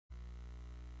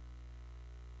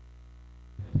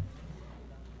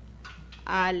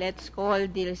Let's call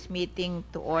this meeting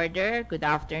to order. Good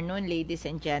afternoon, ladies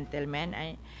and gentlemen.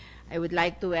 I would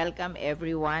like to welcome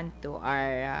everyone to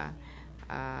our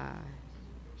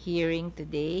hearing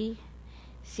today.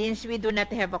 Since we do not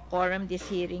have a quorum,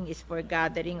 this hearing is for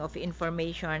gathering of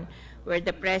information where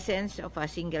the presence of a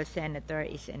single senator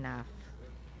is enough.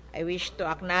 I wish to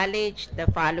acknowledge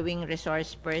the following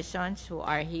resource persons who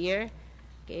are here.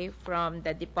 Okay, from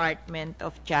the Department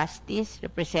of Justice,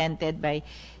 represented by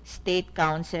State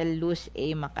Counsel Luz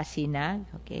A. Macasinag.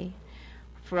 Okay,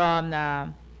 from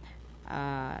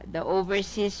the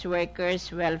Overseas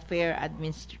Workers Welfare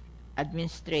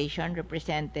Administration,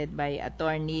 represented by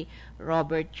Attorney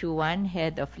Robert Chuan,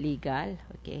 Head of Legal.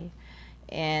 Okay,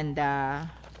 and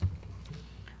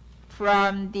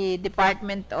from the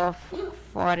Department of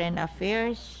Foreign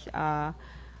Affairs,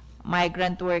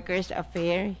 Migrant Workers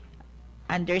Affairs,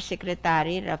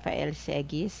 Undersecretary Rafael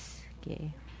Seguis.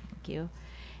 Okay, thank you.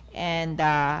 And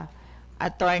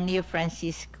Attorney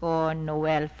Francisco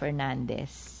Noel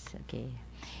Fernandez. Okay.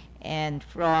 And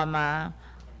from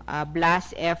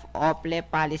Blas F. Ople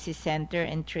Policy Center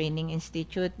and Training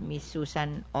Institute, Ms.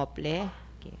 Susan Ople.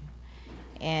 Okay.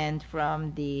 And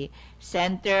from the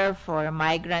Center for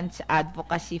Migrants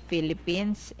Advocacy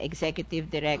Philippines, Executive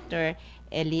Director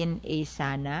Elin A.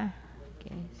 Sana.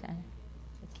 Okay, Sana.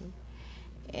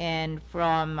 And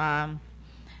from,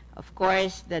 of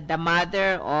course, the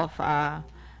mother of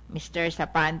Mr.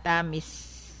 Zapanta,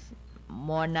 Miss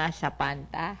Mona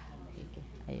Zapanta.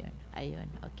 Okay. Ayun,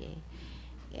 okay.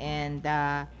 And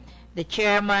the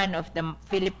chairman of the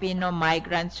Filipino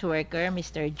Migrants Worker,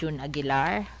 Mr. June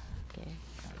Aguilar. Okay.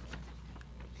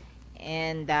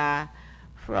 And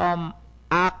from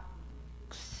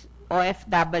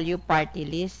OFW Party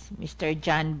List, Mr.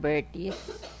 John Bertis.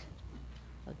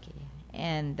 Okay.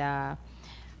 And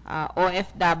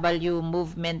OFW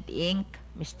Movement Inc.,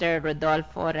 Mr.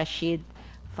 Rodolfo Rashid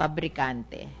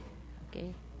Fabricante.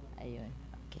 Okay? Ayun.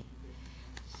 Okay.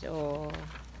 So,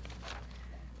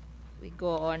 we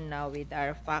go on now with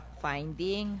our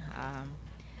fact-finding.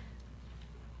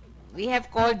 We have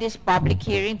called this public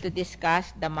hearing to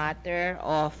discuss the matter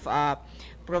of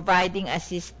providing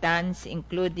assistance,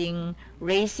 including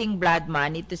raising blood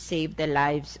money to save the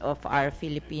lives of our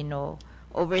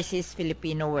overseas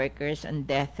Filipino workers on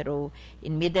death row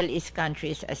in Middle East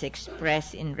countries as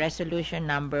expressed in Resolution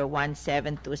number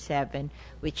 1727,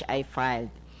 which I filed.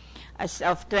 As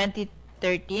of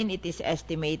 2013, it is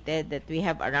estimated that we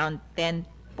have around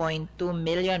 10.2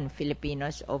 million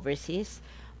Filipinos overseas,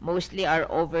 mostly our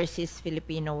overseas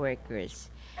Filipino workers.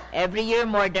 Every year,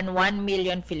 more than 1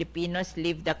 million Filipinos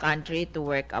leave the country to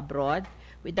work abroad,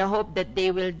 with the hope that they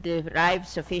will derive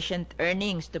sufficient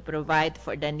earnings to provide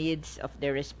for the needs of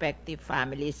their respective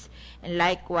families and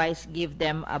likewise give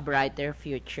them a brighter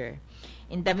future.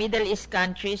 In the Middle East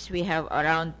countries, we have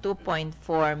around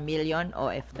 2.4 million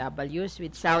OFWs,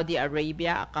 with Saudi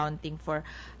Arabia accounting for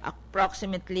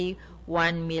approximately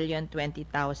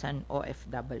 1,020,000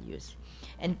 OFWs.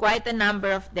 And quite a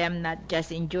number of them not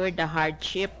just endure the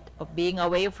hardship of being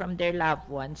away from their loved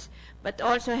ones, but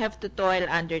also have to toil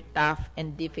under tough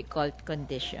and difficult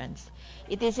conditions.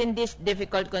 It is in these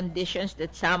difficult conditions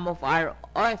that some of our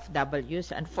OFWs,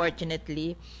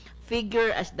 unfortunately, figure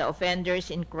as the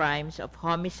offenders in crimes of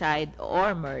homicide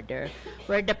or murder,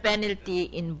 where the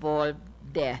penalty involved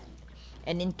death.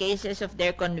 And in cases of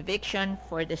their conviction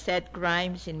for the said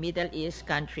crimes in Middle East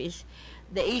countries,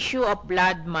 the issue of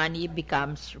blood money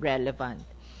becomes relevant.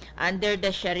 Under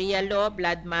the Sharia law,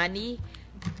 blood money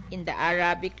in the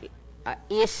Arabic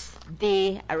is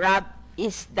the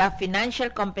financial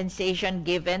compensation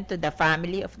given to the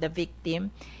family of the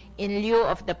victim in lieu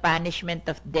of the punishment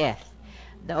of death.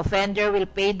 The offender will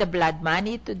pay the blood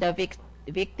money to the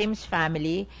victim's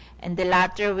family, and the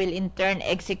latter will in turn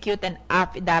execute an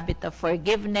affidavit of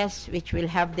forgiveness, which will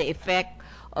have the effect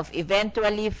of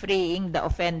eventually freeing the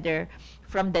offender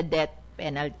from the death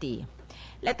penalty.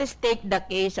 Let us take the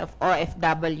case of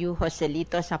OFW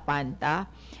Joselito Zapanta.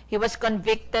 He was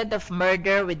convicted of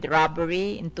murder with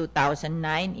robbery in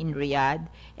 2009 in Riyadh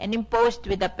and imposed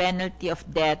with a penalty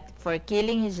of death for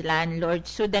killing his landlord,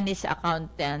 Sudanese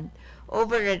accountant,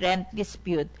 over a rent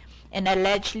dispute and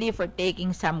allegedly for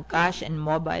taking some cash and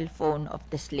mobile phone of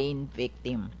the slain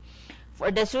victim.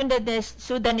 For the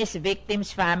Sudanese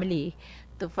victim's family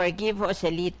to forgive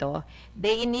Joselito,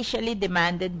 they initially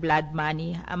demanded blood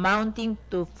money amounting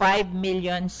to 5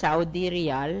 million Saudi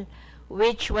Riyal,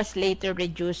 which was later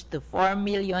reduced to 4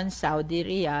 million Saudi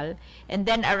Riyal and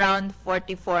then around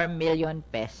 44 million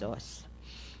pesos.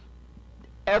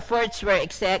 Efforts were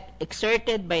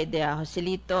exerted by the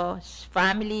Joselito's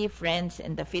family, friends,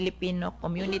 and the Filipino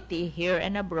community here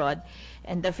and abroad,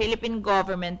 and the Philippine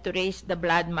government to raise the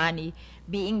blood money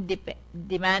being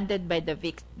demanded by the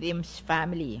victim's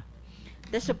family.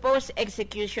 The supposed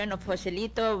execution of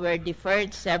Joselito were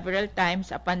deferred several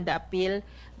times upon the appeal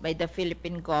by the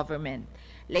Philippine government.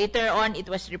 Later on, it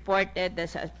was reported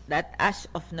that as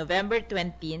of November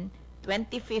 20,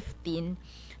 2015,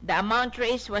 the amount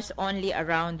raised was only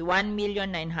around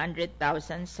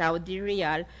 1,900,000 Saudi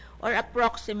Riyal, or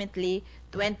approximately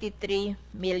 23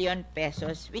 million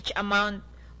pesos, which amount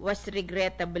was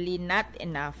regrettably not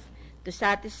enough to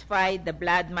satisfy the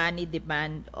blood money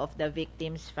demand of the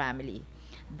victim's family.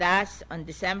 Thus, on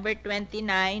December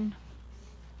 29,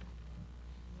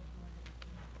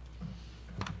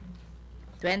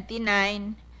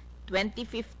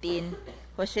 2015,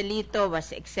 Joselito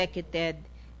was executed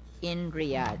in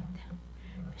Riyadh.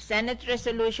 Senate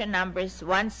Resolution numbers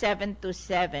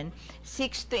 1727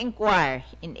 seeks to inquire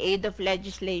in aid of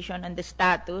legislation on the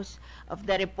status of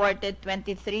the reported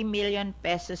 23 million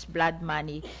pesos blood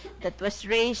money that was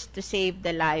raised to save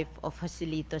the life of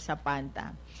Joselito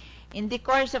Zapanta. In the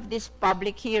course of this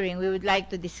public hearing, we would like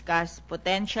to discuss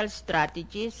potential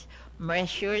strategies,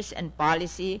 measures, and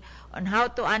policy on how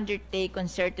to undertake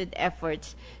concerted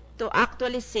efforts to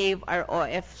actually save our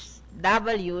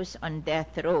OFWs on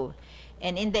death row.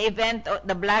 And in the event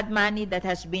the blood money that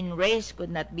has been raised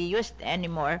could not be used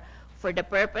anymore for the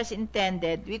purpose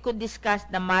intended, we could discuss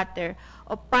the matter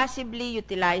of possibly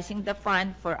utilizing the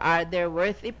fund for other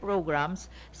worthy programs,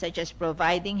 such as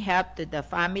providing help to the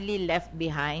family left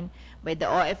behind by the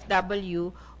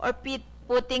OFW, or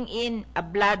putting in a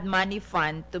blood money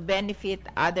fund to benefit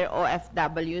other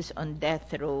OFWs on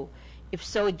death row, if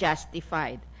so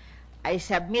justified. I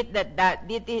submit that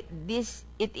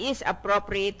it is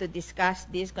appropriate to discuss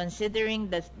this, considering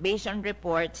that based on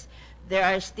reports, there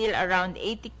are still around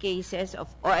 80 cases of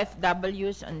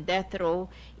OFWs on death row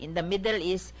in the Middle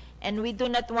East, and we do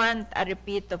not want a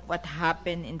repeat of what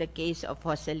happened in the case of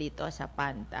Joselito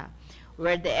Zapanta,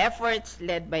 where the efforts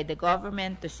led by the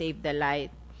government to save the life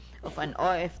of an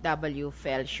OFW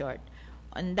fell short.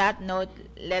 On that note,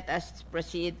 let us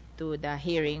proceed to the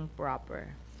hearing proper.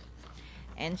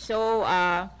 And so,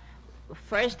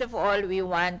 first of all, we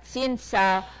want, since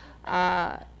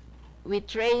we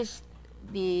traced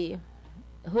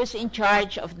who's in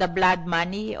charge of the blood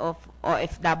money of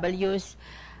OFWs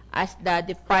as the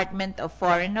Department of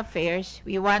Foreign Affairs,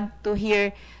 we want to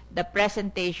hear the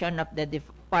presentation of the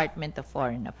Department of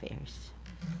Foreign Affairs.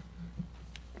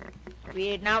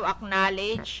 We now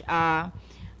acknowledge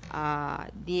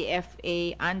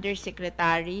DFA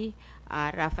Undersecretary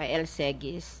Rafael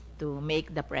Seguis to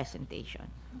make the presentation.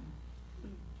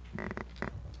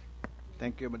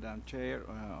 Thank you, Madam Chair,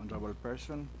 Honorable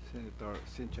Person, Senator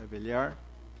Cynthia Villar,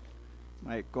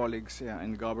 my colleagues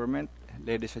in government,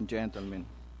 ladies and gentlemen.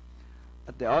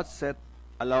 At the outset,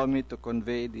 allow me to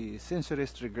convey the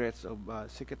sincerest regrets of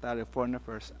Secretary of Foreign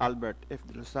Affairs Albert F.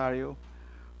 de Rosario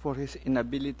for his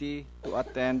inability to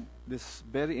attend this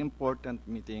very important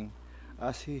meeting,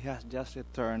 as he has just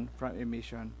returned from a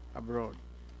mission abroad.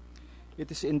 It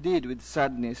is indeed with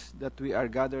sadness that we are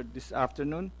gathered this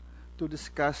afternoon to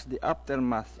discuss the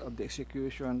aftermath of the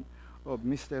execution of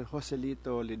Mr.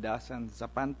 Joselito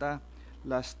Zapanta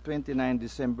last 29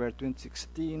 December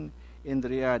 2016 in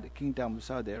Riyadh, Kingdom of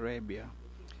Saudi Arabia.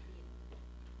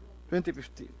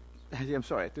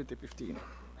 2015.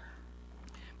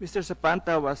 Mr.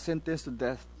 Zapanta was sentenced to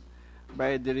death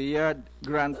by the Riyadh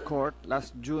Grand Court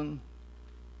last June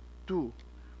 2,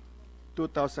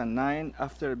 2009,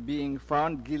 after being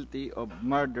found guilty of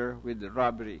murder with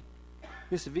robbery.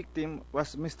 His victim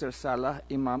was Mr. Salah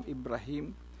Imam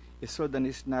Ibrahim, a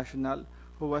Sudanese national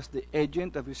who was the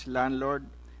agent of his landlord,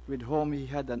 with whom he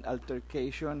had an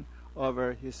altercation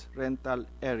over his rental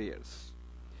arrears.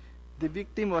 The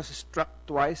victim was struck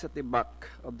twice at the back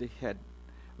of the head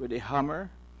with a hammer,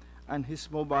 and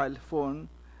his mobile phone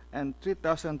and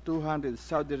 3,200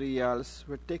 Saudi riyals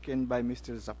were taken by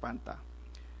Mr. Zapanta.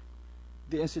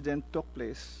 The incident took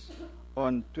place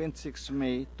on 26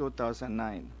 May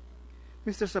 2009.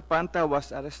 Mr. Zapanta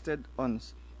was arrested on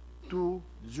 2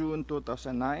 June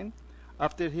 2009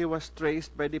 after he was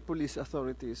traced by the police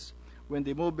authorities when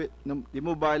the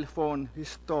mobile phone he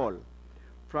stole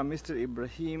from Mr.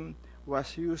 Ibrahim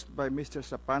was used by Mr.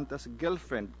 Zapanta's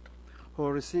girlfriend, who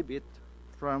received it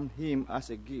from him as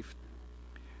a gift.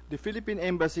 The Philippine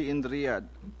Embassy in Riyadh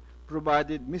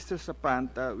provided Mr.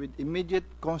 Zapanta with immediate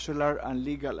consular and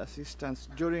legal assistance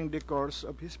during the course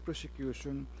of his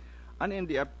prosecution and in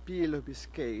the appeal of his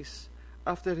case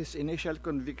after his initial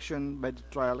conviction by the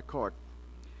trial court.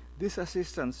 This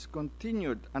assistance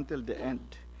continued until the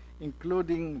end,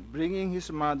 including bringing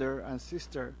his mother and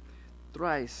sister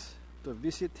thrice to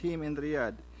visit him in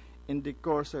Riyadh in the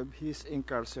course of his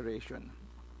incarceration.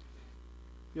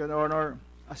 Your Honor,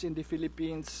 as in the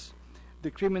Philippines,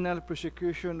 the criminal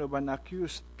prosecution of an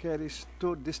accused carries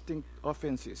two distinct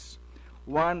offenses.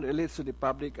 One relates to the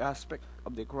public aspect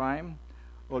of the crime,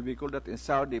 or we call that in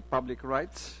Saudi public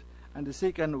rights, and the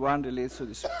second one relates to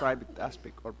this private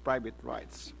aspect or private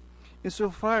rights.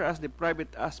 Insofar as the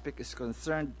private aspect is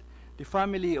concerned, the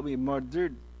family of a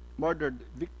murdered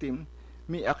victim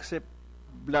may accept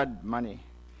blood money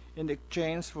in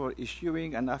exchange for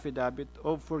issuing an affidavit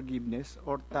of forgiveness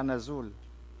or tanazul.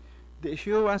 The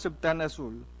issuance of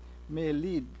tanazul may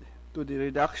lead to the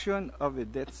reduction of a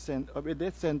death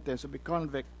sentence of a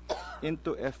convict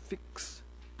into a fixed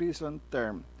prison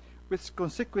term, which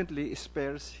consequently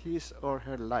spares his or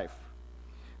her life.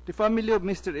 The family of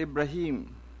Mr.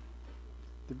 Ibrahim,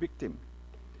 the victim,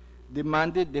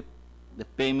 demanded the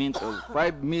payment of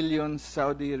 5 million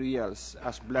Saudi riyals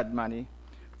as blood money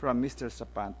from Mr.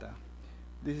 Zapanta.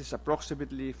 This is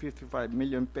approximately 55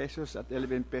 million pesos at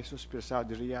 11 pesos per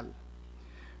Saudi riyal.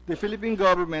 The Philippine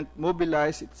government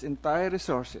mobilized its entire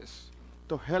resources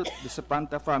to help the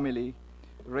Zapanta family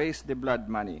raise the blood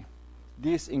money.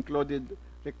 This included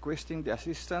requesting the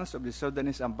assistance of the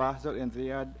Sudanese ambassador in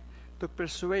Riyadh to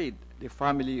persuade the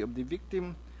family of the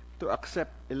victim to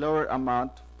accept a lower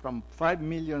amount from 5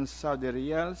 million Saudi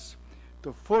riyals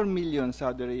to 4 million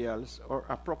Saudi riyals, or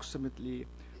approximately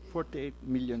 48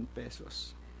 million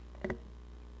pesos.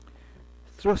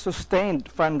 Through sustained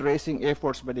fundraising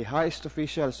efforts by the highest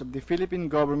officials of the Philippine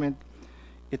government,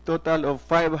 a total of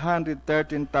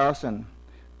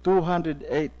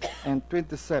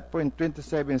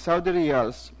 513,208.27 Saudi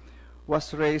riyals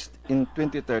was raised in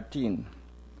 2013.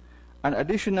 An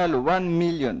additional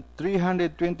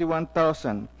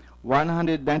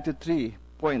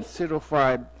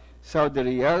 1,321,193.05 Saudi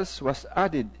riyals was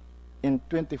added in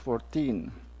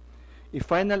 2014. A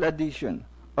final addition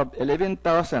of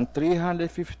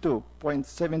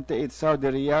 11,352.78 Saudi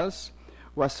riyals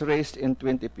was raised in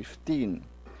 2015.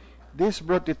 This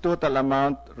brought the total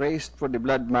amount raised for the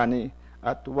blood money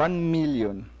at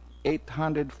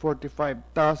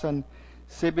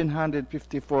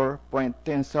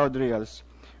 1,845,754.10 Saudi riyals,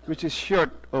 which is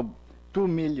short of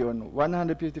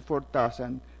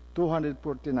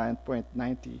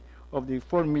 2,154,249.90 of the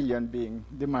 4 million being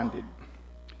demanded.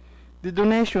 The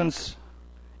donations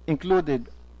included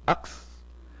acts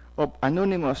of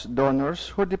anonymous donors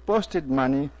who deposited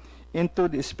money into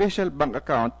the special bank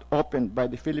account opened by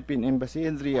the Philippine Embassy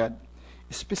in Riyadh,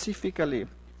 specifically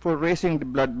for raising the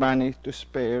blood money to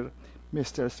spare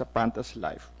Mr. Zapanta's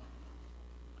life.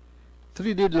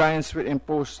 3 deadlines were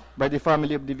imposed by the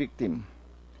family of the victim.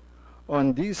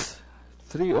 On these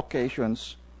 3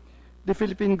 occasions, the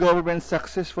Philippine government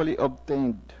successfully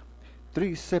obtained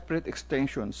 3 separate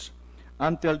extensions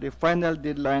until the final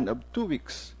deadline of 2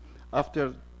 weeks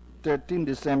after 13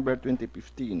 December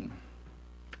 2015.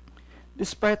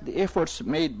 Despite the efforts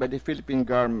made by the Philippine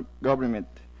government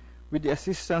with the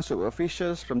assistance of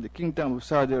officials from the Kingdom of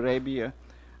Saudi Arabia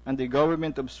and the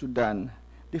government of Sudan,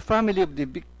 the family of the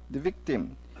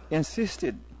victim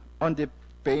insisted on the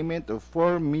payment of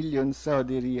 4 million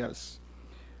Saudi riyals,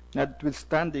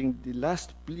 notwithstanding the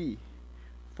last plea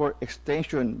for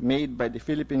extension made by the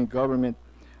Philippine government.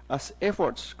 As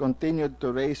efforts continued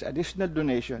to raise additional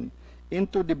donation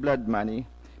into the blood money,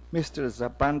 Mr.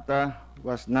 Zapanta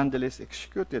was nonetheless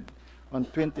executed on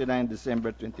 29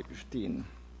 December 2015.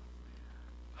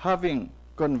 Having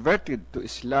converted to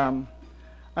Islam,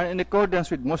 and in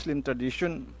accordance with Muslim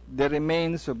tradition, the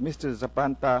remains of Mr.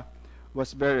 Zapanta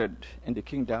was buried in the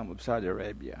Kingdom of Saudi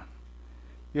Arabia.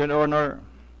 Your Honor,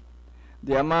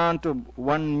 the amount of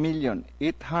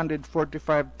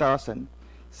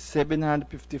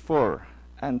 1,845,754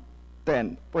 and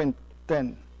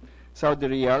 10.10 Saudi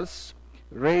riyals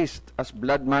raised as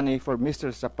blood money for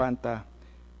Mr. Zapanta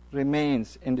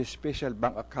remains in the special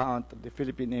bank account of the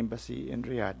Philippine Embassy in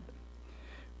Riyadh.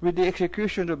 With the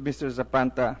execution of Mr.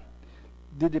 Zapanta,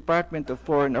 the Department of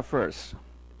Foreign Affairs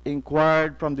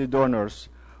inquired from the donors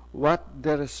what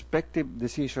their respective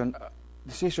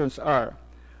decisions are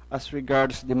as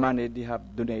regards the money they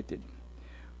have donated.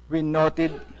 We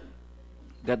noted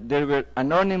that there were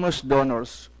anonymous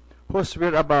donors whose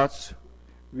whereabouts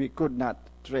we could not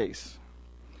trace.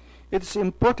 It is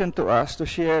important to us to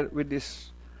share with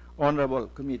this honorable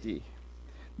committee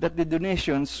that the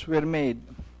donations were made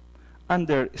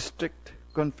under strict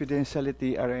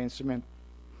confidentiality arrangement.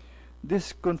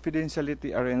 This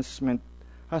confidentiality arrangement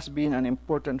has been an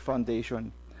important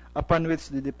foundation upon which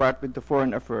the Department of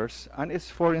Foreign Affairs and its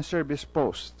Foreign Service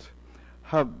posts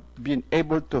have been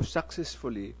able to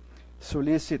successfully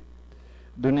solicit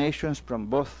donations from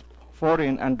both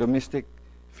foreign and domestic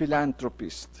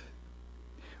philanthropists.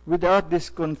 Without this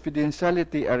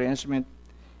confidentiality arrangement,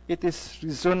 it is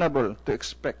reasonable to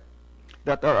expect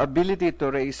that our ability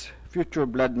to raise future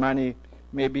blood money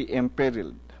may be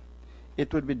imperiled.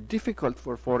 It would be difficult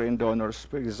for foreign donors,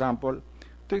 for example,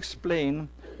 to explain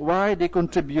why they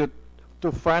contribute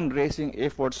to fundraising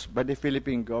efforts by the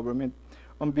Philippine government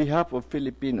on behalf of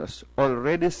Filipinos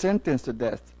already sentenced to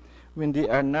death when they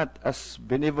are not as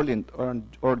benevolent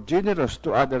or generous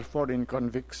to other foreign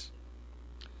convicts.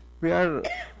 We are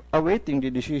awaiting the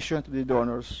decision of the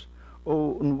donors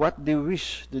on what they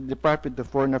wish the Department of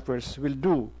Foreign Affairs will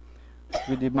do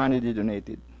with the money they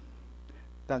donated.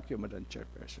 Thank you, Madam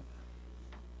Chairperson.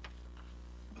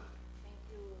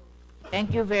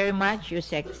 Thank you very much,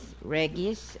 Yusek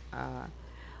Regis.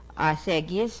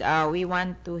 Segis, we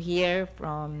want to hear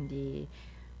from the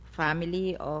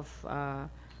family of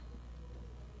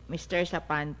Mr.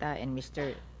 Zapanta and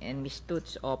Ms.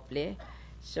 Toots Ople.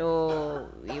 So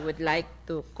we would like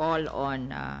to call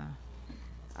on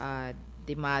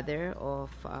the mother of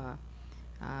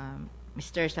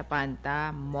Mr.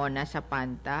 Zapanta, Mona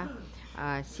Zapanta.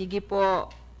 Sige po,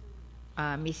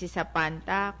 Mrs.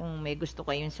 Zapanta, kung may gusto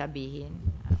kayong sabihin,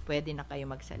 pwede na kayo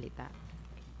magsalita.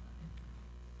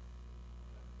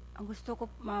 Ang gusto ko,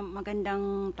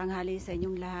 magandang tanghali sa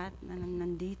inyong lahat na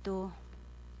nandito.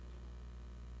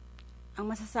 Ang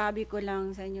masasabi ko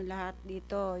lang sa inyong lahat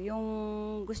dito, yung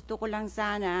gusto ko lang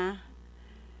sana,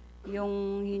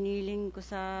 yung hiniling ko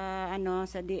sa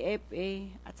sa DFA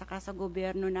at saka sa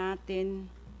gobyerno natin,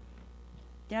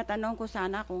 tinatanong ko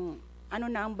sana kung ano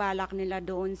na ang balak nila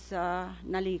doon sa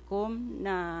nalikom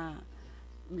na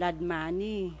blood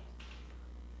money.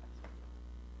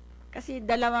 Kasi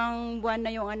 2 buwan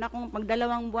na yung anak kong, pag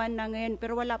 2 buwan na ngayon,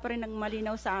 pero wala pa rin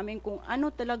nagmalinaw sa amin kung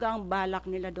ano talaga ang balak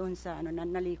nila doon sa na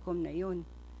nalikom na yun.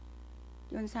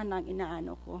 Yun sana ang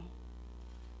inaano ko.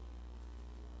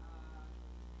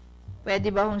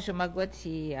 Pwede ba kung sumagot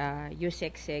si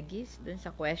Yusek Segis doon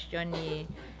sa question ni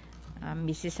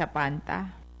Mrs.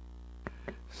 Zapanta?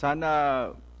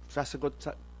 Sana sasagot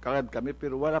kagad kami,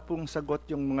 pero wala pong sagot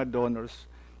yung mga donors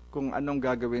kung anong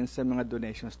gagawin sa mga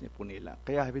donations ni po nila.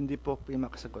 Kaya hindi po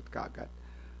makasagot kagad.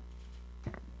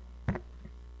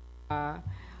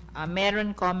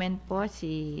 Meron comment po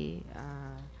si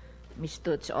Ms.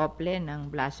 Toots Ople ng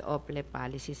Blas Ople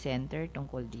Policy Center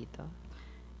tungkol dito.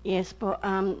 Yes po,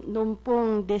 noong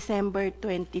pong December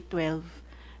 2012,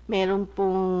 meron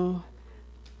pong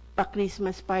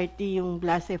pa-Christmas party yung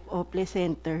Blas F. Ople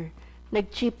Center.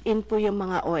 Nag-chip in po yung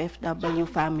mga OFW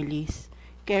families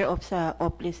care of sa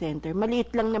Ople Center.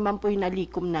 Maliit lang naman po yung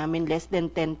nalikom namin, less than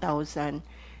 10,000.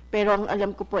 Pero ang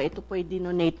alam ko po, ito po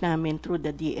i-donate namin through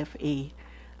the DFA.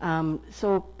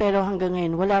 Pero hanggang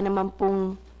ngayon, wala naman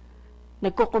pong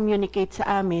nagko-communicate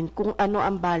sa amin kung ano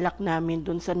ang balak namin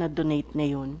dun sa na-donate na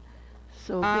yun.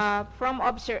 So,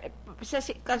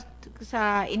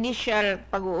 sa initial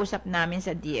pag-uusap namin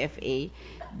sa DFA,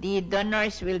 the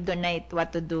donors will donate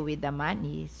what to do with the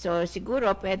money. So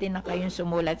siguro pwede na kayong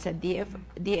sumulat sa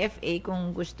DFA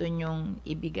kung gusto nyong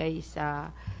ibigay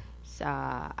sa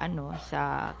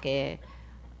kay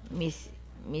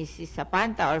Mrs.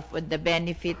 Zapanta or for the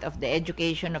benefit of the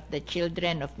education of the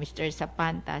children of Mr.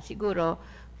 Zapanta. Siguro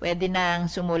pwede nang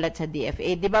sumulat sa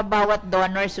DFA. Di ba bawat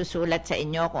donor susulat sa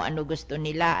inyo kung ano gusto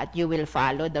nila at you will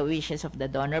follow the wishes of the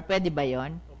donor? Pwede ba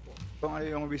yon? Kung ano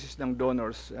yung wishes ng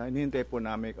donors, hinihintay po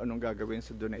namin anong gagawin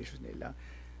sa donations nila.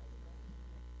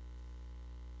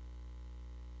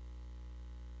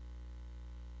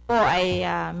 Po ay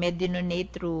may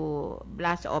dinonate through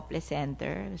Blas Ople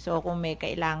Center. So kung may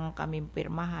kailangan kaming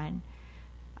pirmahan,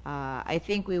 I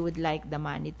think we would like the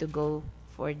money to go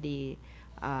for the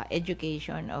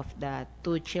education of the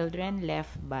 2 children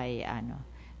left by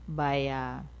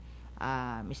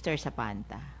Mr.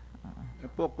 Zapanta.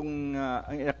 Po kung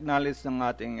ang acknowledge ng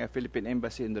ating Philippine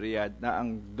Embassy in Riyadh na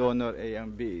ang donor ay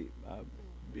ang BF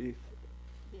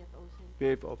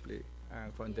Ople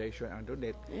Foundation ang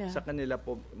donate, sa kanila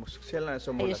po sila na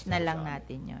sumulat. Ayos na lang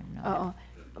natin yun. No? Oo.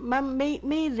 Ma'am,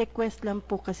 may request lang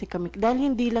po kasi kami.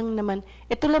 Dahil hindi lang naman,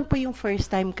 ito lang po yung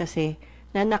first time kasi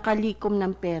na nakalikom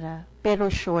ng pera, pero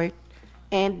short,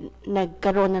 and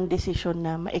nagkaroon ng desisyon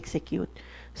na ma-execute.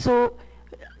 So,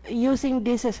 using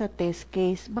this as a test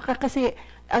case, baka kasi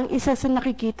ang isa sa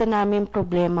nakikita namin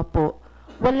problema po,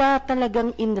 wala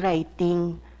talagang in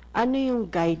writing. Ano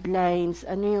yung guidelines,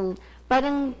 ano yung,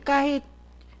 parang kahit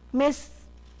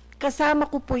kasama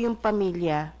ko po yung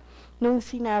pamilya, nung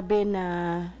sinabi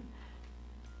na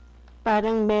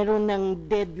parang meron ng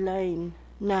deadline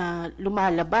na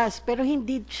lumalabas, pero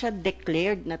hindi siya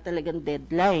declared na talagang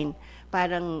deadline.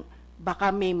 Parang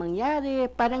baka may mangyari,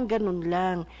 parang ganun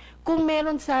lang. Kung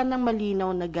meron sanang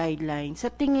malinaw na guideline, sa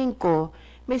tingin ko,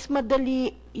 mas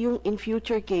madali yung in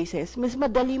future cases, mas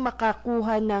madali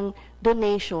makakuha ng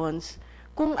donations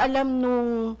kung alam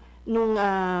nung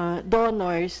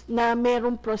donors na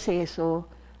merong proseso,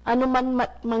 ano man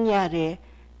mangyari,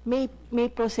 may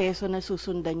proseso na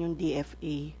susundan yung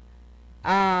DFA.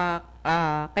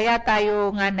 Kaya tayo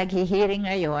nga naghihiring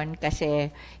ngayon kasi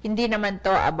hindi naman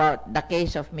to about the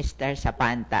case of Mr.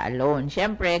 Zapanta alone.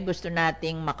 Siyempre, gusto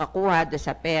nating makakuha do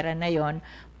sa pera na yon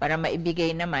para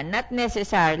maibigay naman, not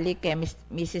necessarily kay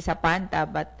Mrs. Zapanta,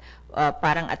 but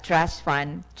parang a trust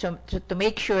fund to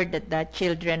make sure that the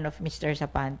children of Mr.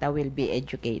 Zapanta will be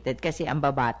educated kasi ang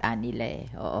babata nila eh.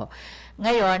 Oo.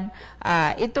 Ngayon,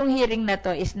 itong hearing na to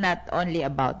is not only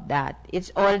about that. It's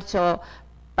also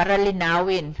para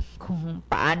linawin kung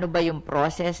paano ba yung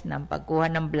process ng pagkuha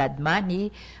ng blood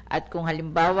money at kung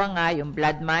halimbawa nga yung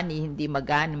blood money hindi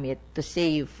magamit to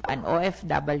save an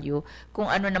OFW,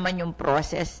 kung ano naman yung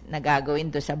process na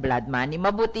gagawin do sa blood money.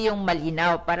 Mabuti yung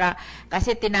malinaw para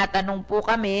kasi tinatanong po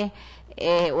kami,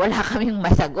 wala kaming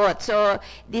masagot. So,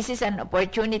 this is an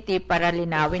opportunity para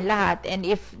linawin lahat, and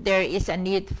if there is a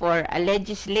need for a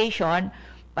legislation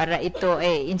para ito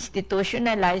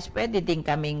institutionalize, pwede din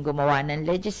kaming gumawa ng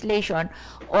legislation,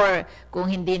 or kung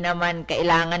hindi naman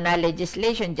kailangan na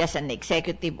legislation, just an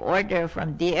executive order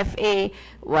from DFA,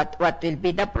 what will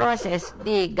be the process,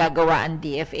 di gagawa ang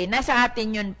DFA. Nasa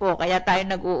atin yun po, kaya tayo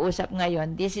nag-uusap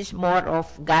ngayon. This is more of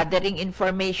gathering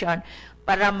information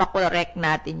para makorek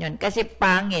natin yun. Kasi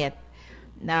pangit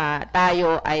na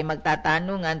tayo ay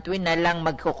magtatanungan tuwing na lang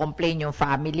magko-complain yung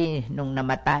family nung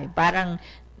namatay. Parang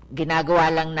ginagawa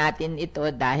lang natin ito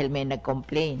dahil may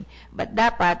nag-complain. But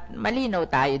dapat malinaw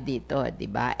tayo dito,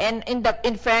 'di ba? And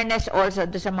in fairness also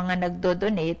do sa mga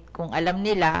nagdo-donate, kung alam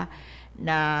nila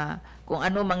na kung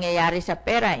ano mangyayari sa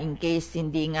pera in case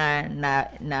hindi nga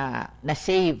na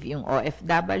save yung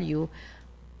OFW,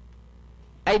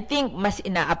 I think mas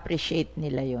ina-appreciate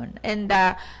nila 'yon. And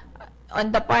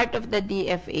on the part of the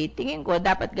DFA, tingin ko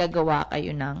dapat gagawa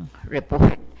kayo ng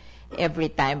report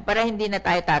every time para hindi na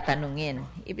tayo tatanungin.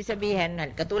 Ibig sabihin,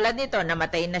 katulad nito,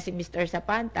 namatay na si Mr.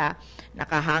 Zapanta,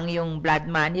 nakahang yung blood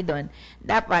money doon,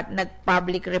 dapat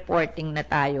nag-public reporting na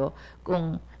tayo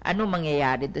kung ano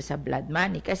mangyayari doon sa blood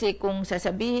money. Kasi kung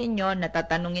sasabihin nyo,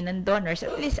 natatanungin ng donors,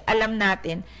 at least alam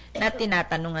natin na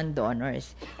tinatanong ang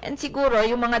donors. And siguro,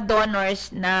 yung mga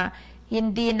donors na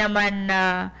hindi naman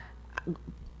na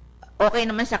okay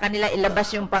naman sa kanila ilabas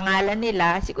yung pangalan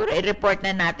nila, siguro i-report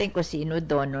na natin kung sino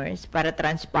donors para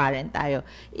transparent tayo.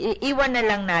 Iwan na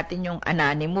lang natin yung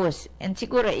anonymous. And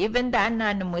siguro even the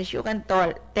anonymous, you can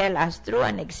tell us through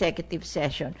an executive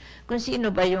session kung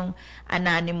sino ba yung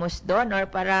anonymous donor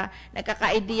para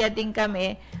nakaka-idea din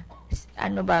kami,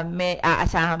 ano ba, may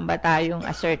aasahan ba tayong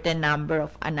a certain number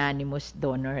of anonymous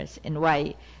donors and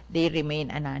why they remain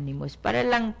anonymous para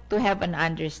lang to have an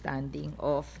understanding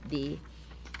of the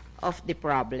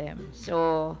problem.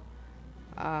 So,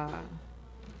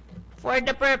 for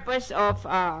the purpose of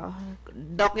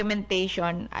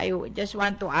documentation, I just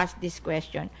want to ask this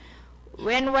question.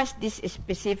 When was this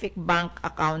specific bank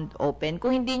account open?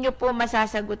 Kung hindi nyo po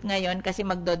masasagot ngayon kasi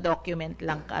magdo-document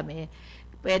lang kami,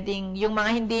 pwedeng yung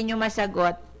mga hindi nyo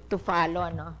masagot to follow,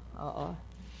 no? Oo.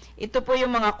 Ito po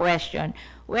yung mga question.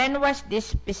 When was this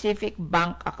specific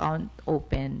bank account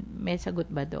open? May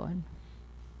sagot ba doon?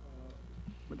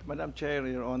 Madam Chair,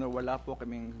 Your Honor, wala po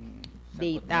kaming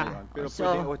data. Pero So,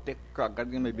 pwede o-take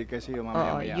kagad yung may bigay sa iyo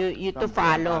mamaya-maya. you to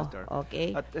follow.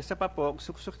 Okay. At isa pa po,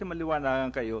 gusto ko maliwanagan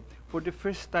kayo, for the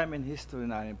first time in history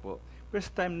namin po,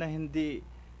 first time na hindi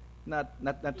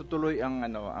natutuloy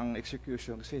ang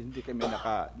execution kasi hindi kami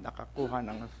nakakuha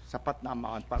ng sapat na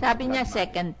amount. Sabi niya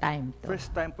second time to.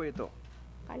 First time po ito.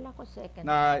 Kala ko second.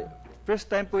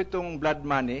 First time po itong blood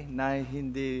money na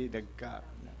hindi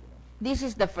This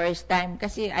is the first time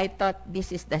kasi I thought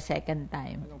this is the second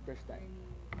time. Anong first time?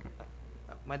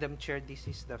 Madam Chair, this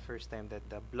is the first time that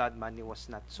the blood money was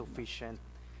not sufficient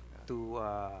to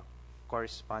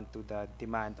correspond to the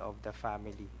demand of the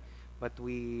family. But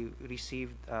we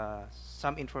received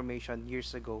some information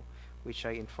years ago, which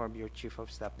I informed your Chief of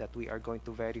Staff that we are going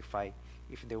to verify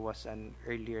if there was an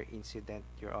earlier incident,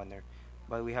 Your Honor.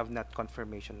 But we have not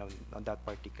confirmation on that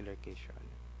particular case, Your Honor.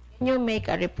 Can you make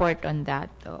a report on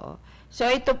that? So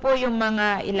ito po yung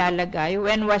mga ilalagay.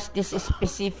 When was this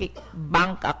specific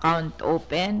bank account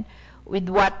opened? With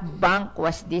what bank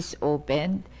was this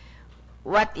opened?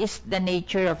 What is the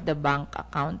nature of the bank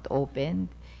account opened?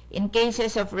 In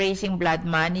cases of raising blood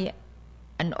money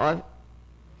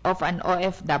of an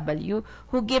OFW,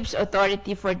 who gives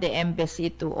authority for the embassy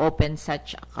to open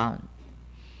such account?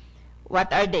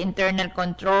 What are the internal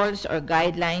controls or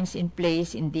guidelines in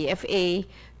place in DFA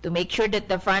to make sure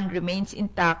that the fund remains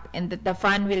intact and that the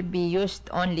fund will be used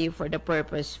only for the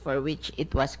purpose for which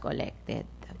it was collected?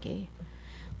 Okay.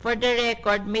 For the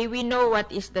record, may we know what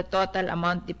is the total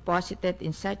amount deposited in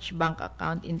such bank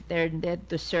account intended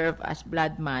to serve as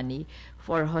blood money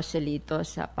for Joselito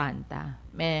Zapanta?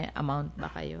 May amount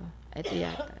ba kayo? Ito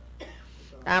yata.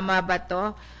 Tama ba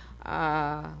to?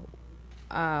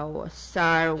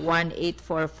 SAR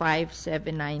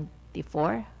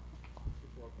 1845794?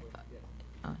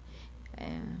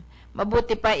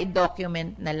 Mabuti pa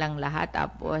i-document na lang lahat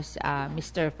tapos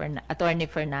Attorney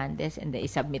Fernandez and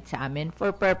i-submit sa amin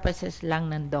for purposes lang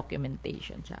ng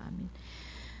documentation sa amin.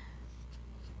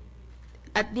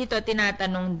 At dito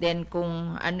tinatanong din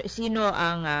kung sino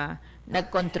ang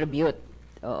nag-contribute.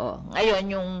 Oo. Ngayon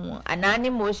yung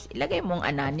anonymous, ilagay mong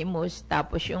anonymous,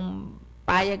 tapos yung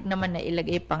payag naman na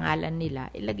ilagay pangalan nila,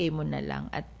 ilagay mo na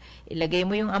lang at ilagay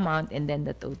mo yung amount and then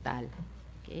the total.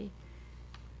 Okay?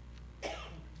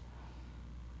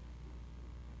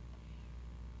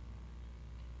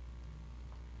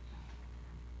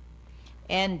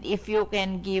 And if you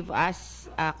can give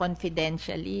us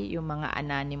confidentially yung mga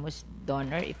anonymous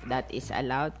donor, if that is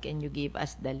allowed, can you give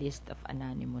us the list of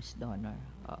anonymous donor?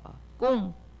 Oo.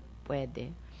 Kung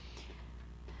pwede.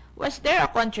 Was there a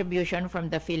contribution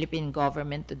from the Philippine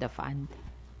government to the fund?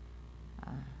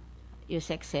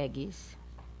 Yusek Segis?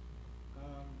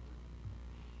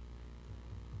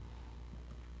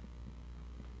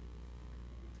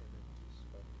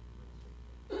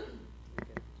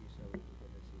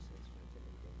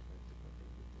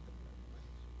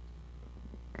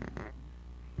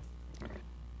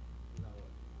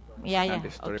 Yeah.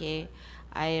 Okay.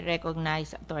 I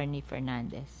recognize Attorney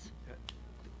Fernandez.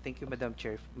 Thank you, Madam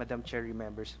Chair. Madam Chair,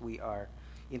 members, we are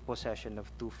in possession of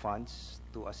two funds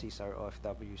to assist our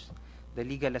OFWs, the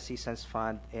Legal Assistance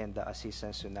Fund and the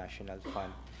Assistance to National Fund.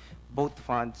 Both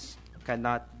funds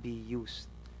cannot be used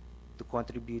to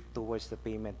contribute towards the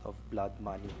payment of blood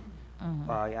money.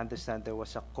 I understand there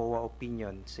was a COA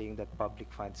opinion saying that public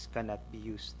funds cannot be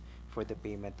used for the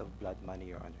payment of blood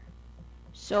money, Your Honor.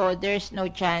 So there's no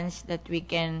chance that we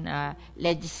can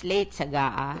legislate sa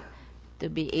GAA to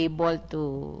be able to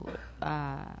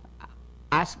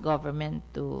ask government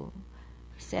to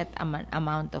set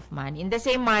amount of money. In the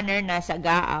same manner na sa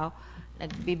GAA,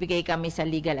 nagbibigay kami sa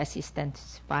Legal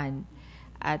Assistance Fund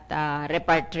at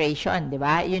repatriation, di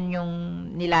ba? Yun yung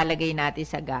nilalagay natin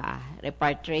sa GAA,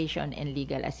 repatriation and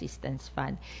Legal Assistance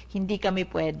Fund. Hindi kami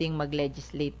pwedeng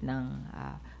mag-legislate ng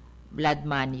blood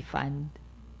money fund.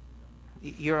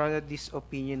 Your Honor, this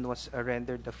opinion was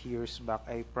rendered a few years back.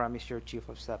 I promise your Chief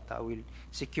of Staff that I will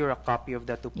secure a copy of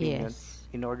that opinion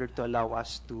in order to allow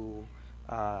us to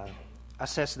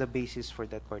assess the basis for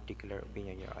that particular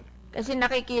opinion, Your Honor. Kasi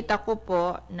nakikita ko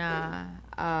po na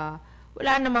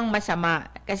wala namang masama.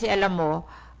 Kasi alam mo,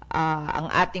 ang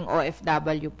ating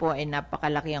OFW po ay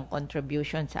napakalaki ang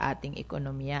contribution sa ating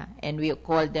ekonomiya. And we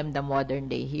call them the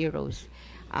modern day heroes.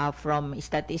 From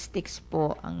statistics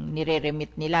po, ang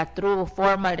nire-remit nila through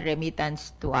formal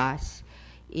remittance to us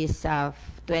is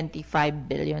 $25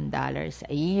 billion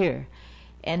a year.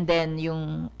 And then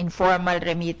yung informal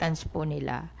remittance po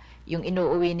nila, yung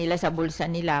inuuwi nila sa bulsa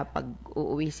nila pag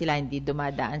uuwi sila hindi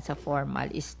dumadaan sa formal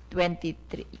is $23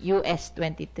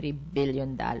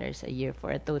 billion a year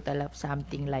for a total of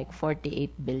something like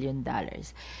 $48 billion.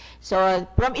 So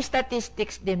from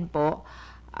statistics din po,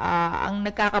 ang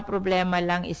nagkakaproblema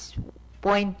lang is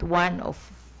 0.1 of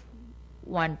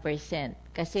 1%.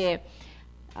 Kasi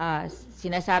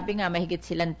sinasabi nga mahigit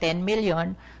silang 10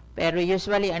 million, pero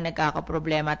usually ang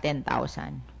nagkakaproblema 10,000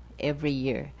 every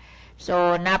year.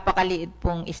 So napakaliit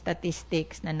pong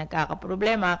statistics na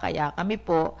nagkakaproblema, kaya I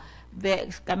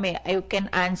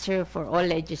can answer for all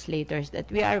legislators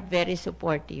that we are very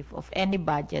supportive of any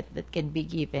budget that can be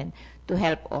given to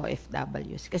help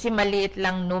OFWs. Kasi maliit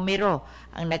lang numero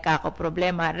ang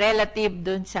nagkakaproblema relative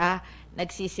dun sa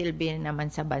nagsisilbi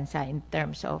naman sa bansa in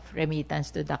terms of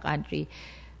remittance to the country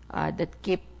that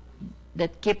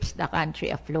keeps the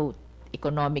country afloat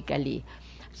economically.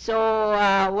 So,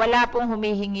 wala pong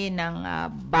humihingi ng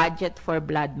budget for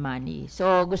blood money.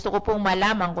 So, gusto ko pong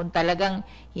malaman kung talagang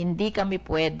hindi kami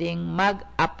pwedeng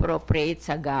mag-appropriate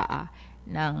sa GAA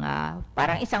ng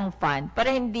parang isang fund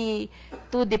para hindi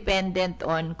too dependent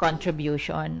on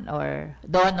contribution or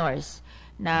donors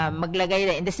na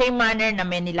maglagay in the same manner na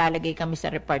may nilalagay kami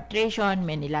sa repatriation,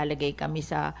 may nilalagay kami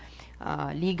sa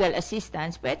legal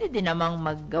assistance, pwede din namang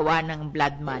maggawa ng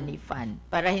blood money fund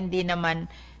para hindi naman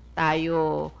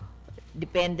tayo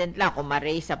dependent lang. Kung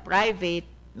ma-raise sa private,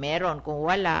 meron. Kung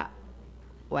wala,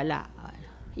 wala.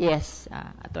 Yes,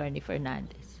 Attorney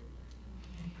Fernandez.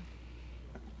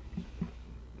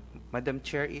 Madam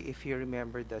Chair, if you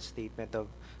remember the statement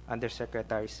of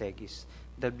Undersecretary Segis,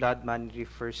 the blood money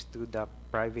refers to the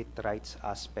private rights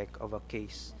aspect of a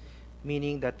case,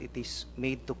 meaning that it is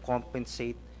made to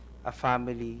compensate a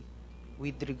family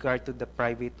with regard to the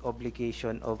private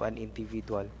obligation of an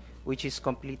individual, which is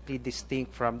completely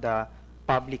distinct from the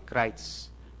public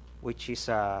rights, which is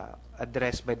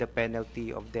addressed by the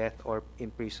penalty of death or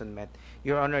imprisonment.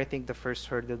 Your Honor, I think the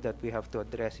first hurdle that we have to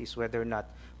address is whether or not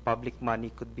public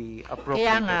money could be appropriated.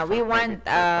 Kaya nga, for we private want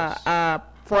purpose. a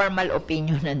formal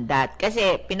opinion on that.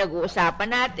 Kasi pinag-uusapan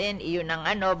natin, iyon ang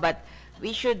but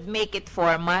we should make it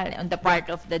formal on the part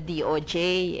of the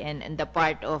DOJ and the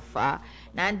part of,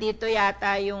 nandito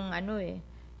yata yung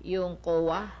yung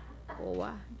COA,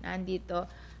 nandito.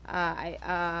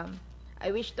 I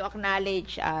wish to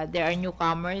acknowledge there are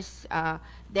newcomers,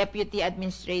 Deputy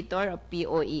Administrator of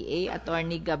POEA,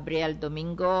 Attorney Gabriel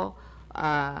Domingo,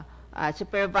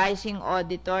 Supervising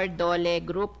Auditor Dole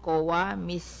Group, COA,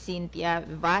 Miss Cynthia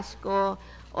Vasco,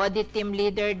 Audit Team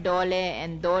Leader Dole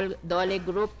and Dole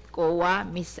Group, COA,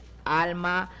 Miss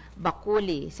Alma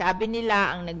Bakuli. Sabi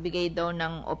nila ang nagbigay daw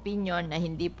ng opinion na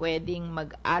hindi pwedeng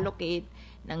mag-allocate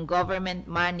ng government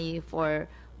money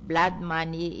for blood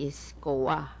money is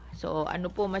COA. So, ano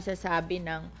po masasabi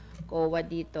ng COA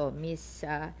dito, Miss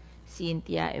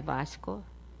Cynthia Evasco?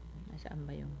 Nasaan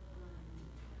ba yung?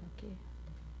 Okay.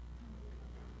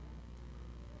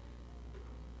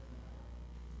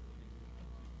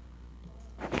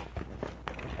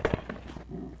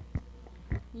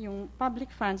 Yung public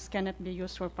funds cannot be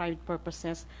used for private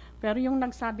purposes. Pero yung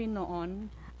nagsabi noon,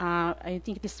 I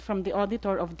think it is from the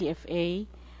auditor of DFA,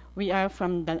 we are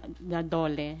from the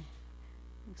DOLE.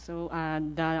 So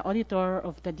the auditor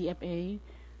of the DFA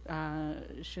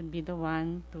should be the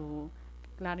one to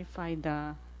clarify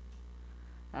the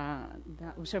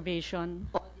observation.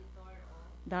 Auditor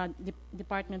of The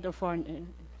Department of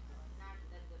Foreign. not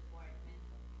the department,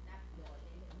 not DOLE.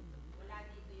 Wala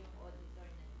dito yung auditor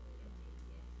ng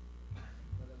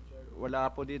DOLE. Wala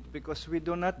po dito because we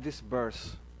do not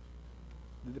disburse.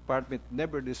 The department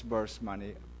never disburse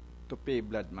money to pay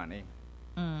blood money.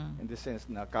 In the sense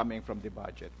na coming from the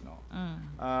budget, no.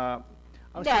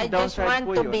 Ang I just downside want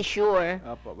po to yun, be sure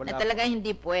wala na talaga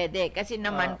hindi pwede kasi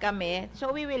naman kami, so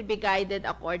we will be guided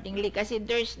accordingly kasi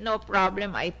there's no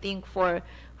problem I think for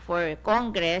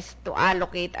Congress to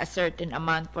allocate a certain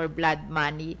amount for blood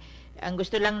money. Ang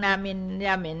gusto lang namin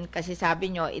kasi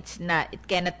sabi nyo it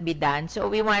cannot be done,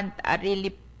 so we want a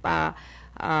really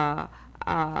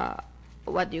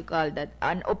what do you call that,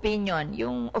 an opinion,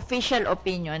 yung official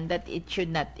opinion that it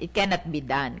cannot be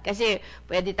done. Kasi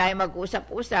pwede tayo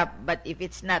mag-usap-usap, but if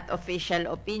it's not official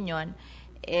opinion,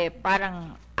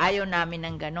 parang ayaw namin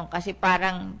ng ganun. Kasi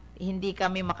parang hindi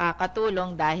kami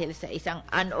makakatulong dahil sa isang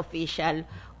unofficial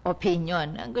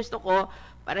opinion. Ang gusto ko,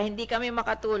 para hindi kami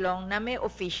makatulong na may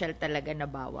official talaga na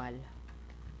bawal.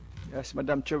 Yes,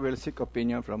 Madam Chair, we'll seek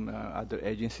opinion from other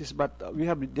agencies, but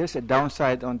there's a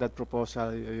downside on that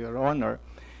proposal, Your Honor.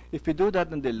 If we do that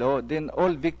in the law, then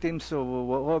all victims of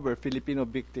whatever Filipino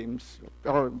victims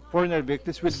or foreigner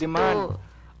victims will demand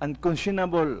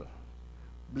unconscionable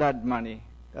blood money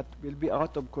that will be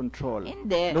out of control.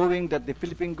 Hindi. Knowing that the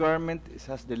Philippine government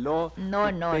has the law. No.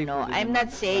 to pay for the I'm demand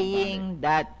not of blood saying money.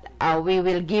 that we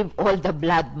will give all the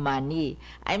blood money.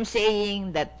 I'm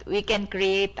saying that we can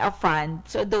create a fund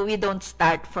so that we don't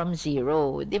start from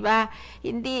zero. Di ba?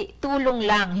 Hindi, tulong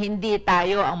lang, hindi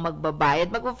tayo ang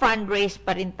magbabayad. Magpa-fundraise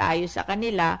pa rin tayo sa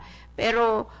kanila,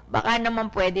 pero baka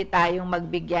naman pwede tayong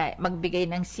magbigay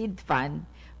ng seed fund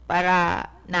para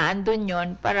naandun yon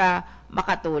para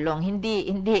makatulong. Hindi,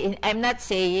 I'm not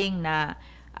saying na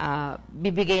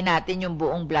bibigay natin yung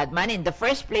buong blood money. In the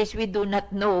first place, we do not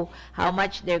know how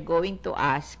much they're going to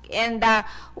ask. And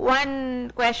one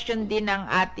question din ng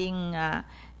ating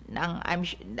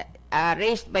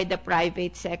raised by the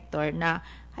private sector na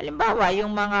halimbawa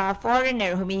yung mga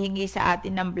foreigner humihingi sa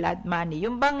atin ng blood money,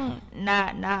 yung bang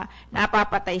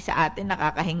napapatay sa atin,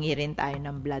 nakakahingi rin tayo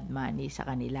ng blood money sa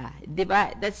kanila. 'Di ba?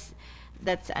 That's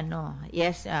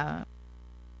yes.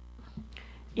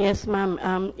 Yes, ma'am.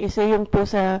 Isa yun po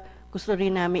sa gusto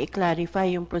rin namin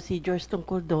i-clarify yung procedures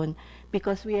tungkol doon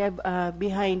because we have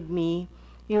behind me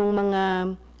yung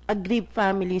mga aggrieved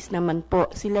families naman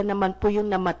po. Sila naman po yung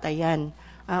namatayan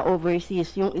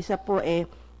overseas. Yung isa po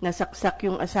nasaksak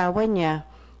yung asawa niya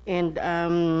and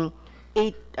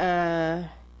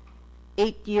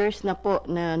 8 years na po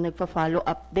na nagfa-follow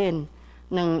up din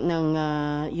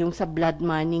yung sa blood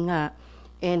money nga.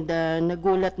 And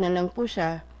nagulat na lang po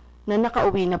siya na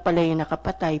nakauwi na pala yung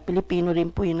nakapatay. Pilipino rin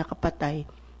po yung nakapatay.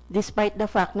 Despite the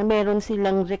fact na meron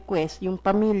silang request, yung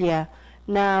pamilya,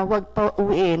 na wag pa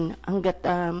uwiin hanggat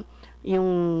yung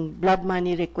blood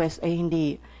money request ay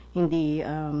hindi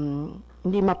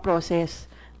ma-process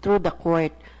through the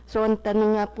court. So, ang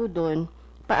tanong nga po doon,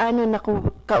 paano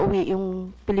nakauwi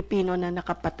yung Pilipino na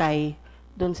nakapatay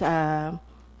doon sa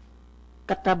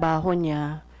katrabaho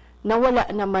niya, na wala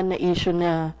naman na issue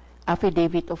na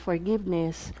affidavit of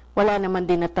forgiveness, wala naman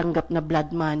din natanggap na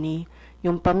blood money,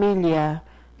 yung pamilya.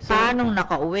 So, Paano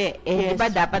nakauwi? Yes. Di ba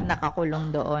dapat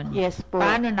nakakulong doon? Yes po.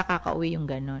 Paano nakakauwi yung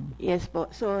ganon? Yes po.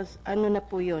 So, ano na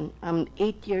po yun? 8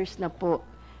 years na po.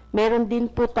 Meron din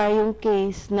po tayong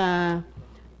case na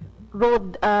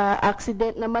road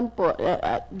accident naman po.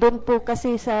 Doon po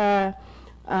kasi sa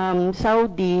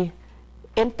Saudi,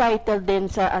 entitled din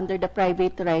sa under the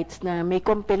private rights na may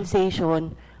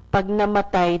compensation pag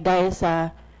namatay dahil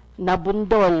sa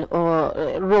nabundol o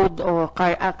road o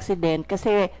car accident.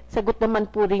 Kasi sagot naman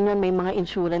po rin yun, may mga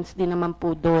insurance din naman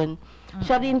po doon.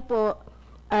 Siya rin po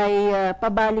ay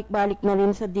pabalik-balik na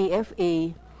rin sa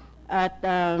DFA at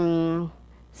 7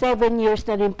 years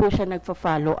na rin po siya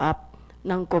nagfa-follow up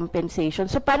ng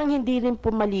compensation. So parang hindi rin po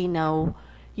malinaw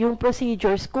yung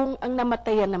procedures kung ang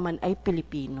namatayan naman ay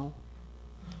Pilipino.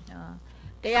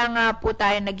 Kaya nga po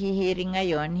tayo naghihiring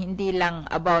ngayon, hindi lang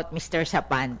about Mr.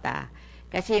 Zapanta.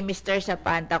 Kasi Mr.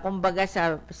 Zapanta, kumbaga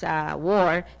sa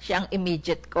war, siya ang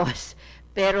immediate cause.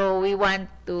 Pero we want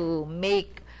to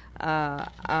make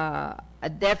a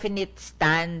definite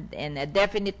stand and a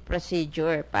definite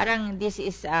procedure. Parang this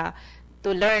is to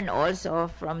learn also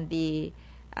from the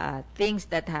things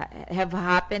that have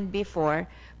happened before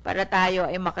para tayo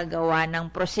ay makagawa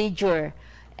ng procedure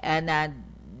and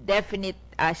definite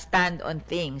stand on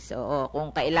things. So,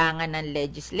 kung kailangan ng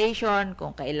legislation,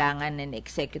 kung kailangan ng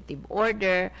executive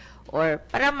order, or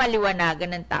para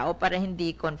maliwanagan ng tao, para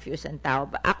hindi confuse ang tao.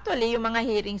 Actually, yung mga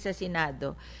hearing sa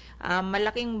Senado,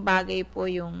 malaking bagay po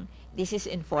yung this is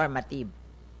informative.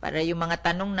 Para yung mga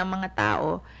tanong ng mga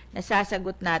tao,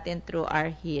 nasasagot natin through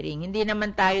our hearing. Hindi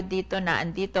naman tayo dito na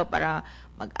andito para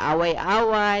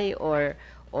mag-away-away or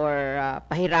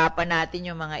pahirapan natin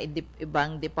yung mga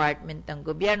ibang department ng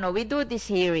gobyerno. We do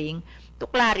this hearing to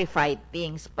clarify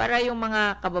things para yung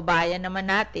mga kababayan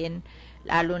naman natin,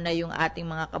 lalo na yung ating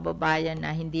mga kababayan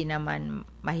na hindi naman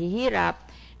mahihirap,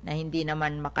 na hindi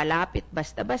naman makalapit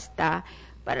basta-basta,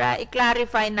 para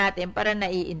i-clarify natin, para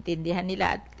naiintindihan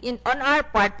nila. At on our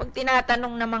part, pag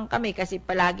tinatanong naman kami, kasi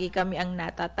palagi kami ang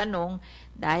natatanong,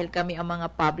 dahil kami ang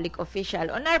mga public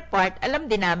official, on our part, alam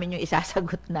din namin yung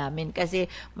isasagot namin, kasi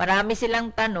marami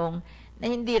silang tanong na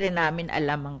hindi rin namin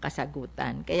alam ang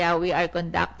kasagutan. Kaya we are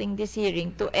conducting this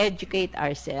hearing to educate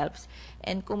ourselves,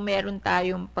 and kung meron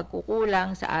tayong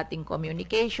pagkukulang sa ating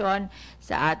communication,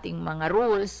 sa ating mga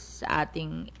rules, sa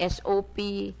ating SOP,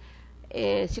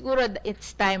 siguro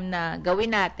it's time na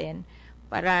gawin natin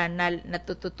para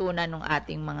natututunan ng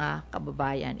ating mga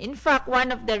kababayan. In fact,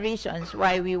 one of the reasons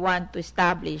why we want to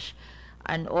establish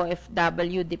an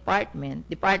OFW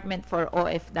department for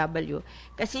OFW,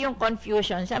 kasi yung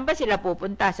confusion, saan ba sila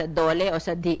pupunta? Sa DOLE o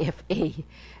sa DFA?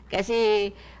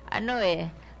 Kasi,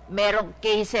 merong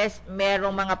cases,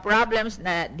 merong mga problems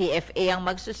na DFA ang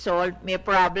magsosolve, may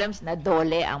problems na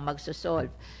DOLE ang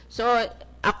magsosolve. So,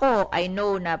 ako, I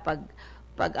know na pag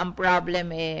ang problem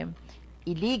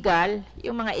illegal,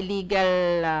 yung mga illegal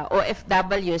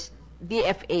OFWs,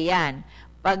 DFA yan.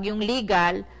 Pag yung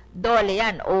legal, DOLE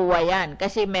yan, OWA yan.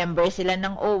 Kasi member sila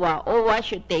ng OWA. OWA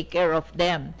should take care of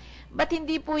them. But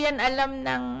hindi po yan alam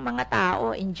ng mga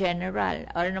tao in general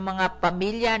or ng mga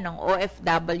pamilya ng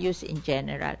OFWs in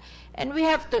general. And we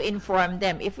have to inform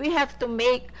them. If we have to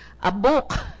make a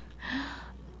book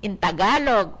in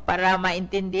Tagalog para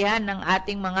maintindihan ng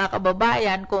ating mga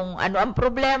kababayan kung ano ang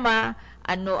problema,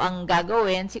 ano ang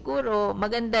gagawin, siguro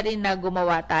maganda rin na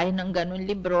gumawa tayo ng ganun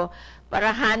libro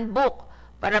para handbook,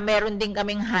 para meron din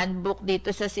kaming handbook dito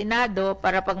sa Senado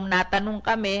para pag natanong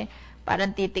kami,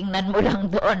 parang titingnan mo lang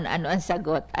doon ano ang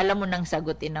sagot. Alam mo nang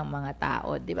sagutin ng mga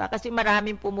tao, di ba? Kasi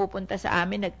maraming pumupunta sa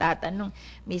amin, nagtatanong.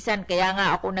 Minsan, kaya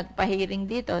nga ako nagpahiring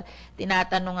dito,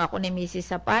 tinatanong ako ni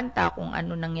Mrs. Zapanta kung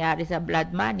ano nangyari sa blood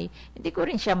money. Hindi ko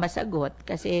rin siya masagot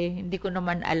kasi hindi ko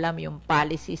naman alam yung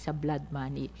policy sa blood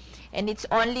money. And it's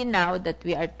only now that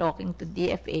we are talking to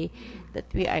DFA that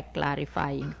we are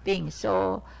clarifying things.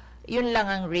 So, yun lang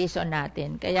ang reason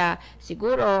natin. Kaya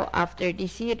siguro after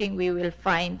this hearing we will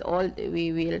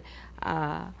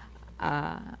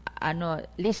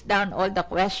list down all the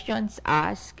questions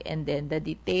asked and then the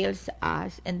details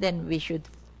asked, and then we should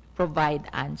provide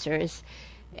answers.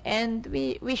 And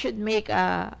we should make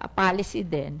a policy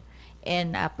then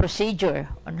and a procedure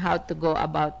on how to go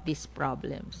about these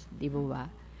problems, di ba?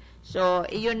 So,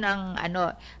 iyon ang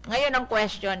ngayon ang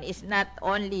question is not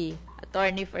only,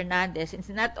 Attorney Fernandez,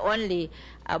 it's not only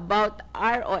about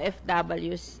our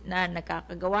OFWs na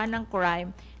nakakagawa ng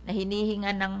crime, na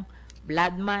hinihinga ng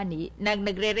blood money,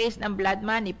 nagre-raise ng blood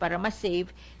money para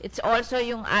ma-save. It's also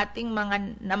yung ating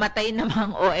mga namatay na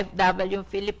mga OFW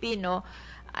Filipino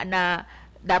na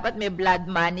dapat may blood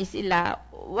money sila.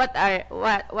 What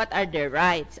are their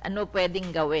rights? Ano pwedeng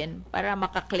gawin para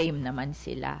makaklaim naman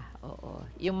sila? Oo,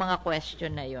 yung mga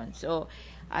question na yon. So,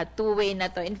 two-way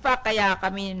na to. In fact, kaya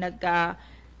kami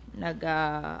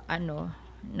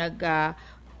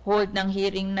hold ng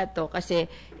hearing na to kasi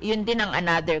yun din ang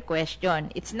another question.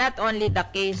 It's not only the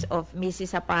case of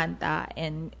Mrs. Zapanta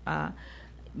and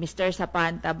Mr.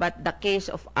 Zapanta, but the case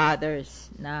of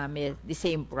others na may the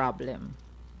same problem.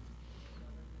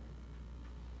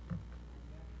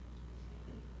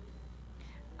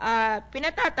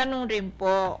 Pinatatanong rin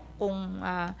po kung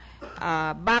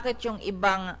bakit yung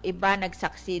iba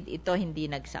nag-succeed, ito hindi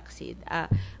nag-succeed.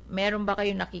 Meron ba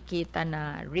kayong nakikita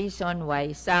na reason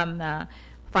why some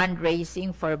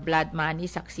fundraising for blood money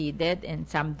succeeded and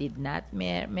some did not?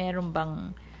 Meron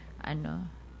bang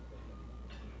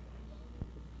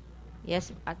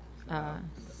Yes,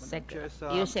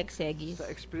 Yusek Segis. Sa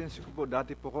experience ko po,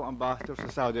 dati po kong ambassador sa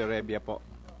Saudi Arabia po.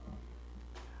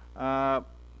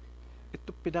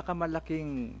 Ito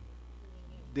pinakamalaking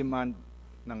demand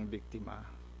ng biktima.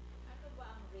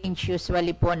 Range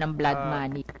usually po ng blood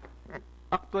money.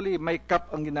 Actually, may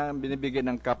cap ang binibigyan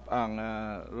ng cap ang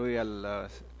Royal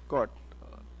Court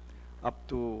up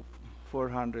to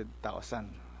 400,000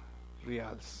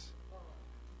 reals.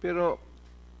 Pero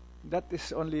that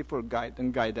is only for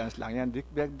guidance lang yan.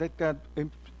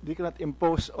 They cannot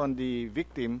impose on the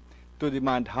victim to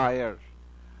demand higher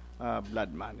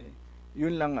blood money.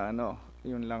 Yun lang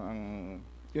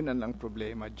ang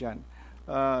problema diyan.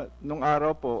 Nung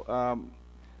araw po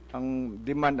ang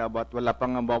demand wala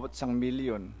pang about 1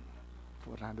 million,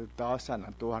 400,000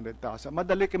 at 200,000.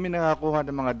 Madali kami nakakuha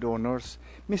ng mga donors.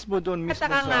 Mismo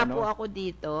Kataka nga po ako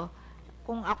dito,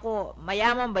 kung ako,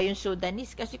 mayaman ba yung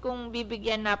Sudanese? Kasi kung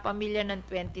bibigyan na pamilya ng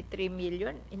 23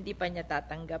 million, hindi pa niya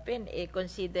tatanggapin.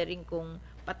 Considering kung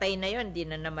patay na yon, di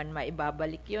na naman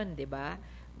maibabalik yon, di ba?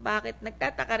 Bakit?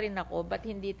 Nagtataka rin ako, ba't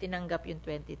hindi tinanggap yung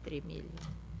 23 million?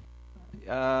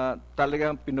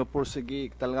 Talagang pinupursigi,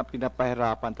 talagang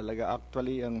pinapahirapan talaga.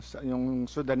 Actually, yung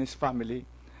Sudanese family,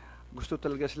 gusto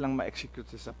talaga silang ma-execute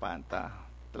sa Zapanta.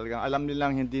 Talagang alam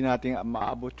nilang hindi natin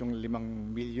maabot yung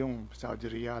 5 milyong Saudi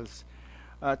Riyals.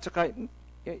 Tsaka,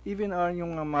 even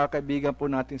yung mga kaibigan po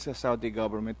natin sa Saudi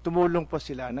government, tumulong po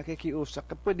sila, nakikiusap,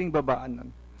 pwedeng babaan.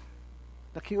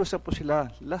 Nakiusap po sila,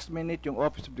 last minute yung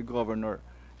Office of the Governor,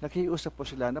 nakiusap po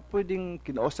sila na pwedeng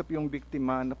kinausap yung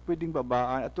biktima, na pwedeng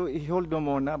babaan, at i-hold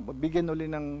mo muna, bigyan uli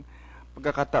ng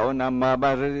pagkakataon na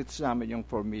ma-reach namin yung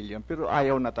 4 million. Pero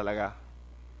ayaw na talaga.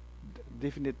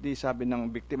 Definitely sabi ng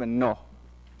biktima, no.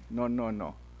 No, no,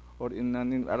 no. Or in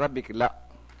Arabic, la.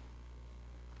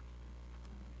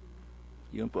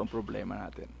 Yun po ang problema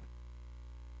natin.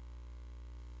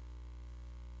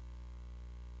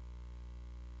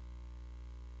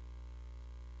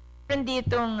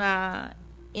 Ditong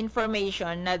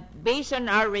information na based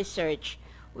on our research,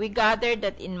 we gathered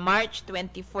that in March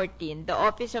 2014, the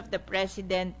Office of the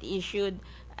President issued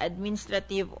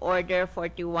Administrative Order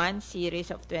 41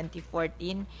 Series of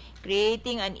 2014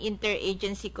 creating an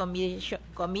interagency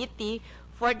committee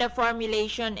for the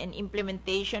formulation and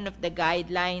implementation of the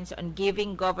guidelines on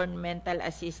giving governmental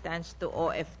assistance to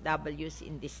OFWs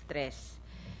in distress.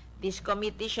 This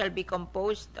committee shall be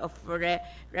composed of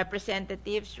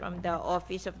representatives from the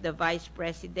Office of the Vice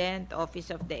President, Office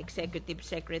of the Executive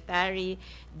Secretary,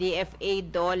 DFA,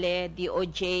 DOLE,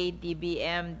 DOJ,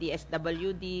 DBM,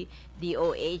 DSWD,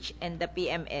 DOH, and the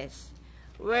PMS.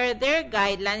 Were there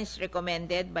guidelines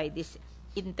recommended by this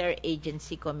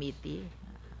interagency committee?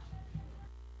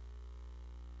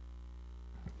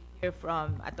 Hear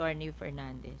from Attorney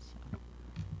Fernandez.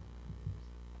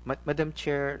 Madam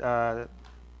Chair,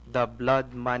 the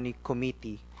Blood Money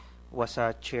Committee was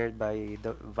chaired by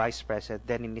the Vice President,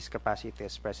 then in his capacity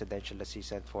as Presidential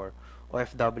Assistant for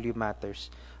OFW matters.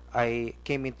 I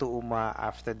came into UMA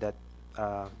after that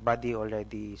body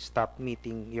already stopped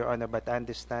meeting, Your Honor, but I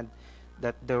understand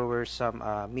that there were some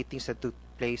meetings that took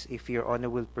place, if Your Honor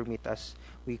will permit us,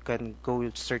 we can go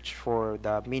search for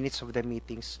the minutes of the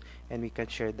meetings and we can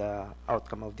share the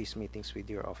outcome of these meetings with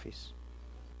your office.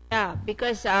 Yeah,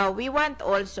 because we want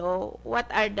also what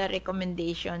are the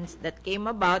recommendations that came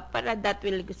about para that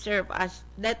will serve us,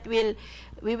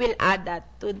 we will add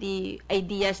that to the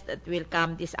ideas that will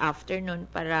come this afternoon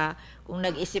para kung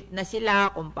nag-isip na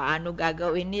sila kung paano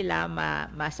gagawin nila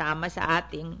masama sa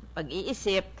ating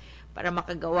pag-iisip para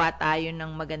makagawa tayo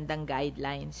ng magandang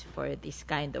guidelines for this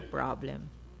kind of problem.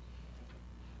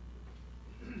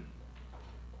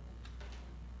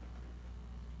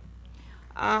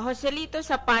 Joselito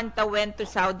Zapanta went to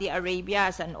Saudi Arabia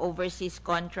as an overseas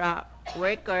contract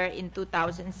worker in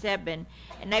 2007,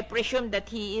 and I presume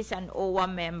that he is an OWA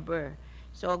member.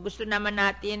 So gusto naman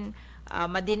natin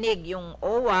madinig yung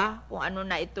OWA, kung ano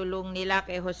na itulong nila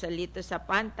kay Joselito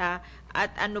Zapanta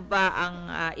at ano ba ang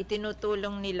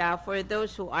itinutulong nila for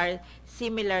those who are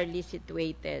similarly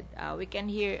situated.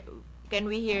 Can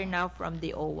we hear now from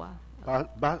the OWA?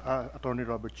 Attorney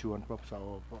Robert Chuan po sa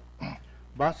OWA po.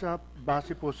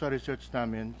 Base po sa research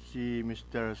namin, si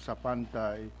Mr.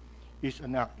 Zapanta is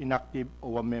an inactive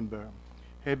OWA member,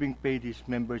 having paid his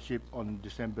membership on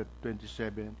December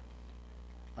 27,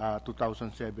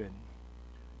 2007.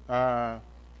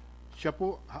 Siya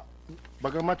po,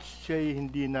 bagamat siya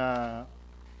hindi na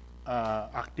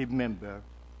active member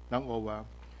ng OWA,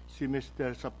 si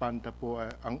Mr. Zapanta po,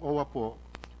 ang OWA po,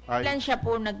 Kailan siya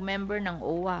po nag-member ng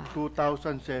OWA?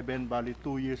 2007, bali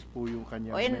 2 years po yung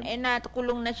kanyang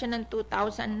nakulong na siya ng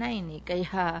 2009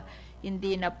 kaya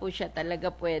hindi na po siya talaga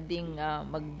pwedeng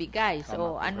magbigay.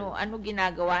 So ano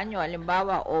ginagawa nyo?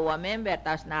 Halimbawa, OWA member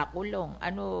tapos nakulong.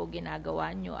 Ano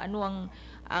ginagawa nyo? Ano ang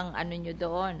ano nyo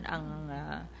doon?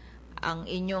 Ang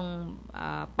inyong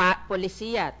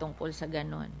polisiya tungkol sa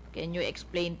ganon. Can you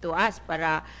explain to us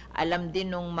para alam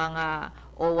din ng mga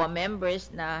OWA members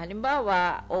na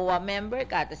halimbawa, OWA member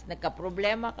ka, tapos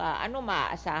nagka-problema ka, ano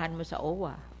maaasahan mo sa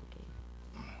OWA? Okay.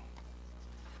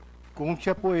 Kung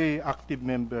siya po ay active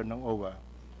member ng OWA,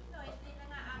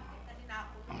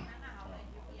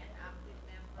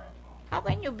 How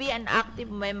can you be an active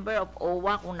member of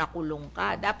OWA kung nakulong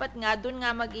ka? Dapat nga doon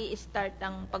nga magi-start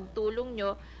ang pagtulong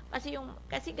nyo kasi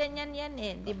ganyan yan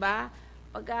di ba?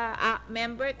 Pag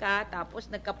member ka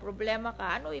tapos nagka-problema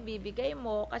ka, ano ibibigay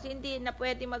mo? Kasi hindi na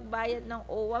pwede magbayad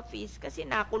ng OWA fees kasi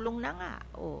nakulong na nga.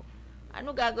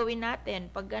 Ano gagawin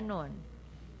natin pag ganon?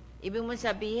 Ibig mo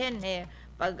sabihin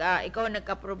pag ikaw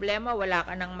nagka-problema, wala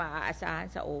ka nang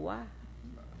maaasahan sa OWA?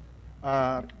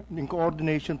 in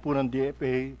coordination po ng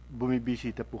DFA,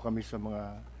 bumibisita po kami sa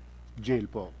mga jail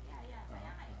po.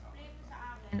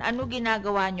 Ano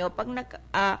ginagawa nyo pag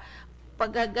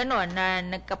pag gano'n na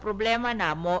nagka-problema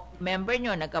na, member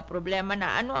nyo nagka-problema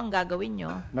na, ano ang gagawin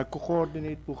nyo?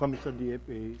 Nagko-coordinate po kami sa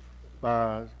DFA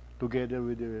together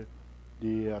with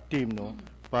the team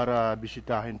para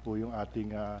bisitahin po yung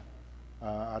ating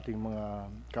mga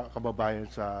kababayan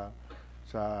sa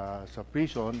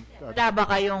prison. Wala ba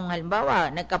kayong halimbawa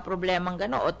nagka-problemang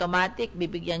gano'n, automatic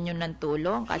bibigyan nyo ng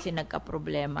tulong kasi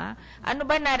nagka-problema? Ano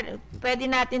ba pwede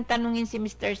natin tanungin si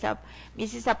Mrs.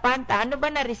 Zapanta, ano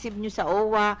ba na-receive nyo sa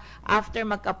OWA after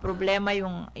magka-problema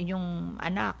yung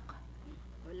anak?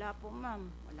 Wala po,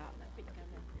 ma'am. Wala.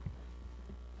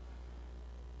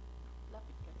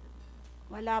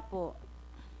 Wala po.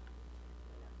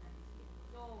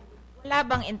 Wala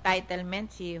bang entitlement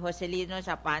si Joselito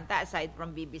Zapanta aside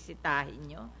from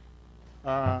bibisitahin nyo?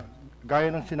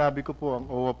 Gaya ng sinabi ko po, ang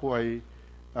OWA po ay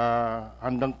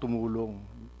handang tumulong,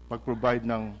 mag-provide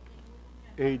ng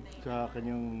aid sa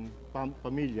kanyang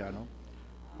pamilya.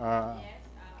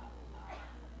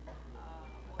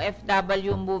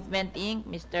 FW Movement Inc.,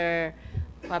 Mr.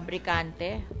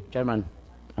 Fabricante. Chairman,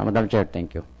 Madam Chair,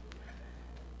 thank you.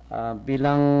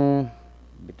 Bilang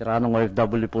veteranong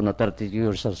OFW po na 30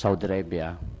 years sa Saudi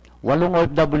Arabia, 8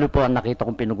 OFW po ang nakita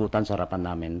kong pinugutan sa harapan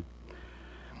namin.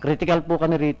 Critical po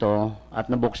kami rito at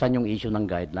nabuksan yung issue ng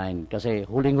guideline. Kasi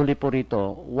huling-huli po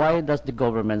rito, why does the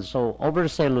government so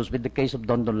overzealous with the case of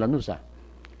Dondon Lanusa?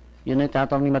 Yun ang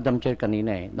tinatanong ni Madam Chair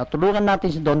kanina Natulungan natin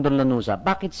si Dondon Lanusa,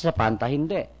 bakit si Zapanta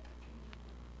hindi?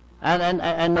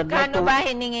 Magkano ba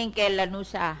hiningin kay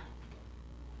Lanusa?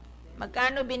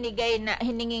 Magkano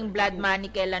hininging blood money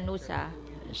kay Lanusa?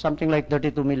 Something like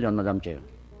 32 million, Madam Chair.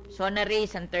 So,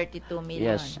 na-raise ang 32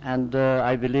 million. Yes, and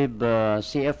I believe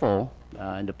CFO,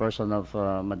 in the person of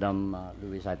Madam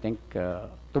Luis, I think,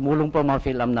 tumulong po mga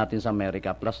PhilAm natin sa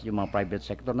Amerika, plus yung mga private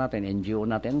sector natin, NGO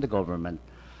natin, and the government.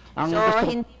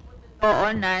 Hindi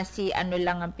po na si ano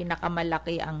lang ang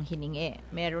pinakamalaki ang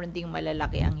hiningi. Meron ding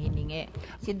malalaki ang hiningi.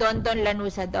 Si Dondon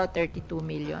Lanusa daw, 32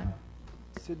 million.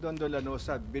 Si Don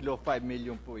Lanosa, below 5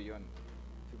 million po yun.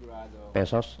 Sigurado.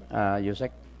 Pesos,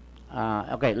 Yusek?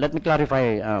 Okay, let me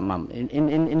clarify, ma'am.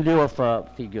 In lieu of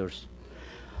figures.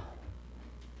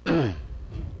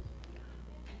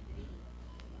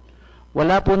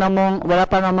 Wala pa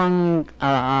namang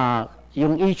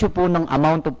yung issue po ng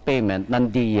amount of payment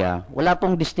ng DIA, wala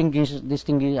pong distinction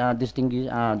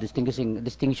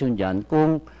diyan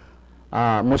kung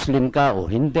Muslim ka o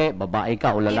hindi, babae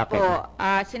ka o lalaki. Hindi po,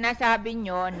 sinasabi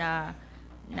nyo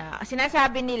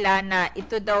sinasabi nila na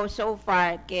ito daw so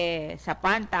far kay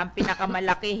Zapanta ang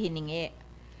pinakamalaki hiningi.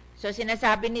 So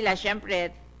sinasabi nila,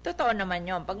 syempre, totoo naman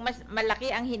yun. Pag mas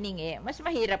malaki ang hiningi, mas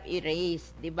mahirap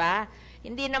i-raise, di ba?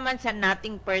 Hindi naman sa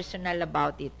nothing personal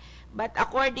about it. But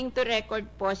according to record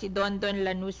po, si Don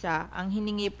Lanusa, ang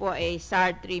hiningi po ay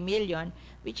SAR 3 million,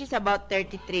 which is about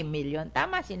 33 million.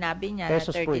 Tama, sinabi niya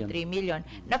Pesos na 33 million.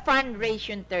 Na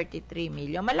fundraise 33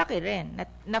 million. Malaki rin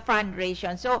na fundraise.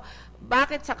 So,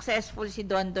 bakit successful si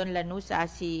Don Lanusa,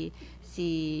 si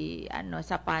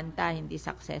Zapanta hindi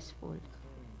successful?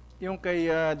 Yung kay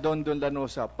Don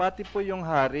Lanosa, pati po yung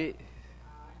hari,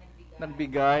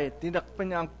 nagbigay, tinakpan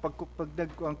niya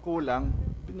ang kulang,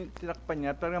 tinakpan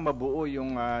niya para mabuo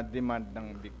yung demand ng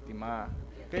biktima.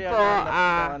 Kaya Po,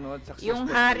 successful yung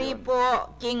hari yun. po,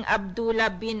 King Abdullah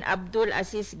bin Abdul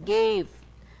Aziz gave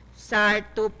SAR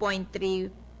 2.3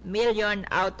 million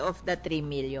out of the 3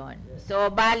 million.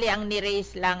 So, bali ang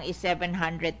ni-raise lang is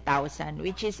 700,000,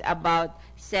 which is about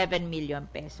 7 million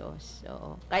pesos.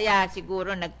 So, kaya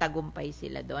siguro nagtagumpay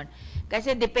sila doon.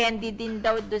 Kasi depende din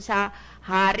daw doon sa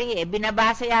hari.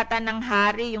 Binabasa yata ng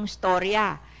hari yung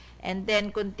storya. And then,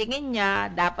 kung tingin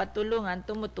niya, dapat tulungan,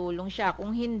 tumutulong siya.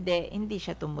 Kung hindi, hindi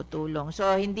siya tumutulong.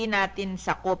 So, hindi natin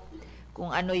sakop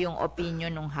kung ano yung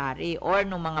opinion ng hari or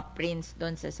ng mga prince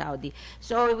doon sa Saudi.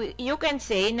 So, you can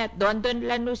say that Don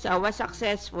Lanusa was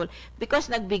successful because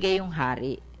nagbigay yung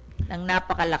hari ng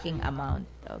napakalaking amount.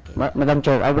 Okay. Madam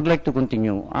Chair, I would like to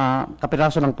continue.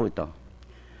 Kapiraso lang po ito.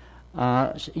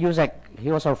 Yusek,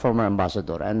 he was our former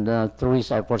ambassador and through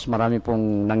his efforts, marami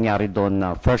pong nangyari doon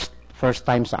na first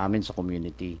time sa amin sa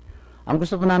community. Ang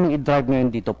gusto po namin i-drive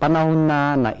ngayon dito, panahon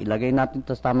na ilagay natin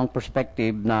sa tamang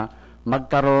perspective na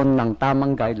magkaroon ng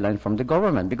tamang guideline from the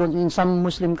government. Because in some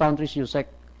Muslim countries, Yusek,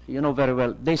 you know very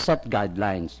well, they set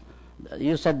guidelines.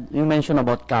 You mentioned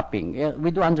about capping. Yeah, we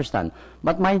do understand.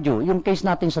 But mind you, yung case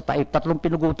natin sa Taif, 3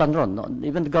 pinugutan ron. No?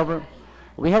 Even the government,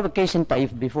 we have a case in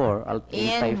Taif before.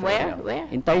 In Taif where? area. Where?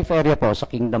 In Taif area po, sa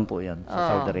Kingdom po yan,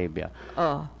 sa Saudi Arabia.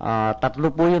 3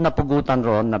 po yung napugutan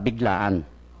ron na biglaan.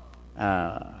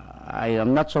 I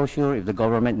am not so sure if the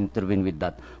government intervened with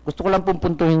that. Gusto ko lang pong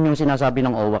puntuhin yung sinasabi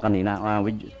ng OWA kanina.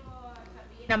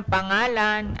 Ng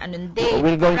pangalan, anong date,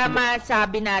 We're going para to-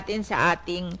 masabi natin sa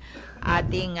ating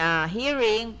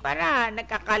hearing para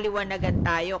nagkakaliwanagan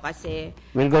tayo kasi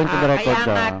We're going to the record, kaya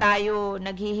nga tayo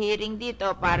naghi-hearing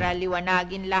dito para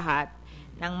liwanagin lahat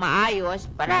ng maayos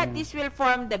para this will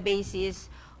form the basis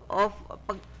of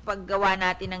paggawa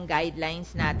natin ng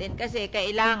guidelines natin kasi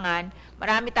kailangan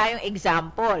marami tayong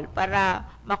example para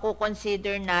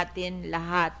makukonsider natin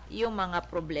lahat yung mga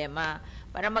problema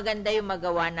para maganda yung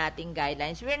magawa nating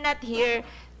guidelines. We're not here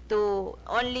to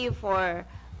only for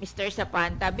Mr.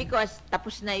 Zapanta because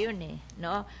tapos na yun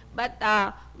no? But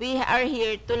we are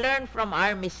here to learn from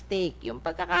our mistake. Yung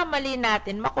pagkakamali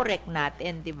natin, makorek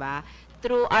natin, di ba?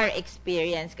 Through our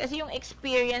experience. Kasi yung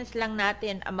experience lang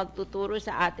natin ang magtuturo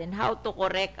sa atin how to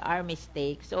correct our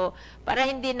mistake. So, para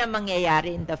hindi na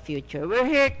mangyayari in the future. We're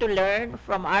here to learn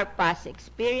from our past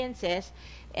experiences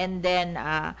and then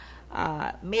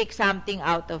make something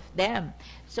out of them.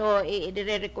 So,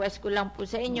 i-request ko lang po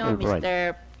sa inyo,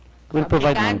 Mr.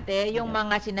 Fabricante, yung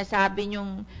mga sinasabi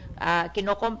nyong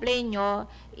kino-complain nyo,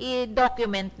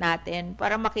 i-document natin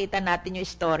para makita natin yung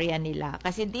istorya nila.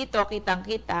 Kasi dito,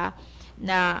 kitang-kita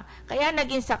na kaya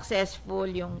naging successful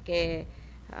yung kay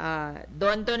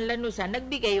Don Lanusa,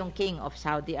 nagbigay yung King of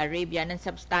Saudi Arabia ng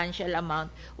substantial amount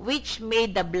which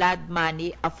made the blood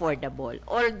money affordable.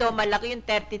 Although malaki yung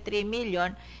 33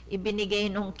 million, ibinigay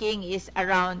nung King is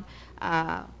around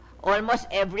almost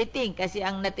everything kasi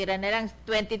ang natira na lang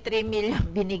 23 million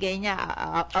binigay niya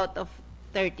out of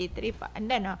 33 pa. And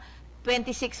then,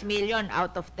 26 million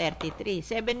out of 33.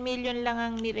 7 million lang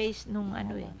ang ni-raise nung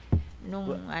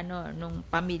nung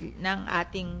pamilya ng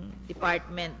ating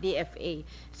department DFA.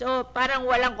 So parang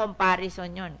walang comparison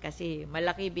 'yon kasi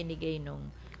malaki binigay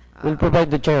nung We'll provide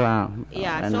the chair.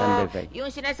 so yung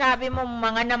sinasabi mo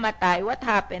mga namatay, what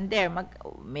happened there?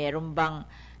 Meron bang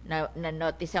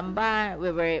Na-noticean ba?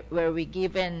 Were we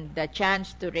given the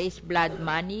chance to raise blood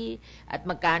money? At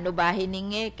magkano ba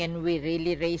hiningi? Can we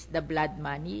really raise the blood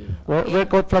money? We're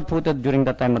caught flat-footed during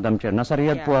that time, Madam Chair. Nasa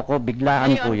Riyadh po ako,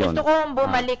 biglaan po yun. Gusto kong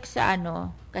bumalik sa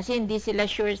kasi hindi sila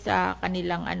sure sa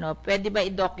kanilang pwede ba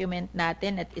i-document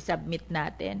natin at i-submit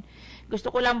natin? Gusto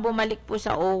ko lang bumalik po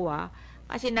sa OWA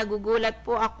kasi nagugulat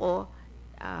po ako,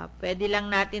 pwede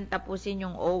lang natin tapusin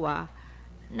yung OWA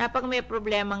na pag may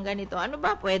problemang ganito, ano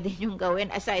ba pwede nyo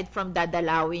gawin aside from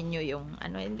dadalawin nyo yung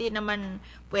hindi naman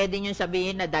pwede nyo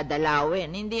sabihin na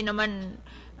dadalawin, hindi naman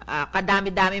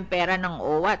kadami-daming pera ng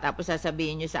OWA tapos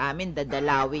sasabihin nyo sa amin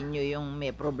dadalawin nyo yung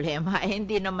may problema,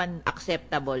 hindi naman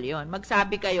acceptable yon.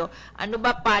 Magsabi kayo, ano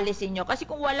ba policy nyo? Kasi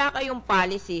kung wala kayong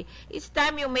policy, it's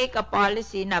time you make a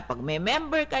policy na pag may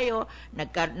member kayo,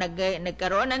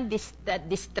 nagkaroon ng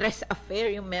distress affair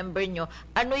yung member nyo,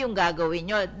 ano yung gagawin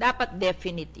nyo? Dapat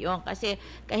definite yon. Kasi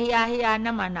kahiya-hiya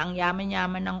naman na ang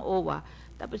yaman-yaman ng OWA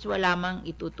tapos wala mang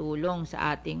itutulong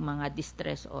sa ating mga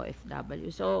distress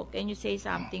OFW. So, can you say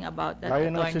something about that,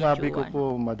 Gaya ng Attorney sinabi ko Juan?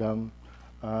 po, Madam,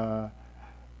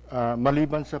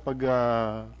 maliban sa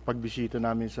pagbisita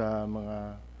namin sa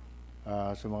mga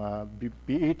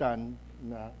piitan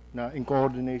na in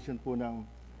coordination po ng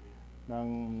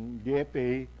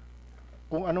DFA,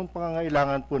 kung anong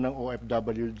pangangailangan po ng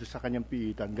OFW sa kanyang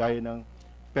piitan, gaya ng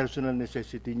personal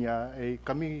necessity niya,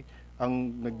 kami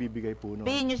ang nagbibigay po noon.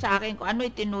 Sabihin nyo sa akin kung ano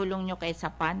itinulong nyo kay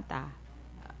Zapanta.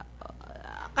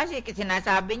 Kasi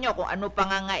sinasabi nyo kung ano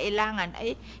pangangailangan.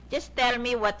 Just tell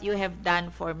me what you have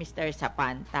done for Mr.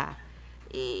 Zapanta.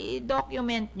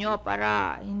 I-document nyo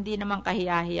para hindi naman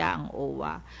kahiya-hiya ang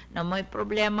OWA na may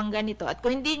problemang ganito. At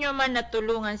kung hindi nyo man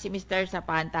natulungan si Mr.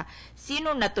 Zapanta,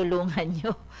 sino natulungan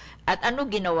nyo? At ano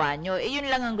ginawa nyo? Yun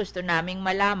lang ang gusto naming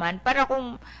malaman para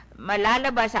kung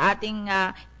malalabas sa ating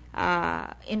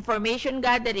information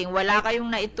gathering, wala kayong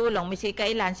naitulong, misi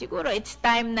kailan, siguro it's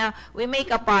time na we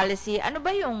make a policy. Ano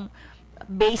ba yung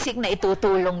basic na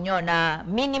itutulong nyo, na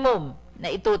minimum na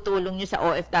itutulong nyo sa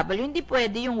OFW? Hindi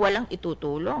pwede yung walang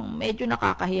itutulong. Medyo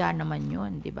nakakahiya naman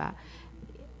yun, di ba?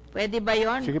 Pwede ba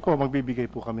yun? Sige po, magbibigay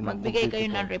po kami ng Magbigay complete kayo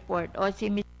report. ng report. O si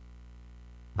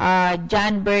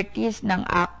John Bertis ng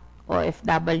ACT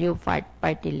OFW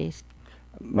Party List.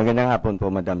 Magandang hapon po,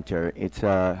 Madam Chair.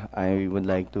 I would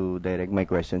like to direct my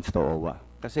questions to OWA.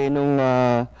 Kasi nung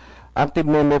active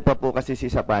member pa po kasi si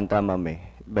Zapanta, ma'am,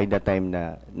 by the time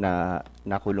na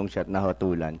nakulong siya at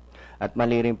nahatulan. At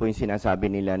mali rin po yung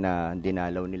sinasabi nila na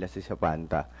dinalaw nila si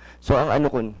Zapanta. So,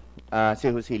 ang si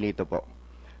Joselito po.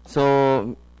 So,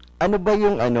 ano ba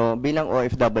yung bilang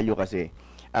OFW kasi,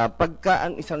 pagka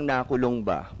ang isang nakulong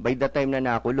ba, by the time na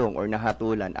nakulong or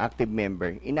nahatulan, active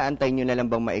member, inaantay nyo na lang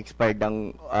bang ma-expired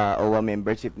ang OWA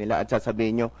membership nila at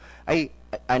sasabihin nyo, ay,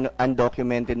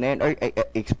 undocumented na yan or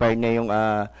expired na yung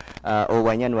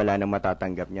OWA niyan, wala nang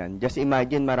matatanggap niyan. Just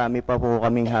imagine, marami pa po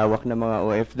kaming hawak na mga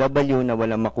OFW na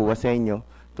walang makuha sa inyo.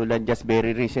 Tulad just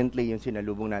very recently, yung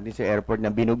sinalubong natin sa airport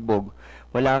na binugbog.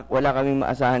 Wala kaming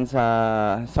maasahan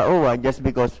sa OWA just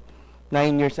because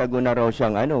 9 years ago na raw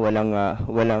siyang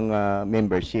walang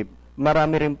membership.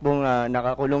 Marami rin pong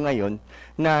nakakulong ngayon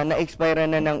na na-expire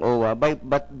na ng OWA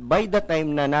but by the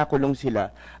time na nakulong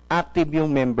sila, active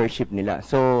yung membership nila.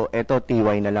 So, eto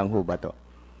TY na lang ho ba to?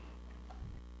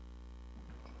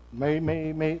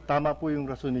 May tama po yung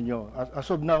rason ninyo.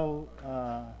 As of now,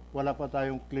 wala pa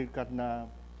tayong clear-cut na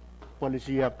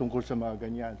polisiya tungkol sa mga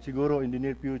ganyan. Siguro in the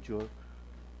near future,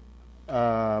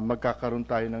 magkakaroon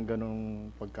tayo ng ganong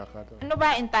pagkakaroon. Ano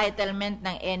ba entitlement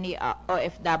ng any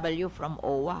OFW from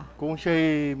OWA? Kung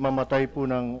siya'y mamatay po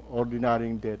ng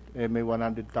ordinaryong death, may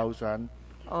 100,000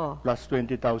 plus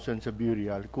 20,000 sa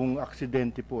burial. Kung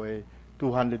aksidente po,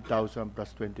 200,000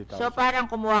 plus 20,000. So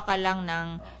parang kumuha ka lang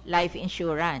ng life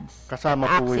insurance. Kasama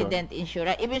po yun. Accident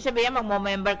insurance. Ibig sabihin,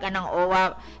 magmo-member ka ng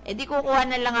OWA, di kukuha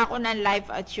na lang ako ng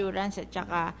life insurance at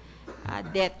saka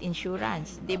death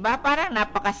insurance. 'Di ba? Parang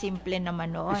napakasimple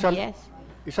naman noon.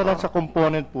 Isa lang sa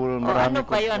component po. Ano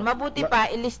pa 'yon? Mabuti pa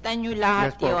ilista niyo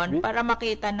lahat Yes, 'yon para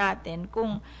makita natin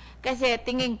kung kasi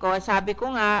tingin ko, sabi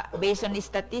ko nga based on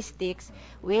statistics,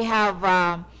 we have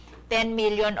 10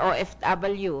 million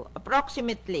OFW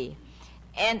approximately.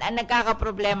 And ang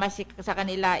nagkakaproblema sa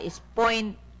kanila is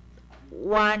 0.1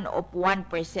 of 1%,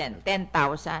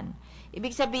 10,000.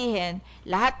 Ibig sabihin,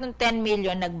 lahat ng 10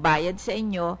 million nagbayad sa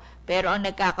inyo, pero ang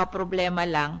nagkakaproblema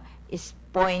lang is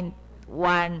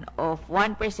 0.1 of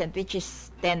 1%, which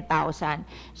is 10,000.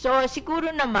 So,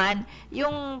 siguro naman,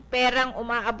 yung perang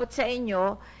umaabot sa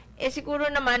inyo,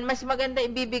 siguro naman, mas maganda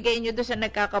ibibigay nyo doon sa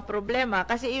nagkakaproblema.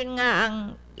 Kasi yun nga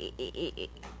ang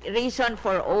reason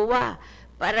for OWA.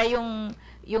 Para yung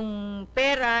yung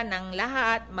pera ng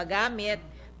lahat magamit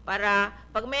para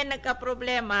pag may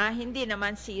nagka-problema, hindi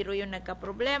naman zero yung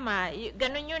nagka-problema.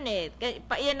 Ganun yun eh.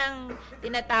 Yan ang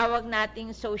tinatawag nating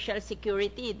social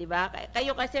security, di ba?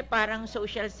 Kayo kasi parang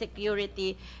social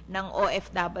security ng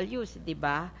OFWs, di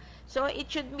ba? So,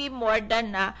 it should be more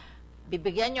than na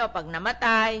bibigyan nyo pag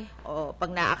namatay o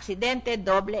pag na-aksidente,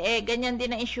 doble. Ganyan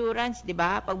din ang insurance, di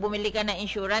ba? Pag bumili ka ng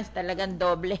insurance, talagang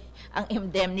doble ang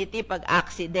indemnity pag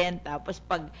accident. Tapos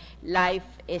pag life,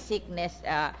 sickness,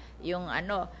 yung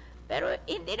ano. Pero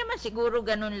hindi naman siguro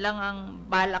ganun lang ang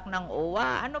balak ng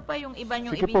OWA. Ano pa yung iba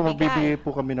nyong Sige po, ibibigay? magbibigay po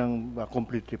kami ng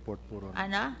complete report po ron.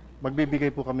 Ano?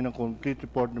 Magbibigay po kami ng complete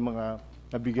report ng mga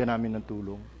nabigyan namin ng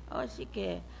tulong.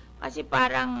 Sige. Kasi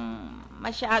parang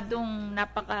masyadong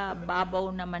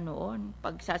napakababaw naman noon.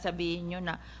 Pag sasabihin nyo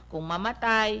na kung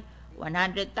mamatay,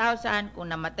 100,000, kung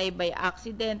namatay by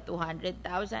accident,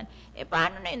 200,000.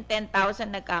 Paano na yung 10,000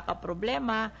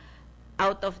 nagkakaproblema?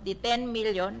 Out of the 10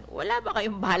 million, wala ba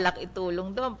kayong balak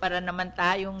itulong doon para naman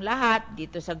tayong lahat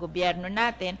dito sa gobyerno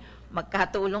natin,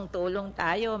 magkatulong-tulong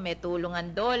tayo, may tulong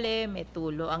ang DOLE, may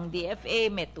tulong ang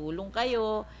DFA, may tulong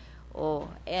kayo.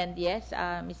 And yes,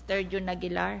 Mr. Jun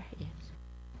Aguilar. Yes.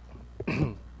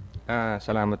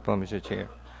 Salamat po, Mr. Chair.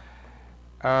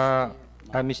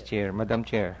 Ms. Chair, Madam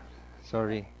Chair,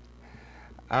 sorry.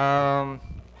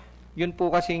 Yun po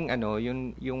kasing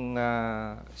yung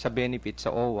sa benefit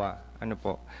sa OWA,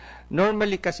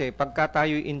 normally kasi pagka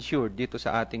tayo insured dito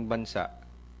sa ating bansa,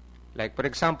 like for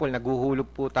example, naguhulog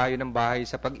po tayo ng bahay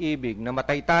sa Pag-ibig,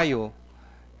 namatay tayo,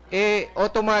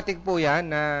 automatic po yan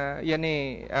na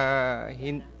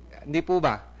hindi po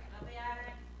ba?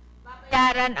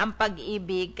 Babayaran ang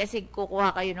Pag-ibig kasi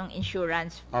kukuha kayo ng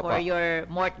insurance for your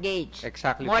mortgage.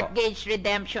 Exactly mortgage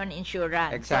redemption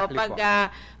insurance. Exactly so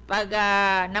pag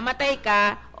namatay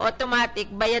ka, automatic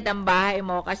bayad ang bahay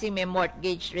mo kasi may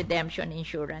mortgage redemption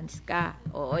insurance ka.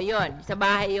 Oo, yun. Sa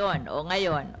bahay yun.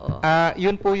 Ngayon.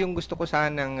 Yun po yung gusto ko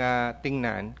sanang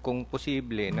tingnan kung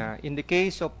posible na in the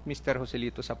case of Mr.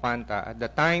 Joselito Zapanta, at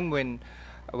the time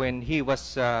when he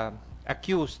was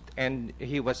accused and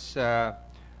he was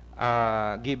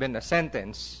given a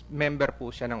sentence, member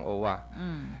po siya ng OWA.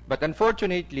 But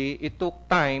unfortunately, it took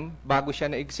time bago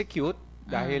siya na-execute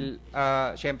dahil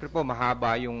syempre po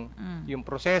mahaba yung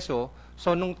proseso.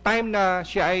 So nung time na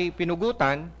siya ay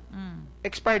pinugutan,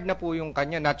 expired na po yung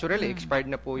kanya, naturally expired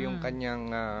na po yung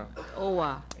kanyang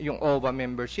OWA. Yung OWA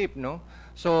membership, no?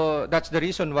 So that's the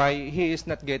reason why he is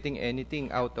not getting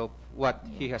anything out of what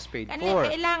he has paid for.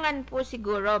 Kailangan po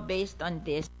siguro based on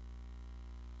this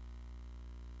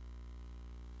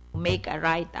make a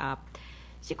write-up.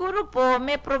 Siguro po,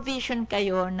 may provision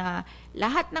kayo na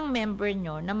lahat ng member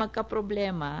nyo na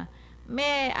magka-problema,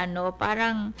 may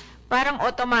parang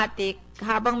automatic,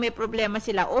 habang may problema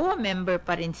sila, member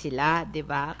pa rin sila, di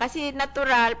ba? Kasi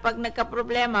natural, pag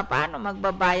nagka-problema, paano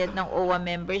magbabayad ng OWA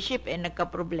membership,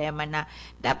 nagka-problema na.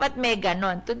 Dapat may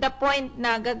ganon. To the point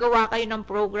na gagawa kayo ng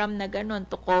program na ganon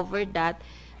to cover that.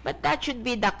 But that should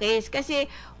be the case kasi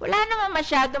wala naman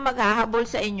masyado maghahabol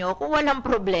sa inyo kung walang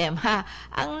problema.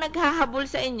 Ang naghahabol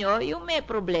sa inyo, yung may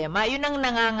problema. Yun ang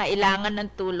nangangailangan ng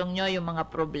tulong nyo, yung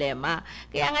mga problema.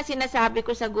 Kaya nga sinasabi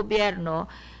ko sa gobyerno,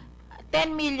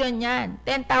 10 million yan.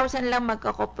 10,000 lang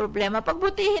magkakaproblema.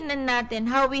 Pagbutihin na natin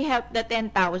how we help the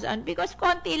 10,000 because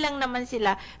konti lang naman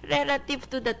sila relative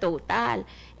to the total.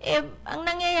 Ang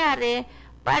nangyayari,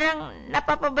 parang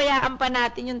napapabayaan pa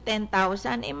natin yung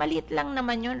 10,000, maliit lang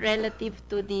naman yun relative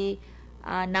to the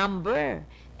number.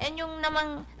 And yung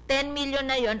namang 10 million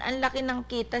na yun, ang laki ng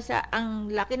ang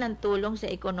laki ng tulong sa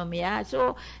ekonomiya.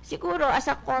 So, siguro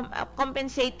as a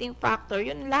compensating factor,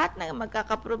 yun lahat na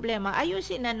magkakaproblema,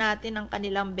 ayusin na natin ang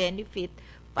kanilang benefit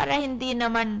para hindi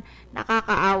naman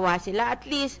nakakaawa sila. At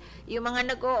least, yung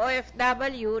mga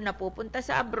nag-OFW na pupunta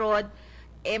sa abroad,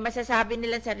 masasabi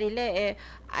nila sarili,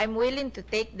 I'm willing to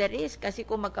take the risk kasi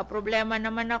kung magka-problema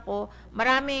naman ako,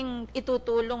 maraming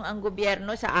itutulong ang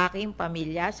gobyerno sa aking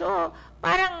pamilya. So,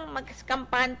 parang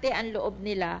magkampante ang loob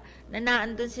nila na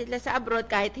naandun sila sa abroad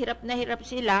kahit hirap na hirap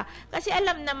sila kasi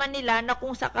alam naman nila na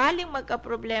kung sakaling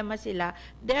magka-problema sila,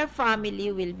 their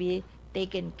family will be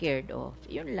taken care of.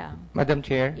 Yun lang. Madam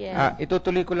Chair, Yeah.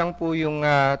 itutuloy ko lang po yung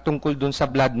tungkol dun sa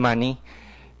blood money.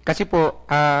 Kasi po,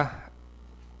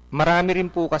 marami rin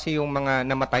po kasi yung mga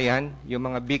namatayan, yung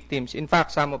mga victims. In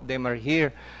fact, some of them are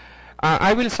here.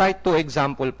 I will cite 2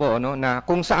 example po na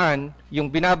kung saan yung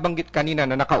binabanggit kanina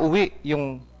na nakauwi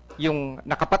yung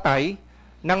nakapatay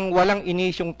nang walang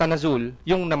inisyong tanazul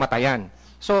yung namatayan.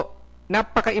 So,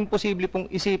 napaka-imposible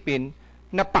pong isipin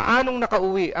na paanong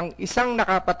nakauwi ang isang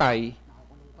nakapatay,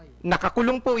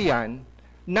 nakakulong po yan,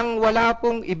 nang wala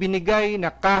pong ibinigay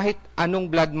na kahit anong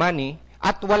blood money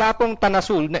at wala pong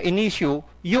tanasul na inisyu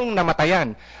yung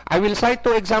namatayan. I will cite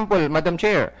two example, Madam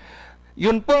Chair.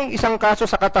 Yun pong isang kaso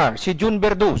sa Qatar, si June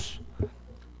Berdus.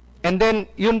 And then,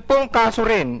 yun pong kaso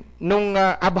rin nung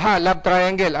Abha Love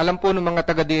Triangle, alam po ng mga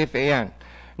taga-DFA yan,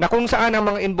 na kung saan ang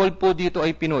mga involved po dito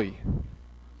ay Pinoy.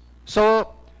 So,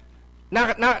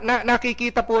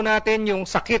 nakikita po natin yung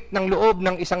sakit ng loob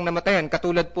ng isang namatayan,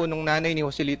 katulad po nung nanay ni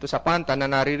Joselito Zapanta na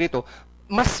naririto.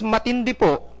 Mas matindi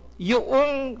po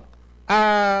yung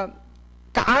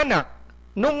kaanak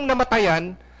nung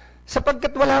namatayan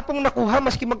sapagkat wala pong nakuha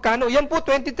maski magkano. Yan po,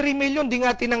 23 million, di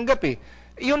nga tinanggap eh.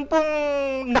 Yun pong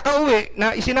nakauwi,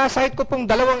 na isinasite ko pong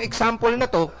dalawang example na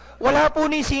to, wala po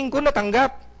ni 5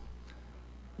 natanggap.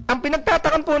 Ang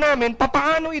pinagtatakan po namin,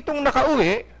 papaano itong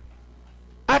nakauwi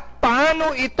at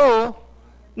paano ito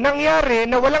nangyari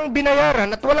na walang binayaran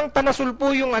at walang tanasul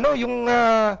po yung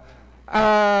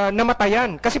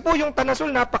namatayan. Kasi po yung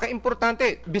tanasul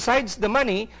napaka-importante. Besides the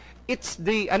money, it's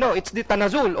the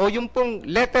tanazul o yung pong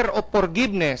letter of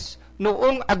forgiveness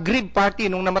noong aggrieved party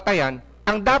nung namatayan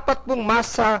ang dapat pong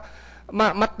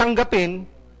matanggapin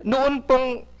noon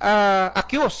pong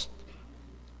accused.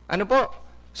 Ano po?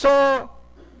 So,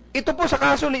 ito po sa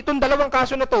kaso, itong dalawang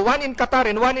kaso na to, one in Qatar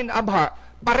and one in Abha,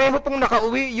 pareho pong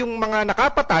nakauwi yung mga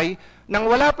nakapatay nang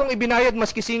wala pong ibinayad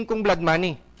maski 5 blood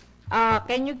money.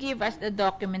 Can you give us the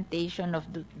documentation of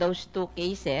those two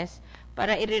cases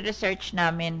para i-research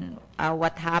namin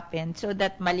what happened so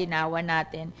that malinawan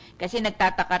natin? Kasi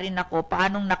nagtataka rin ako,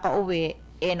 paanong nakauwi,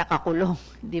 nakakulong,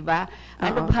 di ba?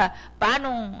 Ano ba,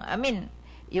 paanong,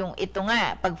 yung ito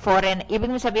nga, pag ibig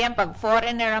mo sabihin, pag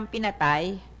foreigner ang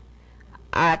pinatay,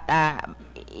 at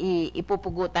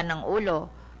ipupugutan ng ulo,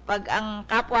 pag ang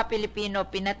kapwa Pilipino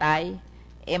pinatay,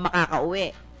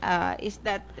 makakauwi. Is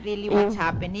that really what's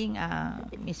happening,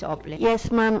 Ms. Ople?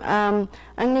 Yes, ma'am.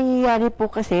 Ang nangyayari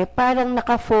po kasi, parang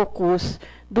nakafocus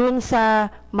dun sa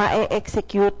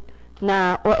ma-execute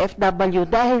na OFW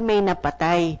dahil may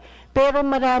napatay. Pero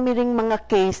marami ring mga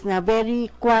case na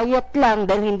very quiet lang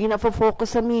dahil hindi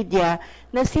na-focus sa media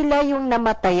na sila yung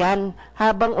namatayan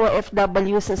habang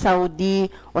OFW sa Saudi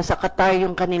o sa Qatar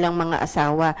yung kanilang mga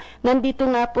asawa. Nandito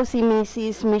nga po si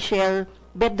Mrs. Michelle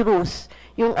Bedrus.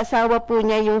 Yung asawa po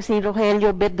niya, yung si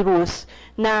Rogelio Bedrus,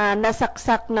 na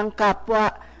nasaksak ng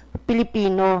kapwa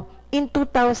Pilipino. In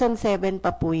 2007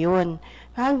 pa po yun.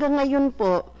 Hanggang ngayon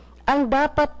po, ang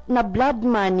dapat na blood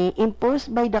money imposed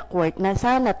by the court na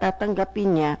sana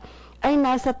tatanggapin niya ay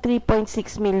nasa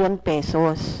 3.6 million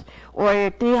pesos or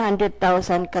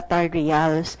 300,000 Qatar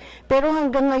Riyals. Pero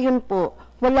hanggang ngayon po,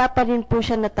 wala pa rin po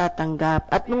siya natatanggap.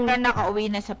 At nung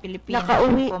nakauwi na sa Pilipinas,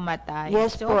 pumatay.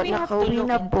 Yes so, po, nakauwi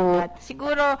na po.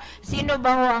 Siguro, sino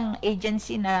ba ho ang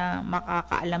agency na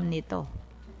makakaalam nito?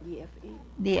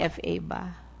 DFA ba?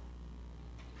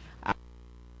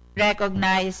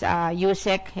 Recognize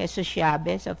Yusek Jesus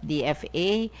Chavez of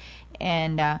DFA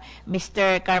and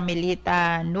Mr.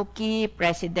 Carmelita Nuki,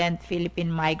 President Philippine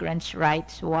Migrants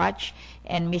Rights Watch,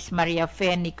 and Ms. Maria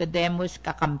Fe Nicodemus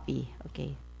Kakampi.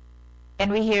 Okay.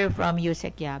 Can we hear from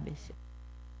Yusek Chavez?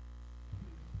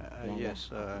 Yes,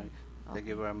 thank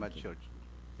you very much,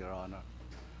 Your Honor.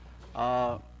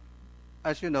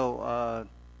 As you know,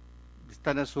 the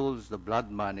tanasuls, the blood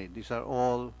money, these are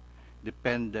all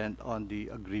dependent on the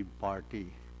aggrieved party.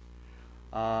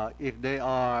 If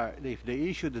they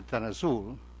issue the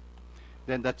tanasul,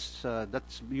 then that's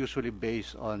usually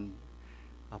based on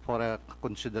for a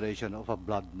consideration of a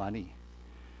blood money.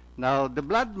 Now, the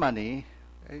blood money,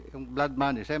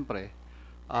 siyempre,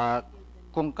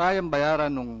 kung kayang bayaran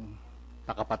nung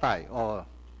nakapatay o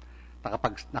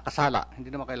nakasala, hindi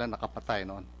naman kailan nakapatay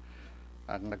noon,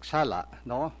 ang nagsala,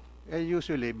 no?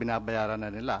 Usually binabayaran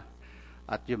na nila.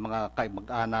 At yung mga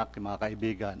mag-anak, yung mga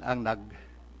kaibigan, ang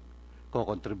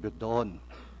nag-contribute doon.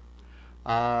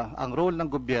 Ang role ng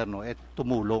gobyerno ay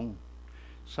tumulong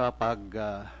sa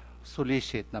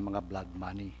pag-solicit ng mga blood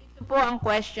money. Ito po ang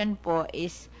question po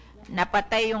is,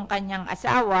 napatay yung kanyang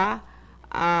asawa,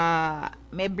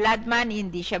 may blood money,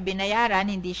 hindi siya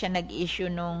binayaran, hindi siya nag-issue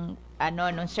nung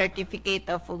certificate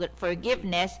of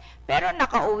forgiveness, pero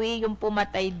nakauwi yung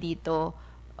pumatay dito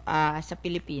sa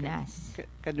Pilipinas.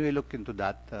 Can we look into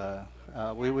that?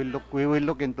 We will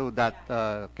look into that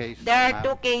case. There are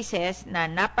two cases na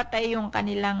napatay yung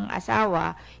kanilang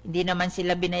asawa, hindi naman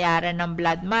sila binayaran ng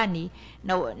blood money,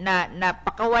 na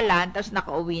napakawalan, tapos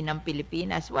nakauwi ng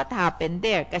Pilipinas. What happened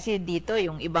there? Kasi dito,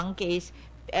 yung ibang case,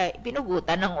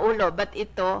 pinugutan ng ulo, but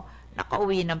ito,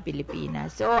 nakauwi ng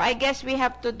Pilipinas. So, I guess we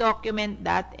have to document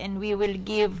that and we will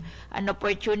give an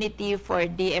opportunity for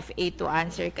DFA to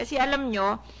answer. Kasi alam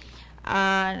nyo,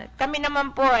 Kami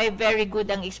naman po ay very good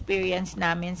ang experience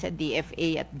namin sa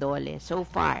DFA at DOLE so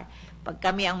far. Pag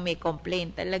kami ang may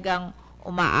complaint, talagang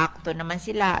umaakto naman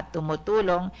sila at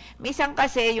tumutulong. Minsan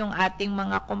kasi yung ating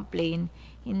mga complaint,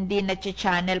 hindi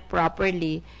na-channel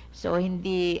properly, so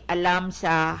hindi alam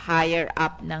sa higher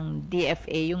up ng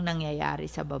DFA yung nangyayari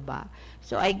sa baba.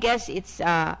 So I guess it's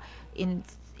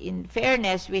in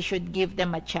fairness, we should give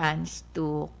them a chance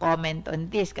to comment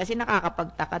on this kasi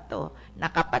nakakapagtaka to.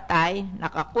 Nakapatay,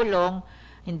 nakakulong,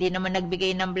 hindi naman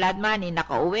nagbigay ng blood money,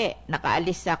 nakauwi,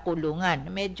 nakaalis sa kulungan.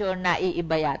 Medyo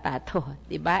naiiba yata to,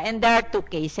 'di ba? And there are 2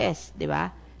 cases, 'di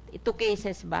ba? 2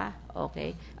 cases ba?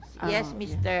 Okay. Yes,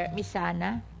 Miss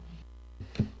Sana.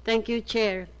 Thank you,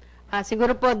 Chair.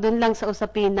 Siguro po doon lang sa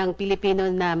usapin ng Pilipino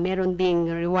na meron ding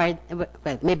reward,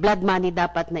 may blood money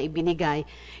dapat na ibinigay.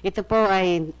 Ito po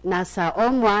ay nasa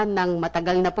OMWA ng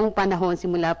matagal na pong panahon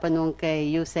simula pa nung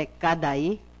kay Yusek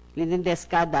Kaday, Lindes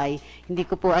Kaday. Hindi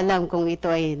ko po alam kung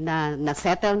ito ay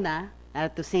na-settle na.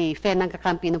 To si Fen ng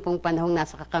kakampi noong pong panahon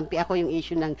nasa kakampi ako yung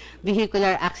issue ng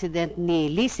vehicular accident ni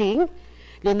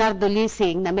Leonardo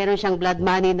Lising, na meron siyang blood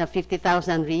money na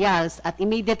 50,000 reals at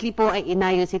immediately po ay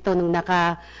inayos ito nung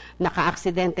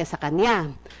naka-aksidente sa kanya.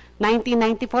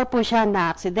 1994 po siya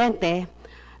na aksidente.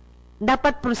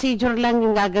 Dapat procedure lang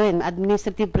yung gagawin,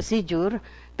 administrative procedure,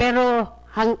 pero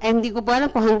hindi ko po alam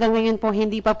kung hanggang ngayon po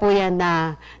hindi pa po yan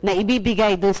na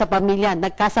ibibigay doon sa pamilya.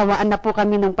 Nagkasawaan na po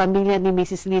kami ng pamilya ni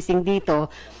Mrs. Lising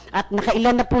dito at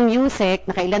nakailan na pong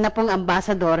USEC, nakailan na pong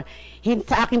ambassador,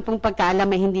 sa akin pong pagkaalam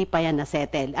ay hindi pa yan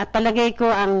na-settle. At palagay ko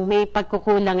ang may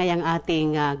pagkukulang ay ang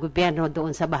ating gobyerno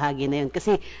doon sa bahagi na yun.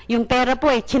 Kasi yung pera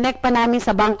po chinek pa namin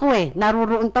sa bangko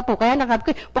naruroon pa po. Kaya nakap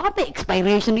ko, baka may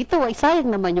expiration ito, sayang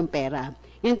naman yung pera.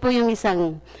 Yun po yung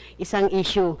isang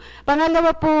issue.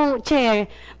 Pangalawa po, Chair,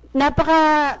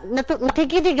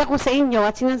 nakikinig ako sa inyo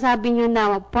at sinasabi nyo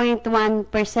na 0.1%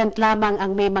 lamang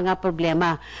ang may mga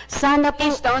problema. Sana po...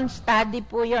 Based on study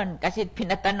po yun. Kasi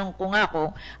pinatanong ko nga kung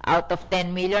out of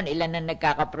 10 million, ilan na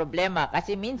nagkakaproblema.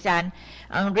 Kasi minsan,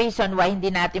 ang reason why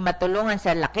hindi natin matulungan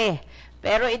sa laki.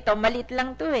 Pero ito, malit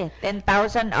lang to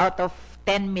 10,000 out of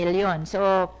 10 million.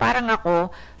 So, parang ako,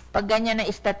 pag ganyan na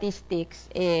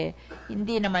statistics,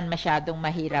 hindi naman masyadong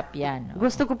mahirap yan.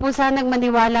 Gusto ko po sanang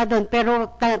maniwala doon,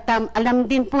 pero alam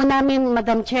din po namin,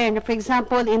 Madam Chair, na for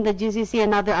example, in the GCC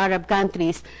and other Arab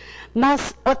countries,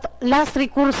 mas last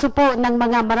recurso po ng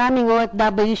mga maraming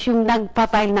OFWs yung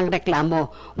nagpa-file ng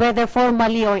reklamo, whether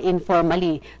formally or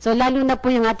informally. So lalo na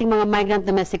po yung ating mga migrant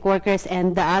domestic workers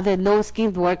and the other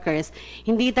low-skilled workers,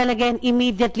 hindi talaga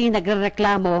immediately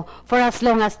nagrereklamo for as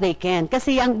long as they can.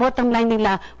 Kasi ang bottom line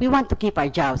nila, we want to keep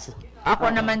our jobs.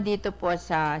 Ako naman dito po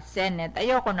sa Senate,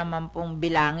 ayoko naman pong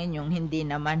bilangin yung hindi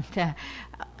naman na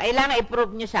kailangan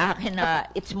i-prove nyo sa akin na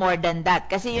it's more than that.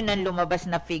 Kasi yun ang lumabas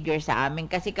na figure sa amin.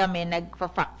 Kasi kami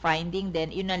nag-fact-finding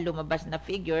din, yun ang lumabas na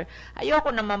figure.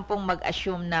 Ayoko naman pong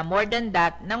mag-assume na more than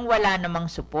that nang wala namang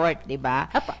support, di ba?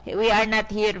 We are not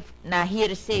here na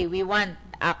hearsay. We want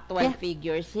actual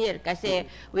figures here kasi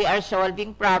we are solving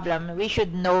problem. We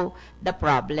should know the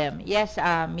problem. Yes,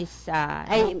 Miss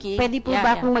Yuki. Pwede po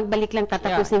ba akong magbalik lang,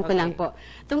 tatapusin ko lang po.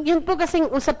 Yun po kasing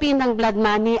usapin ng blood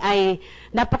money ay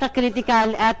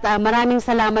napaka-critical at maraming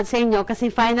salamat sa inyo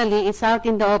kasi finally it's out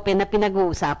in the open na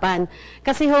pinag-uusapan.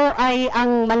 Kasi ay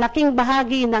ang malaking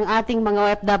bahagi ng ating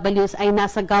mga OFWs ay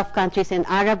nasa Gulf countries and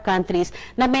Arab countries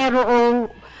na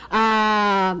mayroong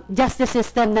justice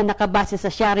system na nakabase sa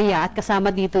Sharia at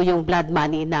kasama dito yung blood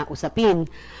money na usapin.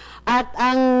 At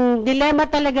ang dilema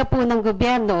talaga po ng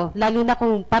gobyerno, lalo na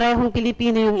kung parehong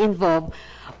Pilipino yung involved,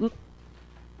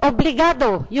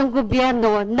 obligado yung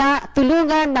gobyerno na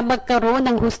tulungan na magkaroon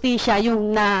ng hustisya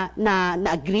yung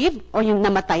na-aggrieved o yung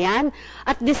namatayan.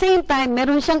 At the same time,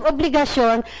 meron siyang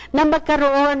obligasyon na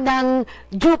magkaroon ng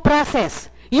due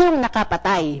process yung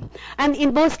nakapatay. And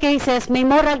in both cases, may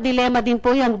moral dilemma din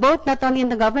po yan, both not only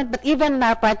in the government, but even in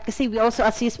our part, kasi we also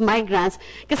assist migrants.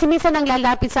 Kasi minsan ang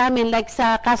lalapit sa amin, like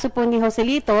sa kaso po ni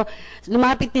Joselito,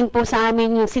 lumapit din po sa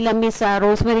amin yung sila Miss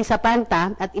Rosemary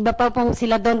Zapanta, at iba pa pong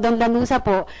sila Don Lanusa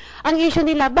po. Ang issue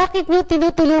nila, bakit nyo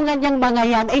tinutulungan yung mga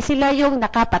yan, ay sila yung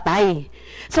nakapatay.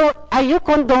 So, are you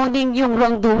condoning yung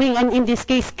wrongdoing? And in this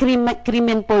case,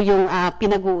 krimen po yung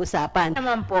pinag-uusapan.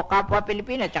 Naman po, kapwa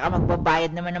Pilipino, tsaka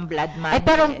magbabayad naman ng blood money. Ay,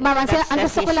 pero ma'am, ang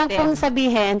gusto ko lang pong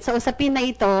sabihin, sa usapin na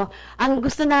ito, ang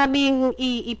gusto naming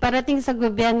iparating sa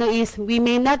gobyerno is, we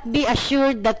may not be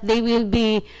assured that they will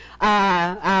be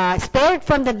spared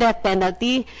from the death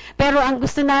penalty, pero ang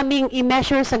gusto naming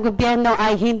i-measure sa gobyerno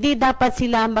ay hindi dapat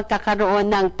sila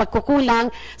magkakaroon ng pagkukulang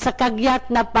sa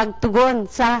kagyat na pagtugon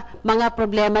sa mga problema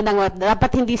problema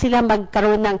dapat hindi sila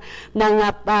magkaroon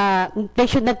they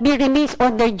should not be remiss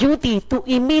on their duty to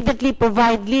immediately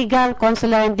provide legal,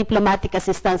 consular, and diplomatic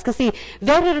assistance. Kasi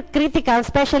very critical,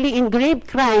 especially in grave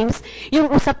crimes, yung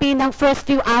usapin ng first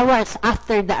few hours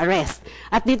after the arrest.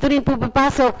 At dito rin po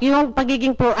papasok yung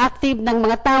pagiging proactive ng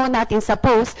mga tao natin sa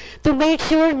post to make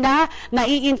sure na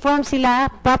nai-inform sila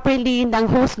properly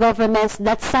ng host governments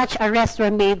that such arrests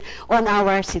were made on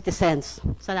our citizens.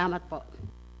 Salamat po.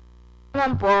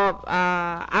 Naman po,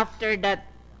 after that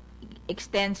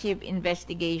extensive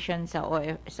investigation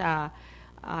sa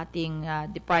ating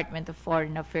Department of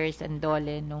Foreign Affairs and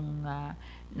DOLE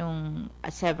nung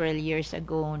several years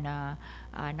ago na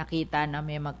nakita na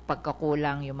may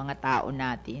magpagkakulang yung mga tao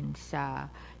natin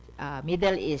sa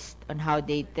Middle East on how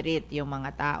they treat yung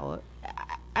mga tao,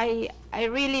 I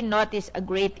really noticed a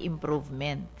great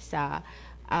improvement sa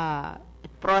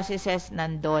processes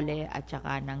ng DOLE at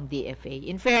saka ng DFA.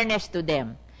 In fairness to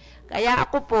them. Kaya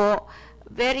ako po,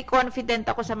 very confident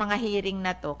ako sa mga hearing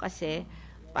na to kasi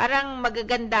parang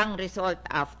magaganda ang result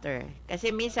after.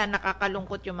 Kasi minsan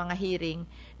nakakalungkot yung mga hearing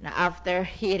na after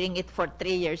hearing it for 3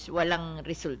 years, walang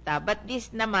resulta. But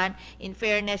this naman, in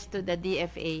fairness to the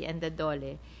DFA and the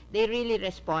DOLE, they really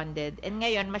responded. And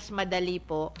ngayon, mas madali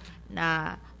po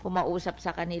na kumausap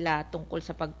sa kanila tungkol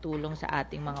sa pagtulong sa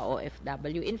ating mga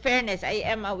OFW. In fairness, I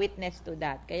am a witness to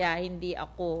that. Kaya hindi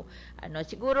ako,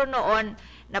 siguro noon,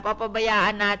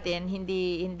 napapabayaan natin,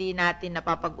 hindi natin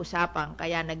napapag-usapan,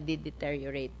 kaya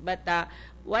nagde-deteriorate. But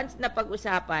once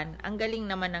napag-usapan, ang galing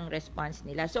naman ng response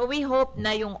nila. So we hope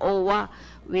na yung OWA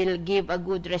will give a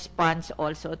good response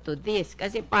also to this.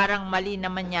 Kasi parang mali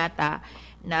naman yata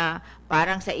na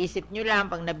parang sa isip nyo lang,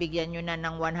 pag nabigyan nyo na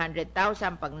ng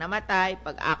 100,000, pag namatay,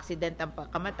 pag accident ang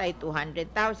pagkamatay,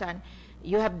 200,000,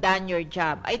 you have done your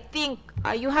job. I think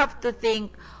you have to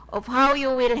think of how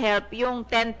you will help yung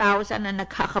 10,000 na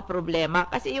nagkakaproblema.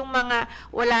 Kasi yung mga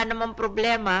wala namang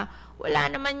problema, wala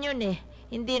naman yun eh.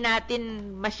 Hindi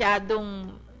natin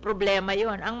masyadong problema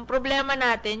yon. Ang problema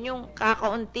natin, yung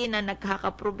kakaunti na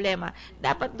nagkakaproblema,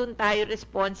 dapat dun tayo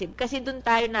responsive kasi dun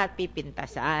tayo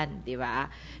napipintasan, di ba?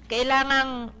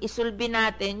 Kailangang isulbi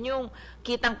natin yung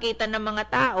kitang-kita ng mga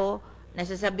tao,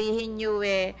 nasasabihin nyo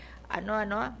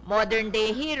modern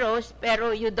day heroes, pero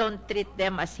you don't treat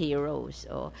them as heroes.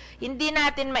 Hindi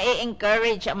natin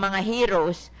ma-encourage ang mga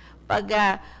heroes pag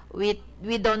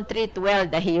we don't treat well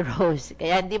the heroes.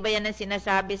 Kaya hindi ba yan ang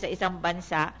sinasabi sa isang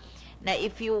bansa na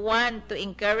if you want to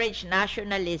encourage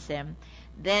nationalism,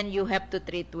 then you have to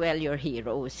treat well your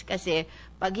heroes. Kasi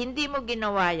pag hindi mo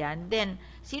ginawa yan, then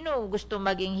sino gusto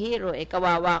maging hero?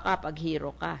 Kawawa ka pag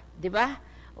hero ka. Diba?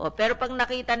 Pero pag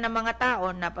nakita ng mga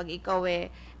tao na pag ikaw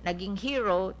naging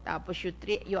hero, tapos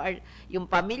yung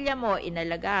pamilya mo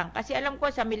inalagaan. Kasi alam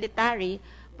ko sa military,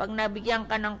 pag nabigyan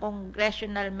ka ng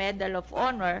Congressional Medal of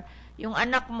Honor, yung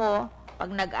anak mo,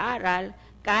 pag nag-aral,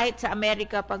 kahit sa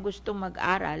Amerika pag gusto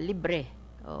mag-aral, libre.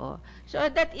 So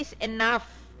that is enough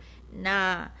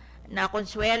na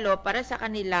konsuelo para sa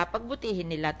kanila, pagbutihin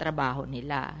nila trabaho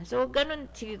nila. So ganun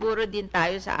siguro din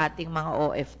tayo sa ating mga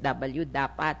OFW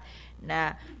dapat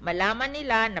na malaman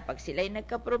nila na pag sila'y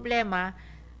nagka-problema,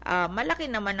 malaki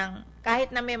naman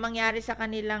kahit na may mangyari sa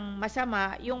kanilang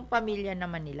masama, yung pamilya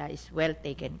naman nila is well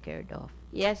taken care of.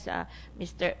 Yes,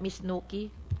 Miss Nuki.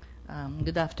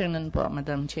 Good afternoon po,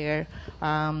 Madam Chair.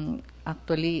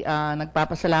 Actually,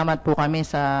 nagpapasalamat po kami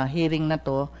sa hearing na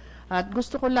to. At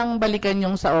gusto ko lang balikan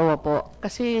yung sa OWA po.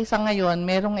 Kasi sa ngayon,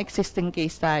 merong existing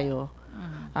case tayo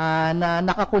na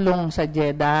nakakulong sa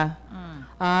Jeddah.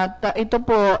 At ito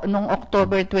po, nung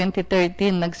October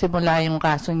 2013, nagsimula yung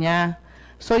kaso niya.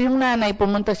 So yung nanay,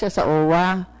 pumunta siya sa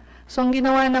OWA. So ang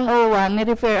ginawa ng OWA,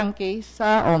 nirefer ang case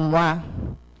sa OMWA.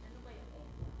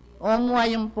 OMWA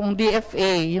yung pong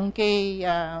DFA, yung kay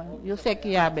Yusek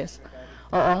Yabes.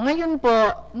 Ngayon po,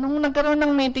 nung nagkaroon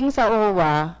ng meeting sa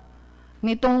OWA,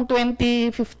 nitong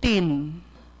 2015,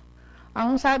 ang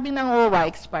sabi ng OWA,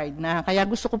 expired na, kaya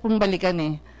gusto ko pong balikan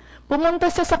eh. Pumunta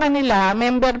siya sa kanila,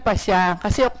 member pa siya,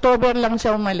 kasi October lang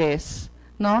siya umalis,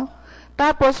 no?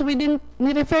 Tapos,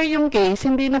 nirefer yung case,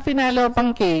 hindi na finalo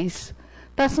pang case.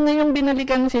 Tapos ngayong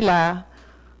binalikan sila,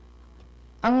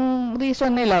 ang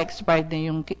reason nila expired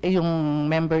na yung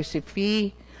membership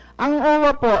fee. Ang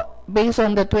OWA po, based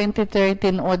on the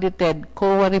 2013 audited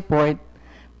COA report,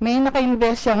 may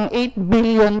naka-invest siyang 8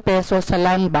 billion pesos sa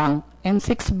land bank and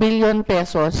 6 billion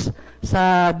pesos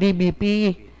sa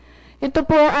DBP. Ito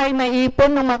po ay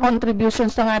naipon ng mga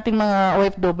contributions ng ating mga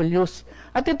OFWs.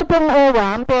 At ito pong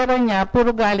OWA, ang pera niya, puro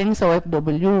galing sa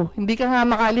OFW. Hindi ka nga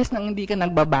makalis nang hindi ka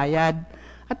nagbabayad.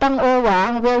 At ang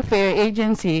OWA, ang welfare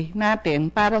agency natin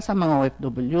para sa mga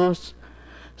OFWs.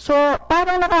 So,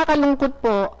 parang nakakalungkot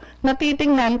po na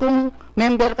titingnan kung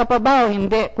member ka pa ba o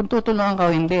hindi, kung tutulungan ka o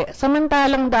hindi.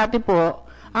 Samantalang dati po,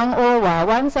 ang OWA,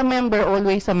 once a member,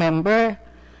 always a member.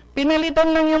 Pinalitan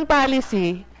lang yung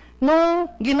policy nung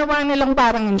ginawa nilang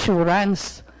parang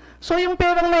insurance. So, yung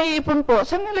perang naiipon po,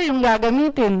 saan nila yung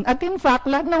gagamitin? At in fact,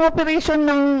 lahat ng operation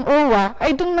ng OWA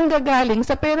ay doon nanggagaling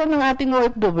sa pera ng ating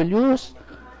OFWs.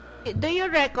 Do you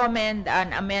recommend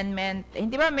an amendment?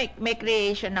 Hindi ba may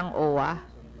creation ng OWA?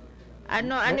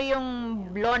 Ano yung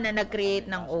law na nag-create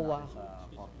ng OWA?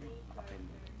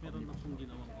 Meron na pong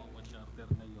ginawang OWA charter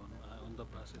ngayon on the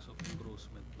process of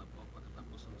engrossment na po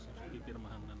pagkatapos ng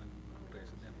pipirmahan na ng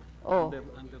President. Oh.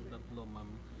 Under that law,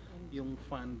 ma'am, yung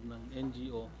fund ng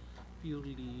NGO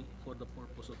purely for the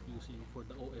purpose of using for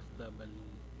the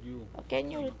OFW. Can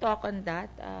you talk on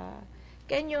that?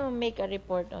 Can you make a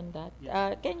report on that?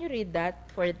 Can you read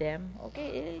that for them?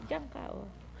 Okay, diyan ka.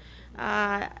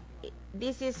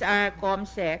 This is our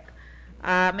COMSEC.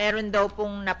 Meron daw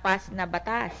pong napas na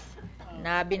batas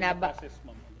na binaba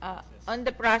on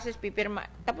the process pipirma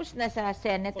tapos na sa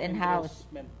Senate and House.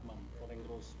 For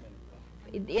engrossment.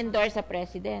 Endorse sa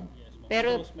President. Yes,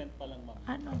 Pero endorsement pa lang, ma'am.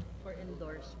 ano? For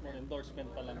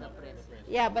endorsement pa lang, ma'am.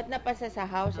 Yeah, but napasa sa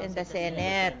House and the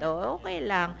Senate. Okay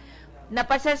lang.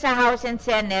 Napasa sa House and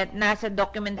Senate, nasa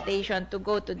documentation to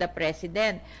go to the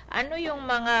President. Ano yung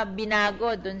mga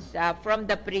binago dun sa, from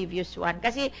the previous one?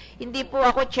 Kasi hindi po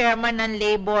ako chairman ng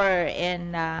labor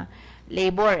and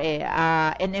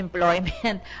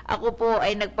employment. Ako po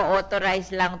ay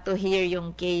nagpa-authorize lang to hear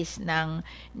yung case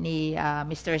ni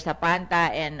Mr. Zapanta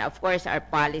and of course our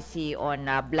policy on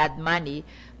blood money.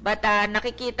 But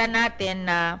nakikita natin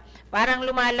na parang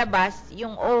lumalabas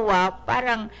yung OWA,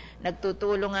 parang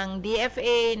nagtutulong ang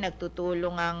DFA,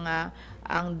 nagtutulong ang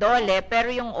DOLE, pero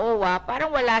yung OWA,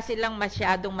 parang wala silang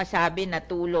masyadong masabi na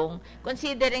tulong,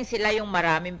 considering sila yung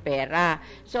maraming pera.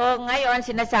 So, ngayon,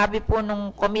 sinasabi po nung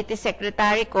committee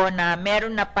secretary ko na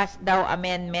meron na pass daw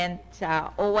amendment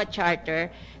sa OWA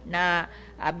charter na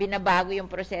binabago yung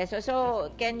proseso. So,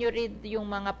 can you read yung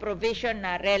mga provision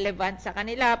na relevant sa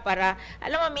kanila para,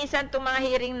 alam mo, minsan itong mga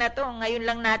hearing na to, ngayon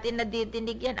lang natin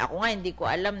nadidinig yan. Ako nga, hindi ko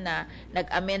alam na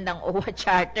nag-amend ang OWA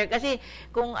charter. Kasi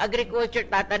kung agriculture,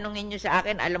 tatanungin nyo sa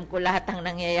akin, alam ko lahat ang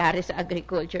nangyayari sa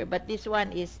agriculture. But this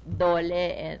one is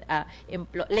DOLE, and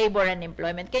labor and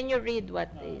employment. Can you read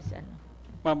what is?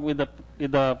 Ma'am, with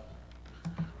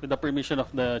the permission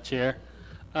of the chair,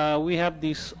 we have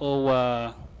this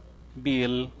OWA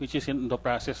bill which is in the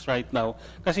process right now.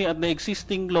 Kasi at the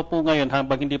existing law po ngayon,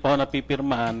 habang hindi pa ho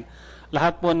napipirmahan,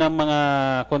 lahat po ng mga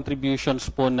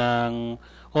contributions po ng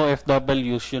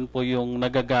OFWs, yun po yung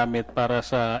nagagamit para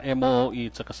sa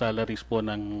MOE at sa salaries po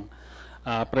ng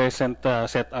present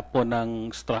setup po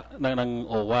ng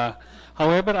OWA.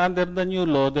 However, under the new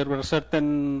law, there were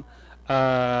certain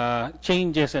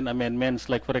changes and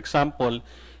amendments. Like for example,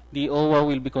 the OWA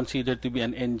will be considered to be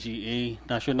an NGA,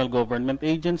 National Government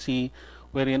Agency,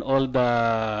 wherein all the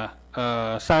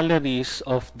salaries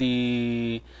of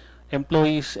the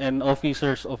employees and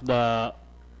officers of the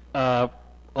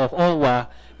of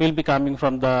OWA will be coming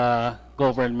from the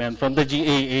government, from the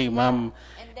GAA, ma'am.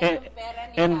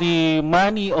 And the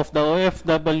money of the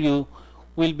OFW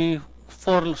will be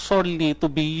solely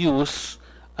to be used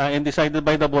and decided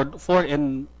by the board for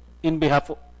and in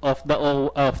behalf of the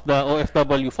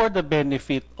OFW for the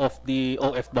benefit of the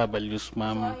OFWs,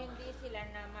 ma'am. So, hindi sila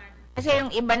naman. Kasi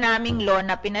yung iba naming law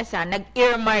na pinasa,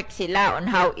 nag-earmark sila on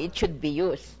how it should be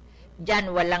used.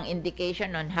 Diyan, walang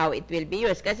indication on how it will be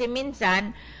used. Kasi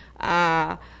minsan,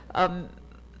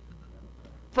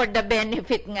 for the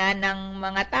benefit nga ng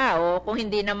mga tao, kung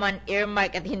hindi naman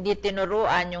earmark at hindi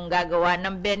tinuruan yung gagawa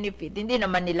ng benefit, hindi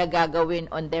naman nila gagawin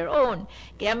on their own.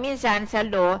 Kaya minsan sa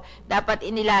law, dapat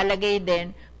inilalagay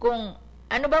din kung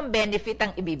ano bang benefit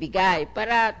ang ibibigay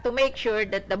para to make sure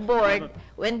that the board,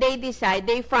 when they decide,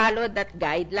 they follow that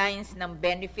guidelines ng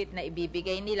benefit na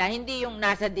ibibigay nila. Hindi yung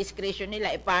nasa discretion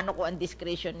nila, paano ko ang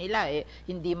discretion nila,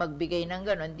 hindi magbigay ng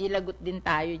gano'n. Hindi lagot din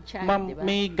tayo dyan, Ma'am, diba?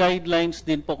 may guidelines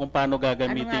din po kung paano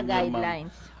gagamitin ano nga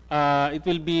guidelines? It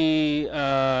will be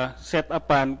set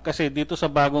upan, kasi dito sa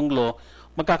bagong law,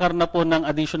 magkakaroon na po ng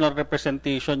additional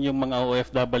representation yung mga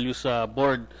OFW sa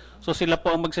board. So sila po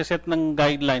ang magseset ng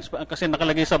guidelines kasi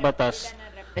nakalagay sa batas.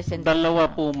 Dalawa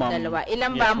po, ma'am. Dalawa.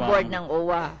 Ilan ba ang board ng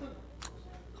OWA?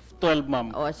 12, ma'am.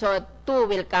 Oh, so 2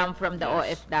 will come from the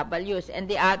OFWs and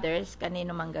the others, kanino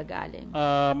manggagaling?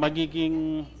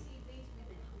 Magiging...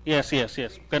 Yes.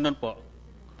 Ganun po.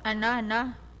 Ano?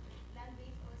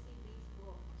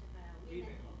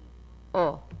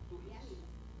 Oh.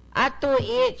 2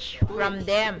 each from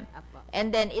them. And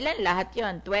then, ilan lahat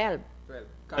yon? 12.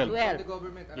 Coming 12. from the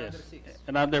government, another Yes. 6.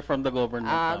 Another from the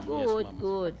government. Ah, Yes, good, ma'am.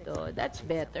 good. Oh, that's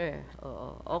better.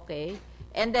 Oh, okay.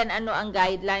 And then ano ang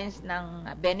guidelines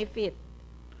ng benefit?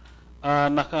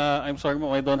 I'm sorry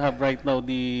ma'am, I don't have right now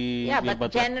the Yeah, bill,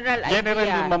 but general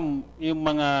generally idea. ma'am, yung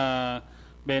mga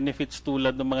benefits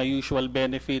tulad ng mga usual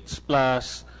benefits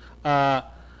plus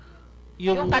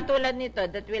Yung katulad nito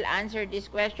that will answer this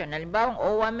question. Halimbawa, ang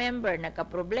OWA member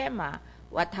nagka-problema,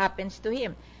 what happens to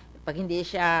him? Pag hindi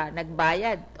siya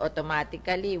nagbayad,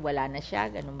 automatically wala na siya,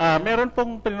 ganun ba? meron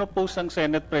pong pinopose ang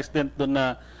Senate President doon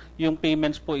na yung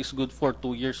payments po is good for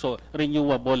 2 years. So,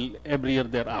 renewable every year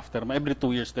thereafter. Every 2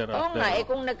 years Oo thereafter. nga,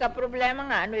 kung nagka-problema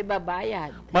nga, ano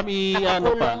ibabayad? Ma'am,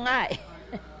 Nakakulong nga eh.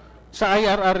 Sa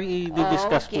IRR,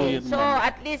 i-discuss po yun. So, ma'am.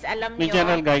 at least alam May nyo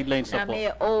general guidelines na po. may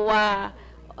OWA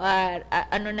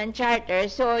ng charter.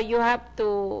 So, you have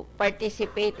to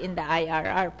participate in the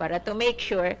IRR para to make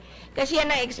sure. Kasi yan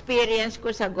ang experience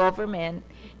ko sa government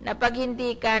na pag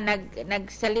hindi ka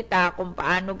nagsalita kung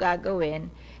paano gagawin,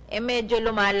 medyo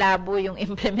lumalabo yung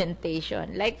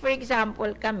implementation. Like, for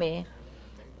example, kami,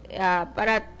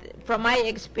 from my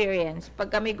experience,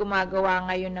 pag kami gumagawa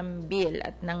ngayon ng bill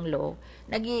at ng law,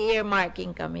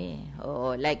 nag-earmarking kami.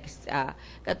 Oo, like,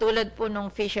 katulad po nung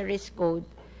fisheries code,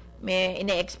 may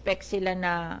ine-expect sila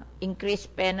na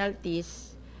increased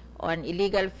penalties on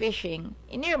illegal fishing.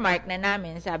 In-earmark na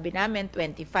namin. Sabi namin,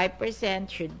 25%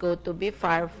 should go to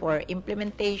BIFAR for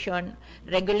implementation,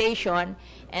 regulation,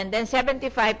 and then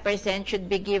 75% should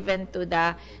be given to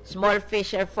the small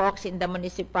fisher folks in the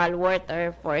municipal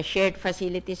water for shared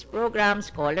facilities program,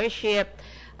 scholarship,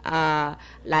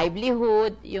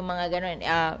 livelihood, yung mga ganun,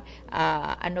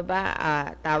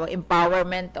 tawag,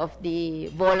 empowerment of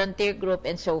the volunteer group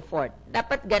and so forth.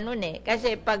 Dapat ganun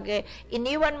kasi pag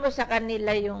iniwan mo sa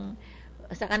kanila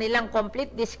sa kanilang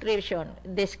complete discretion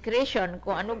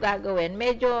kung ano gagawin,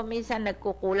 medyo minsan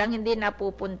nagkukulang, hindi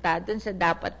napupunta dun sa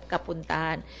dapat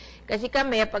kapuntahan. Kasi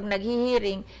kami, pag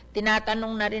naghihiring,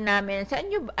 tinatanong na rin namin,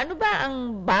 ano ba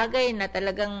ang bagay na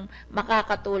talagang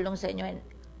makakatulong sa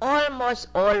inyo?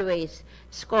 Almost always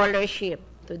scholarship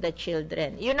to the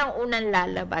children. Yun ang unang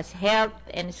lalabas, health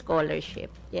and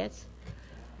scholarship. Yes?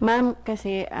 Ma'am,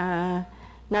 kasi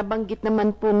nabanggit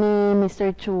naman po ni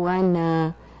Mr. Chuan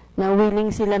na willing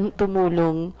silang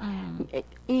tumulong.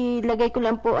 Ilagay ko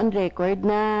lang po on record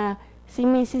na si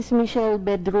Mrs. Michelle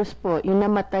Bedros po, yung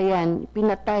namatayan,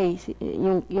 pinatay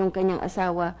yung kanyang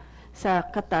asawa sa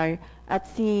Qatar, at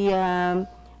si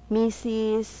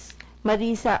Mrs.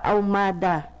 Marisa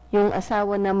Ahumada, yung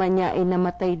asawa naman niya ay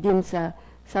namatay din sa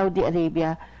Saudi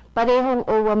Arabia. Parehong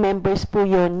OWA members po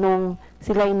yun nung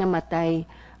sila'y namatay.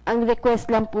 Ang request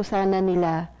lang po sana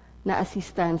nila na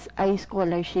assistance ay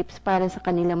scholarships para sa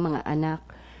kanilang mga anak.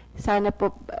 Sana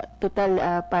po,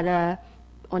 para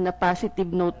on a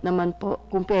positive note naman po,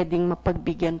 kung pwedeng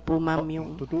mapagbigyan po, ma'am,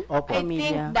 yung I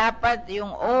think dapat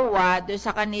yung OWA do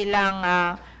sa kanilang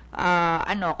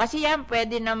kasi yan,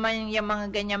 pwede naman yung mga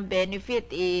ganyang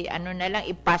benefit,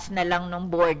 i-pass na lang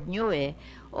ng board nyo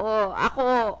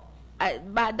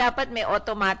dapat may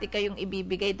automatic kayong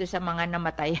ibibigay do sa mga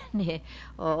namatayan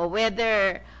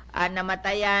whether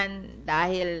namatayan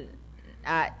dahil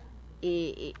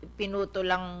pinuto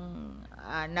lang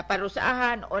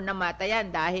naparusahan o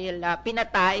namatayan dahil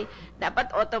pinatay,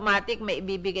 dapat automatic may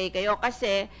ibibigay kayo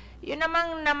kasi yun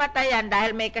namang namatayan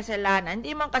dahil may kasalanan.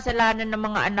 Hindi man kasalanan ng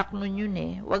mga anak nun yun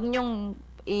Huwag nyong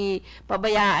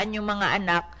ipabayaan yung mga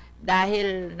anak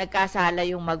dahil nagkasala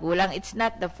yung magulang. It's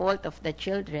not the fault of the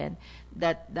children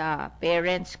that the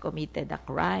parents committed a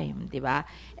crime, di ba?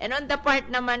 And on the part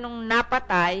naman nung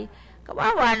napatay,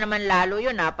 kawawa naman lalo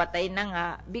yun, napatay na nga,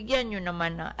 bigyan nyo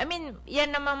naman yan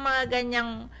naman mga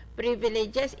ganyang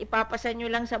privileges, ipapasa nyo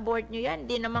lang sa board nyo yan,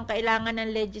 hindi naman kailangan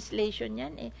ng legislation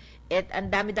yan At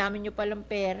ang dami-dami nyo palang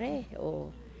pere.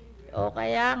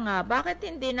 Kaya nga, bakit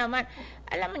hindi naman?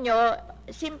 Alam nyo,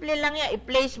 simple lang yan.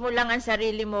 I-place mo lang ang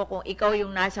sarili mo kung ikaw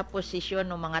yung nasa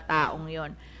posisyon ng mga taong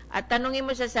yon. At tanungin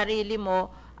mo sa sarili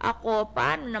mo, ako,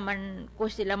 paano naman ko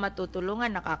sila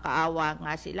matutulungan? Nakakaawa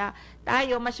nga sila.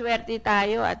 Tayo, maswerte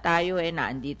tayo at tayo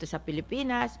naandito sa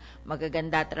Pilipinas.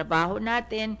 Magaganda trabaho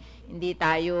natin. Hindi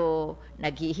tayo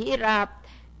naghihirap.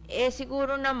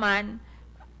 Siguro naman,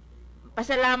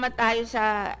 pasalamat tayo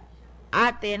sa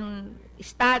atin,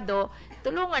 Estado,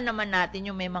 tulungan naman natin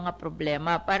yung may mga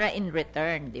problema para in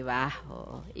return, di ba?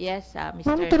 Yes, Mr.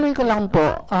 Ma'am, tuloy ko lang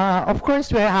po. Of course,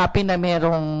 we're happy na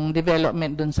merong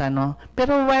development dun sa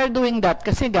Pero while doing that,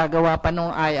 kasi gagawa pa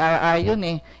nung IRR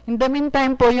yun In the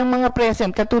meantime po, yung mga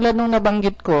present, katulad nung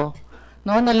nabanggit ko,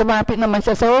 na lumapit naman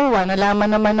siya sa OWA, nalaman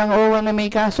naman ng OWA na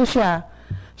may kaso siya.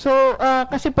 So,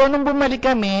 kasi po, nung bumalik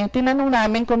kami, tinanong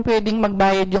namin kung pwedeng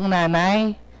magbayad yung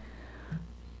nanay.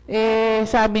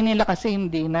 Sabi nila kasi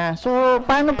hindi na. So,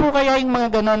 paano po kaya yung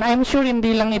mga ganon? I'm sure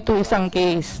hindi lang ito isang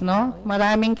case, no?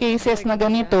 Maraming cases na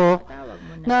ganito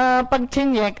na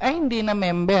pag-check ay hindi na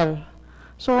member.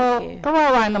 So,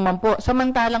 kawawa naman po.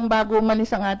 Samantalang bago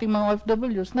umalis ang ating mga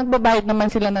OFWs, nagbabayad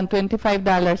naman sila ng $25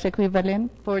 equivalent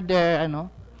for their,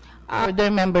 for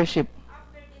their membership.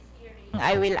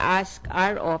 I will ask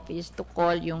our office to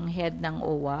call yung head ng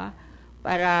OWA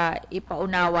para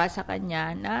ipaunawa sa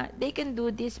kanya na they can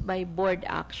do this by board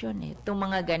action itong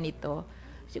mga ganito.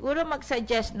 Siguro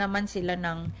mag-suggest naman sila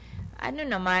ng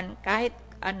kahit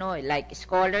like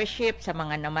scholarship sa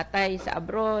mga namatay sa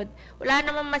abroad. Wala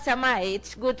namang masama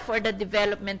It's good for the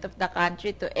development of the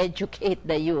country to educate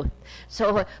the youth.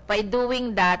 So, by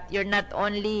doing that, you're not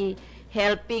only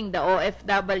helping the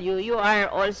OFW, you are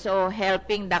also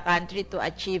helping the country to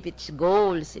achieve its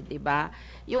goals, di ba?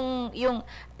 Yung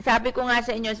sabi ko nga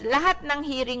sa inyo, lahat ng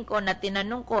hearing ko na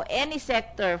tinanong ko, any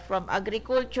sector from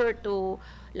agriculture to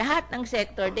lahat ng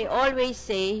sector, they always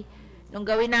say, nung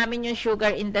gawin namin yung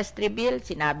sugar industry bill,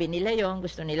 sinabi nila yon,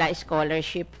 gusto nila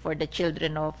scholarship for the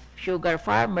children of sugar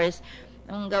farmers.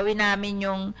 Nung gawin namin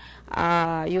yung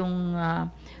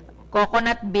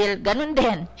coconut bill, ganun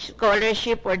din,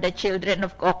 scholarship for the children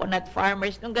of coconut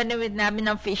farmers. Nung ganun namin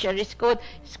ng fisheries code,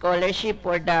 scholarship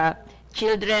for the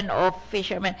children of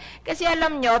fishermen. Kasi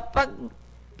alam nyo, pag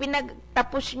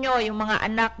pinagtapos nyo yung mga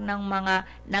anak ng mga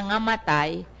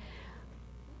nangamatay,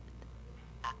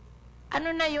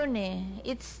 na yun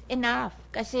it's enough.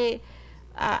 Kasi,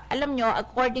 alam nyo,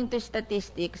 according to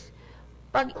statistics,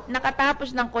 pag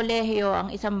nakatapos ng kolehiyo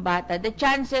ang isang bata, the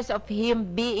chances of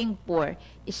him being poor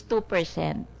is 2%.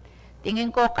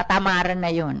 Tingin ko, katamaran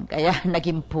na yun, kaya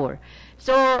naging poor.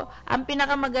 So, ang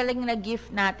pinakamagaling na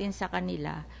gift natin sa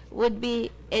kanila would be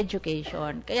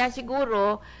education. Kaya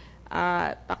siguro,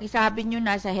 pakisabi nyo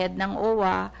na sa head ng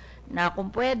OWA, na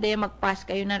kung pwede, mag-pass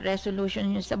kayo ng resolution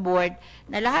nyo sa board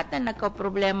na lahat na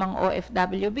nagka-problemang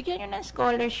OFW, bigyan nyo ng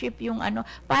scholarship yung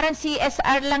parang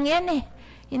CSR lang yan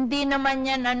Hindi naman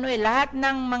yan lahat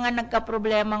ng mga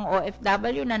nagka-problemang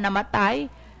OFW na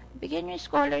namatay, bigyan nyo yung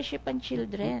scholarship ang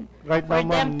children. Right for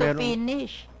now, them to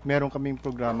finish. Meron kaming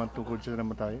programa tungkol sa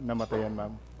namatayan,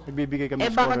 ma'am. Ibibigay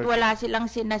kami scholarship. Bakit wala silang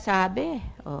sinasabi?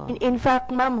 In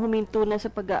fact, ma'am, huminto na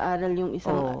sa pag-aaral yung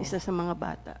isa sa mga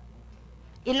bata.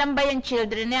 Ilan ba yung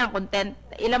children niya?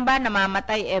 Ilan ba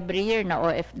namamatay every year na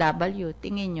OFW?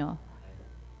 Tingin nyo.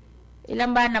 Ilan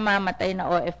ba namamatay na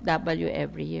OFW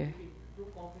every year?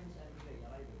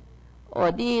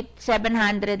 Di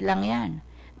 700 lang yan.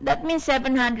 That means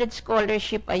 700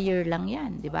 scholarship a year lang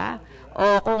yan, di ba?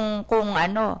 O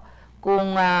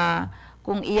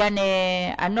kung iyan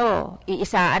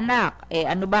iisa anak,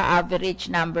 ano ba average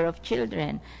number of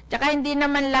children? Tsaka hindi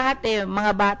naman lahat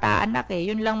mga bata anak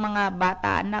yun lang mga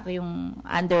bata anak yung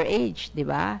underage, di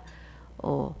ba?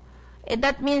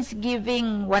 That means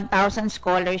giving 1,000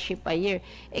 scholarship a year.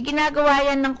 Ginagawa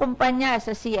yan ng kumpanya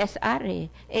sa CSR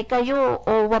kayo,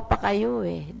 OWA pa kayo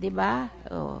di ba?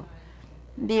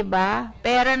 Di ba?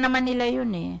 Pera naman nila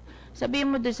yun Sabihin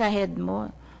mo doon sa head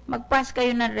mo, mag-pass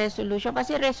kayo ng resolution.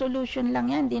 Kasi resolution lang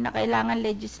yan. Hindi na kailangan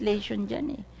legislation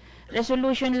dyan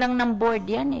Resolution lang ng board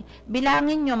yan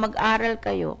Bilangin nyo, mag-aral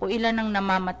kayo. Kung ilan ang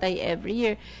namamatay every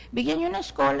year, bigyan nyo ng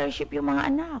scholarship yung mga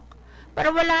anak.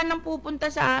 Para wala nang pupunta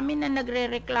sa amin na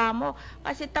nagre-reklamo.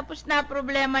 Kasi tapos na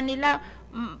problema nila,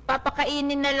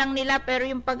 papakainin na lang nila, pero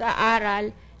yung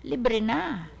pag-aaral, libre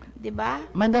na. Diba?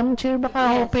 Madam Chair,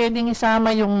 baka pwedeng isama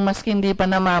yung maski hindi pa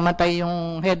namamatay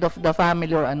yung head of the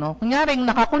family or Kunyaring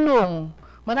nakakulong.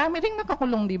 Marami ring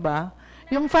nakakulong, diba?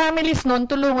 Yung families nun,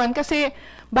 tulungan. Kasi,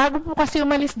 bago po kasi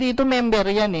umalis dito, member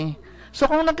yan So,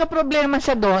 kung nagka-problema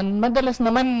siya doon, madalas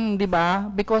naman,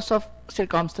 diba, because of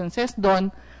circumstances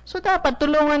doon, so, dapat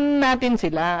tulungan natin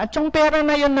sila. At yung pera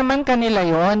na yun naman, kanila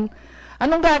yun.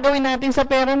 Anong gagawin natin sa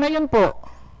pera na yun po?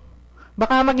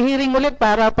 Baka mag-hearing ulit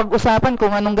para pag-usapan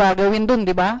kung anong gagawin dun,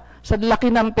 di ba? Sa laki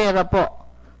ng pera po.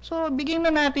 So, bigyan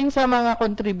na natin sa mga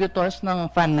contributors ng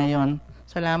fund na yon.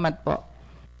 Salamat po.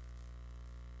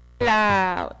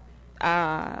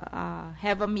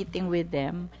 Have a meeting with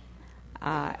them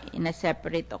in a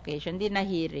separate occasion. Di na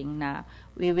hearing na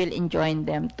we will enjoin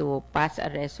them to pass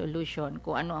a resolution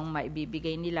kung ano ang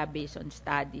maibibigay nila based on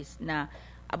studies na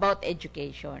about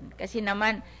education. Kasi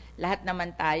naman, lahat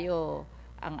naman tayo,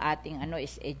 ang ating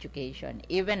is education.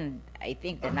 Even, I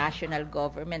think, the national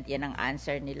government, yan ang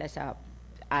answer nila sa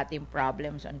ating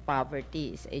problems on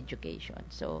poverty is education.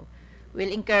 So,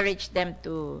 we'll encourage them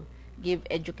to give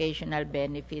educational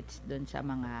benefits dun sa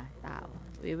mga tao.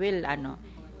 We will,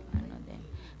 din.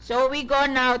 So we go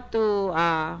now to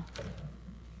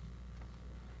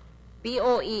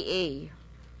POEA.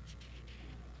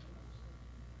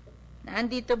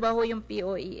 Nandito ba ho yung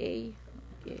POEA?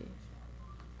 Okay.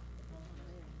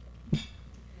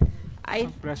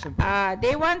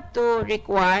 They want to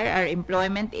require our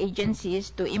employment agencies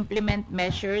to implement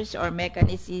measures or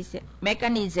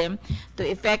mechanism to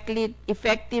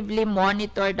effectively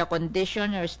monitor the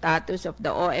condition or status of the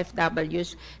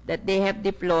OFWs that they have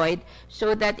deployed,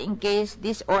 so that in case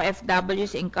these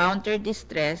OFWs encounter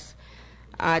distress,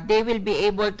 they will be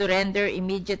able to render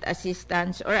immediate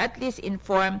assistance, or at least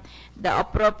inform the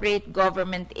appropriate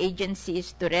government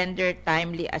agencies to render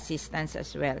timely assistance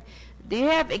as well. Do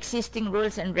you have existing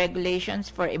rules and regulations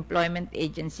for employment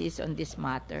agencies on this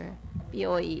matter?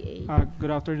 POEA.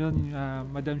 Good afternoon,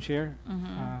 Madam Chair.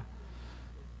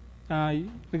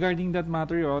 Regarding that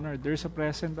matter, Your Honor, there's a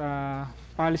present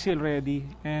policy already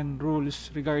and rules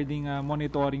regarding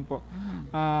monitoring po.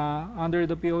 Under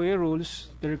the POA rules,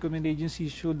 the recommended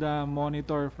agencies should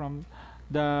monitor from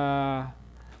the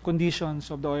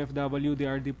conditions of the OFW they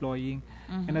are deploying.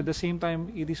 And at the same time,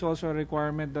 it is also a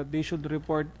requirement that they should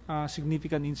report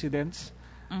significant incidents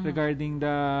regarding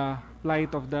the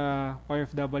plight of the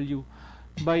OFW.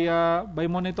 By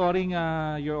monitoring,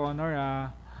 Your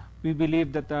Honor, we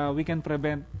believe that we can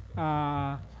prevent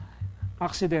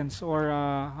accidents or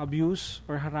abuse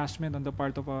or harassment on the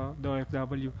part of the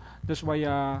OFW. That's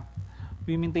why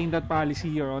we maintain that policy,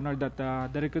 Your Honor, that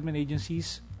the recruitment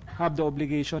agencies have the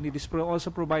obligation. It is also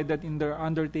provided in their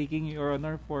undertaking, Your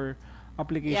Honor, for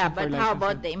application for but licensing. how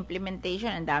about the implementation?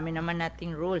 Ang dami naman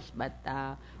nating rules, but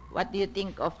what do you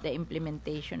think of the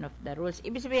implementation of the rules?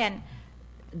 Ibig sabihin,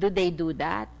 do they do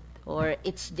that? Or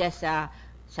it's just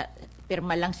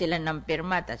pirma lang sila ng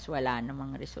pirma, tas wala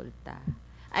namang resulta?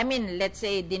 I mean, let's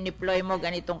say, dineploy mo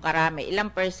ganitong karami, ilang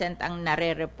 % ang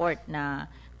nare-report na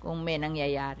kung may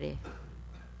nangyayari?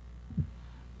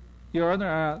 Your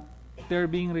Honor,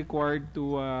 they're being required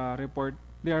to report.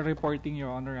 They are reporting, Your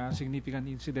Honor, significant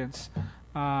incidents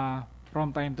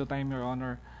from time to time, Your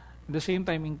Honor. At the same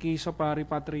time, in case of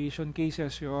repatriation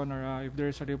cases, Your Honor, if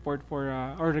there's a report for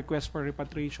or request for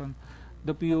repatriation,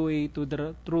 the POA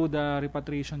through the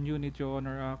repatriation unit, Your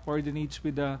Honor, coordinates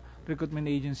with the recruitment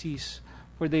agencies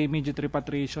for the immediate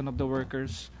repatriation of the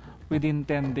workers within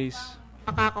 10 days.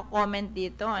 Makaka-comment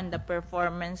dito on the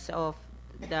performance of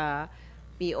the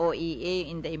POEA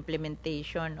in the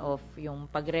implementation of yung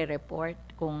pagre-report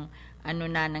kung ano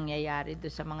na nangyayari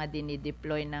do sa mga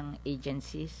dinideploy ng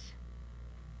agencies?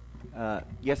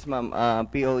 Yes, ma'am.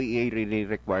 POEA really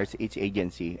requires each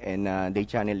agency and they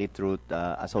channel it through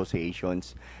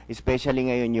associations. Especially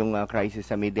ngayon yung crisis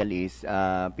sa Middle East,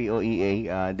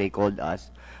 POEA, they called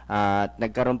us.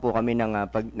 Nagkaroon po kami ng,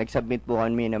 nag-submit po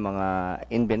kami ng mga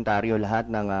inventaryo lahat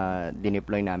ng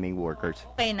dineploy naming workers.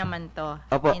 Okay naman to.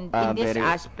 Opo, in this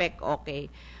aspect, okay.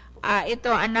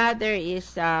 Ito, another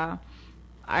is our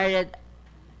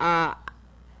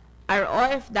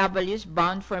OFWs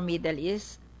bound for Middle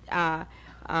East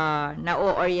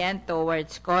na-orient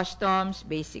towards customs,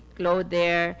 basic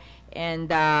clothier,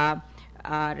 and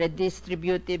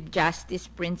redistributive justice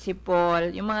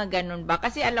principle, yung mga ganun ba?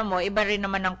 Kasi alam mo, iba rin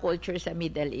naman ang culture sa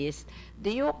Middle East.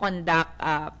 Do you conduct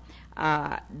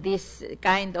this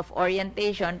kind of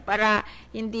orientation para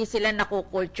hindi sila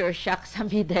naku-culture shock sa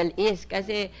Middle East?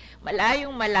 Kasi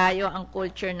malayong-malayo ang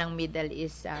culture ng Middle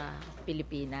East sa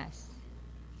Pilipinas.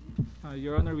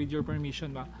 Your Honor, with your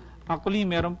permission ba? Actually,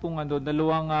 meron pong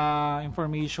dalawang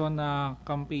information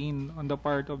campaign on the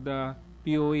part of the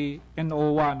POA and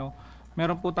OWA. No?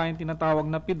 Meron po tayong tinatawag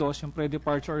na PIDOS, yung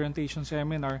Pre-Departure Orientation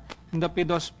Seminar. In the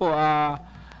PIDOS po,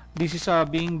 this is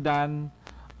being done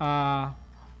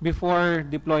before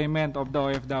deployment of the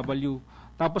OFW.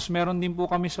 Tapos meron din po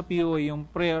kami sa POA yung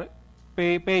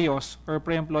PEOS or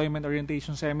Pre-Employment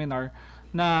Orientation Seminar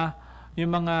na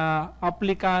yung mga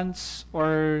applicants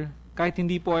or kahit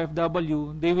hindi po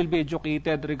OFW, they will be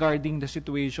educated regarding the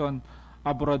situation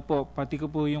abroad po. Pati ko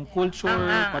po yung culture,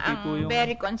 pati po yung...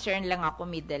 Very concerned lang ako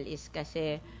Middle East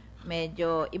kasi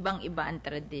medyo ibang-iba ang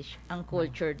tradition, ang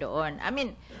culture doon. I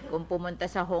mean, kung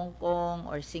pumunta sa Hong Kong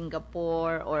or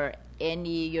Singapore or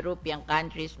any European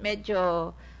countries,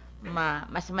 medyo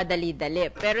mas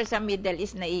madali-dali. Pero sa Middle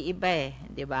East naiiba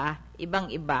 'di ba?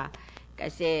 Ibang-iba.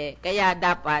 Kasi kaya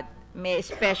dapat may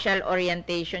special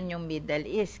orientation yung Middle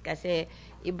East kasi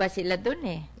iba sila dun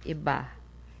iba.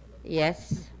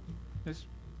 Yes? Yes,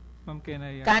 Ma'am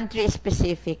Kenay. Country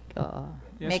specific, oo.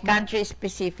 Yes, may country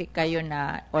specific kayo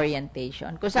na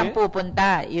orientation. Kung saan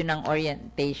pupunta, yun ang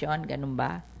orientation, ganun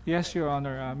ba? Yes, Your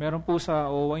Honor. Meron po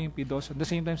sa OWA yung PIDOS. At the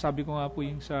same time, sabi ko nga po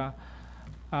yung sa,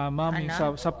 ma'am, yung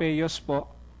sa PEOS po,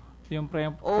 Yung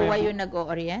OWA yung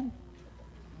nag-o-orient?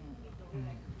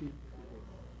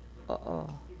 Oo.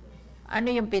 Ano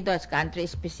yung PIDOS? Country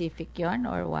specific yon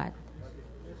or what?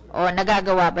 O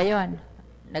nagagawa ba yon?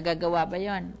 Nagagawa ba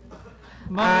yon?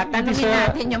 Tanungin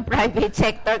natin yung private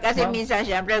sector kasi minsan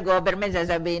syempre government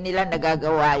sasabihin nila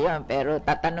nagagawa yon, pero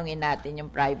tatanungin natin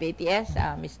yung private. Yes,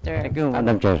 Mr. Thank you,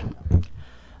 Madam Chair.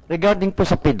 Regarding po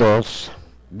sa PIDOS,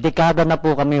 dekada na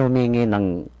po kami humingi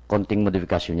ng konting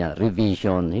modifikasyon niya,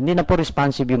 revision. Hindi na po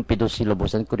responsive yung PIDOS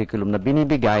syllabus and curriculum na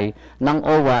binibigay ng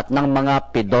OWA at ng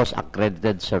mga PIDOS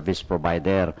accredited service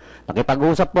provider.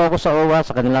 Nakipag-usap po ako sa OWA,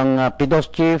 sa kanilang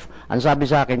PIDOS chief. Ang sabi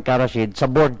sa akin, Karashid,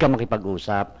 sa board ka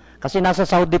makipag-usap. Kasi nasa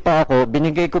Saudi pa ako,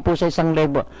 binigay ko po sa isang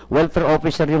welfare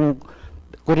officer yung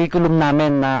curriculum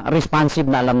namin na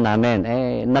responsive na alam namin.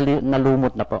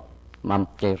 Nalumot na po, Ma'am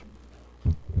Chair.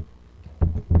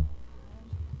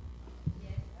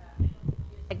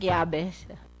 Giabes.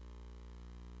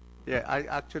 Yeah,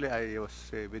 I was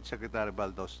with Secretary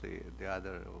Baldos the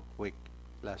other week,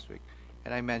 last week, and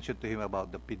I mentioned to him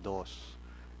about the PIDOS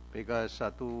because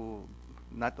to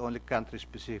not only country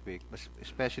specific, but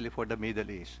especially for the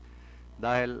Middle East.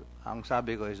 Dahil ang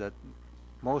sabi ko is that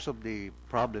most of the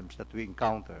problems that we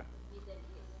encounter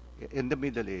in the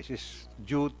Middle East is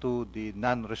due to the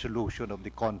non-resolution of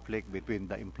the conflict between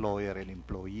the employer and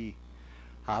employee.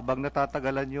 Habang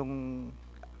natatagalan yung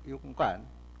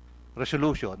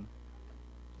resolution,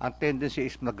 ang tendency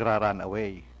is nagra-run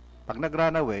away. Pag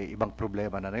nag-run away, ibang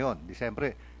problema na yun. Di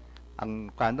siyempre,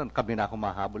 ang kami na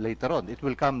kumahabol later on. It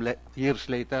will come years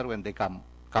later when they come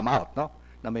out, no?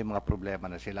 Na may mga problema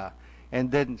na sila. And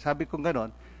then, sabi kong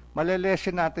ganon,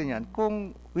 malelesin natin yan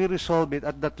kung we resolve it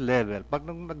at that level. Pag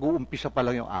nag-uumpisa pa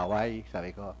lang yung away,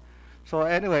 sabi ko. So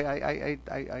anyway,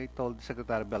 I told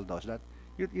Secretary Baldos that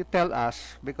you tell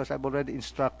us, because I've already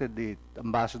instructed the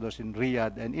ambassadors in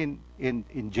Riyadh and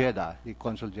in Jeddah, the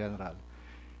Consul General,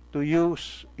 to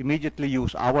immediately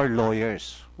use our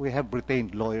lawyers. We have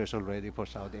retained lawyers already for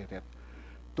Saudi Arabia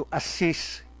to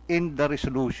assist in the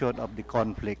resolution of the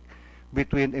conflict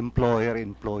between employer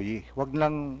and employee. Wag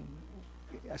lang,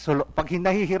 pag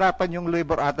hinahihirapan yung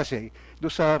labor attaché do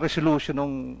sa resolution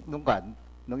ng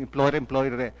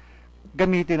employer-employer,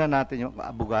 gamitin na natin yung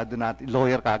abogado natin,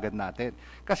 lawyer kagad natin.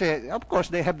 Kasi, of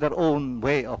course, they have their own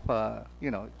way of,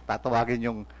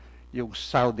 tatawagin yung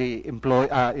Saudi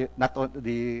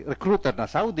the recruiter na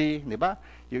Saudi, di ba?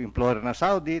 Yung employer na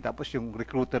Saudi, tapos yung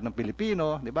recruiter ng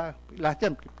Pilipino, di ba? Lahat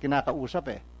yan,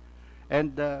 kinakausap eh.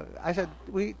 And I said,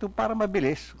 para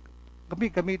mabilis,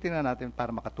 gamitin na natin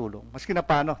para makatulong. Maski na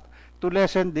paano, to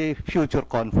lessen the future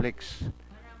conflicts.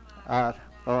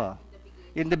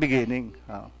 In the beginning.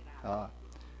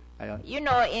 You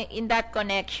know, in that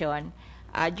connection,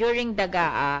 during the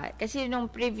GAA, kasi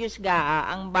nung previous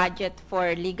GAA, ang budget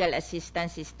for legal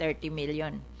assistance is 30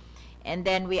 million. And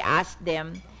then we asked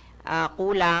them,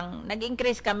 kulang,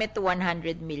 nag-increase kami to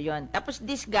 100 million. Tapos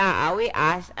this GAA, we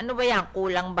asked, ano ba yan,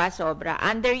 kulang ba, sobra?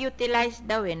 Underutilized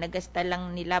daw nagasta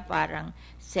lang nila parang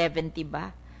 70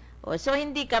 ba? So,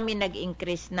 hindi kami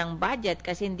nag-increase ng budget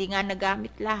kasi hindi nga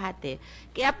nagamit lahat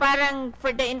Kaya parang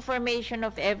for the information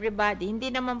of everybody,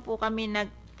 hindi naman po kami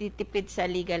nagtitipid sa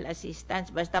legal assistance.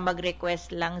 Basta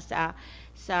mag-request lang sa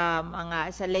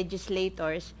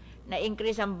legislators na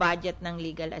increase ang budget ng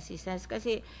legal assistance.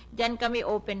 Kasi dyan kami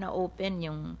open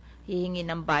yung hihingi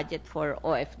ng budget for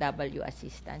OFW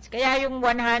assistance. Kaya yung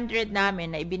 100 namin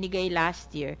na ibinigay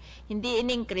last year, hindi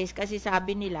in-increase kasi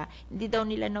sabi nila, hindi daw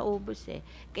nila naubos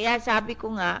Kaya sabi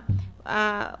ko nga,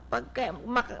 pag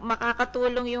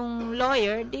makakatulong yung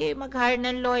lawyer, di mag-hire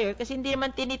ng lawyer kasi hindi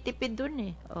naman tinitipid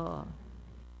dun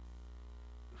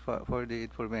For the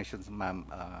information, ma'am,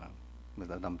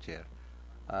 Madam Chair,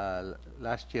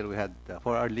 last year we had,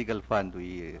 for our legal fund,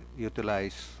 we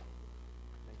utilized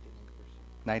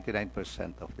 99%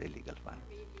 of the legal fund.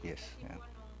 Yes. Yeah.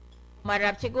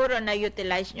 Marap siguro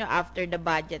na-utilize nyo after the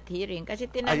budget hearing. Kasi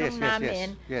tinanong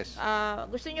namin, yes.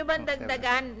 Gusto nyo ba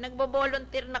dagdagan?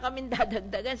 Nagbo-volunteer na kami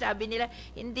dadagdagan. Sabi nila,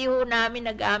 hindi ho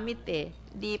namin nagamit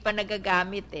Hindi pa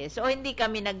nagagamit So, hindi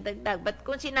kami nagdagdag. But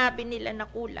kung sinabi nila na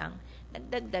kulang,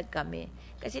 nagdagdag kami.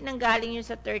 Kasi nanggaling yun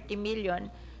sa 30 million,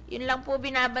 yun lang po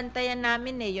binabantayan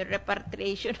namin yung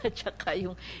repatriation at saka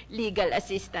yung legal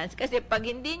assistance. Kasi pag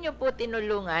hindi nyo po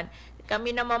tinulungan,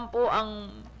 kami naman po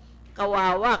ang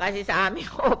kawawa kasi sa aming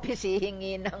office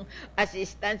hihingi ng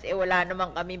assistance, wala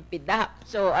naman kaming pida.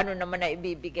 So, ano naman na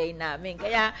ibibigay namin.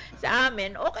 Kaya sa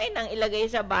amin, okay nang ilagay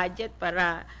sa budget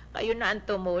para kayo na ang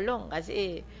tumulong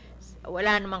kasi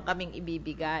wala naman kaming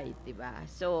ibibigay, diba?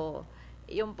 So,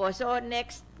 yun po. So,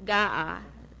 next GAA,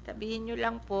 Sabihin nyo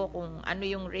lang po kung ano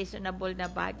yung reasonable na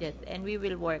budget and we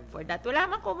will work for that. Wala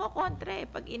man kumukontra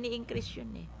pag ini-increase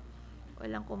yun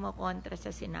Walang kumukontra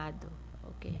sa Senado.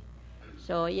 Okay.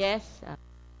 So, yes.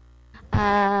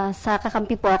 Sa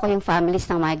kakampi po ako yung families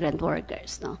ng migrant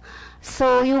workers, no.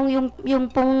 So yung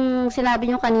pong sinabi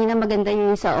niyo kanina, maganda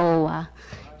yung sa OWA,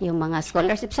 yung mga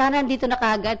scholarship. Sana dito na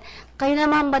kagad. Kayo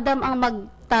naman, madam, ang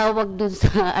magtawag dun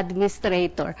sa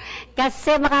administrator.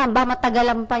 Kasi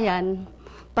matagalan pa yan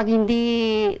pag hindi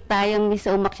tayong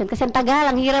misa umaksyon. Kasi ang tagal,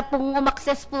 ang hirap pong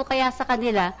umakses po kaya sa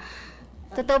kanila.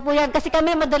 Totoo po yan. Kasi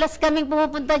kami, madalas kaming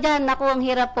pumupunta dyan. Naku, ang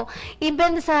hirap po.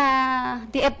 Even sa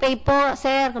DFA po,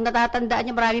 sir, kung natatandaan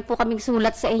nyo, marami po kaming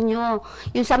sulat sa inyo.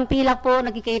 Yung Sampila po,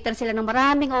 nag-cater sila ng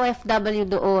maraming OFW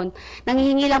doon.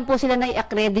 Nanghihingi lang po sila na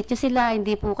i-accredit nyo sila.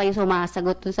 Hindi po kayo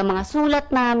sumasagot dun sa mga sulat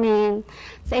namin.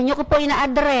 Sa inyo ko po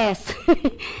ina-address.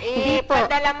 Hindi po.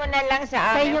 Padala mo na lang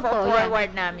sa amin, inyo po,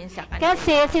 forward namin sa kanila.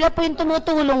 Kasi sila po yung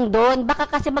tumutulong doon.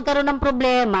 Baka kasi magkaroon ng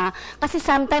problema. Kasi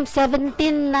sometimes 17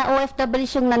 na OFW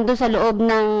yung nandun sa loob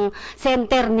ng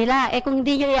center nila. Kung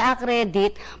hindi nyo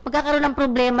i-accredit, magkakaroon ng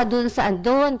problema doon sa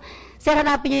andun. Sir,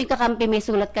 hanapin nyo yung kakampi, may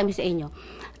sulat kami sa inyo.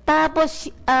 Tapos,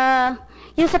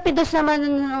 yung sa PIDOS naman,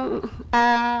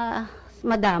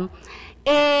 madam,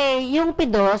 yung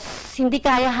PIDOS, hindi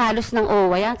kaya halos ng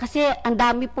OWA yan kasi ang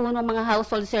dami po ng mga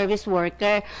household service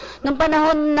worker. Nung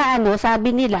panahon na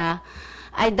sabi nila,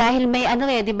 ay dahil may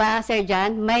di ba, Sir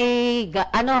Jan, may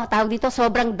tawag dito,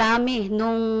 sobrang dami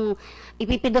nung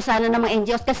ipipidosan ng mga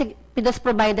NGOs kasi PIDOS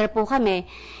provider po kami.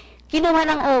 Kinuha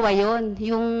ng OWA yon,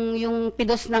 yung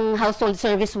PIDOS ng household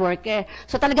service worker.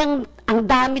 So talagang ang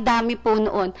dami-dami po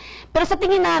noon. Pero sa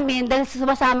tingin namin, dahil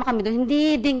sumasama kami doon,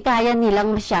 hindi din kaya nilang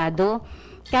masyado.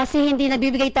 Kasi hindi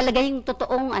nabibigay talaga yung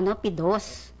totoong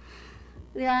PIDOS.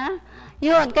 Yeah?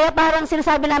 Yun, kaya parang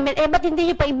sinasabi namin, ba't hindi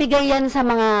nyo pa ibigay yan sa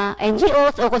mga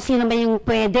NGOs o kung sino man yung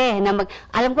pwede na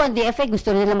alam ko, ang DFA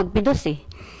gusto nila mag-PIDOS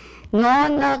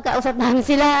Noon, nakausap namin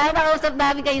sila, nakausap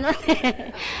namin kayo noon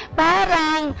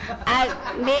parang,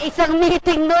 may isang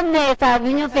meeting noon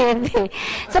sabi nyo, pwede.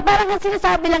 So parang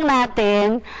sinasabi lang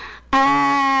natin,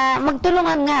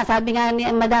 magtulungan nga, sabi nga ni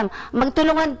Madam,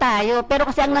 magtulungan tayo, pero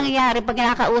kasi ang nangyayari pag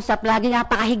nakakausap, lagi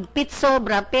napakahigpit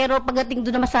sobra, pero pagdating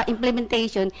doon naman sa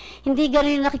implementation, hindi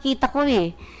gano'n yung nakikita ko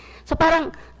So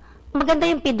parang, maganda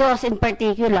yung PIDOS in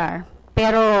particular,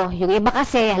 pero yung iba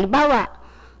kasi, halimbawa,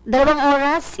 2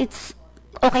 oras, it's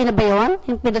okay na ba yun?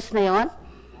 Yung PIDOS na yun?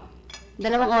 2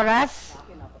 oras?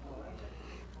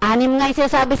 6 nga yung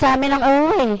sinasabi sa amin ng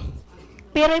OWA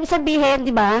Pero ibig sabihin,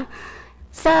 di ba,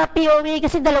 sa POA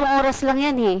kasi 2 oras lang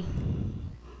yan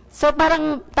So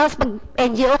parang, tapos pag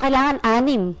NGO, kailangan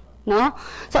 6, no?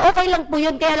 So okay lang po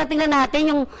yun, kaya lang tingnan natin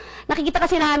yung, nakikita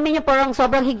kasi namin yung parang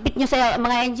sobrang higpit nyo sa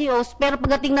mga NGOs, pero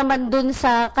pagdating naman dun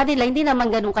sa kanila, hindi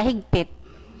naman ganun kahigpit.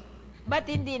 Ba't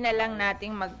hindi na lang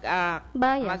nating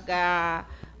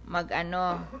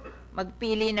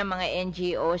magpili ng mga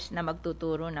NGOs na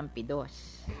magtuturo ng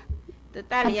PIDOS?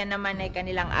 Total, yan naman ay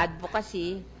kanilang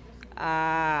advocacy.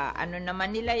 Naman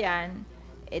nila yan,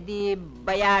 di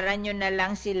bayaran nyo na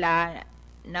lang sila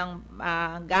ng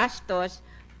gastos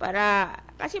para,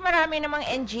 kasi marami namang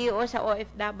NGO sa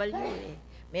OFW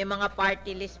May mga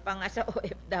party list pa nga sa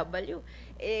OFW.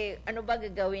 Ano ba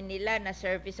gagawin nila na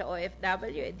service sa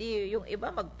OFW? Di yung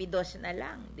iba magpidos na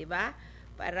lang, di ba?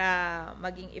 Para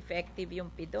maging effective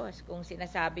yung PIDOS kung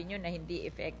sinasabi nyo na hindi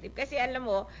effective. Kasi alam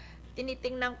mo,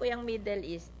 tinitingnan ko yung Middle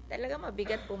East, talaga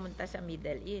mabigat pumunta sa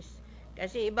Middle East.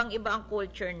 Kasi ibang-iba ang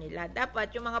culture nila.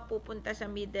 Dapat yung mga pupunta sa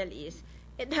Middle East,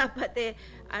 dapat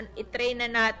i-train na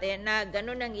natin na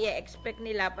ganun ang i-expect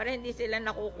nila para hindi sila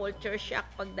naku-culture shock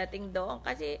pagdating doon.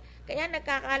 Kasi kaya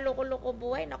nagkakaloko-loko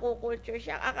buhay, naku-culture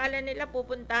shock. Akala nila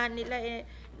pupuntahan nila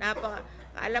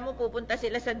akala mo pupunta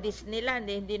sila sa Disneyland,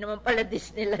 hindi naman pala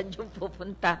Disneyland yung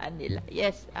pupuntahan nila.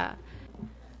 Yes.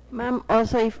 Ma'am,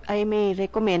 also if I may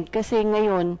recommend, kasi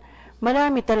ngayon,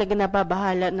 marami talaga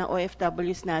nababahala ng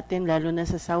OFWs natin, lalo na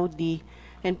sa Saudi.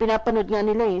 And pinapanood nga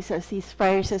nila sa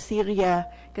ceasefire sa Syria,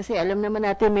 kasi alam naman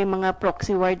natin may mga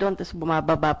proxy war doon, tapos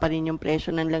bumababa pa rin yung presyo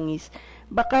ng langis.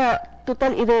 Baka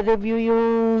total i-review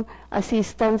yung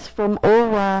assistance from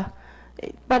OWA.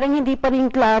 Parang hindi pa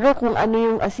rin klaro kung ano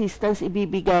yung assistance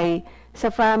ibibigay sa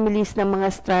families ng mga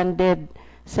stranded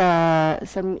sa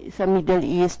Middle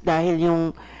East dahil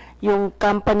yung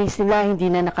companies nila hindi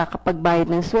na nakakapagbayad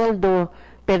ng sweldo,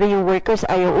 pero yung workers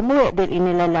ayaw umuwi dahil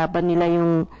inilalaban nila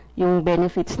yung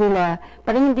benefits nila.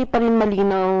 Parang hindi pa rin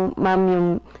malinaw, ma'am,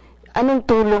 yung anong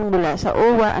tulong mula sa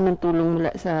OWA, anong tulong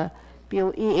mula sa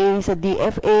POEA, sa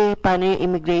DFA, paano yung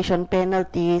immigration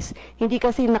penalties. Hindi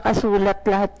kasi nakasulat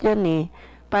lahat yan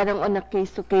parang on a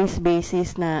case-to-case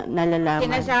basis na nalalaman.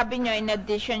 Sinasabi nyo, in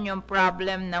addition yung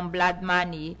problem ng blood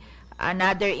money,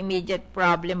 another immediate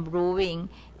problem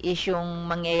brewing is yung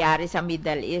mangyayari sa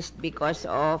Middle East because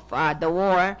of the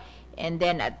war, and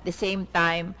then at the same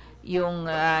time yung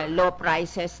low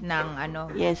prices ng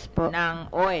Yes po.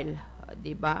 ng oil,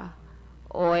 'di ba?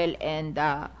 Oil and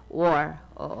war.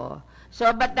 Oo. So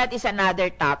but that is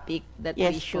another topic that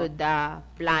Yes we po. should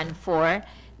plan for.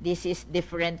 This is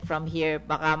different from here.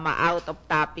 Baka ma-out of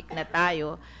topic na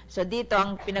tayo. So dito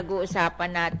ang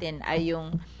pinag-uusapan natin ay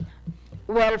yung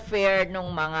welfare ng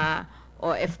mga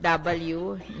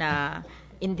OFW na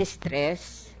in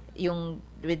distress, yung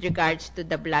with regards to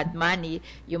the blood money,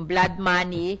 yung blood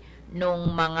money nung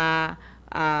mga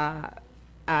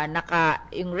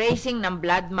yung raising ng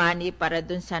blood money para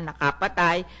dun sa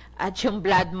nakapatay at yung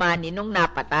blood money nung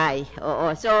napatay.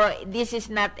 Oo. So this is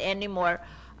not anymore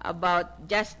about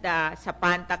just the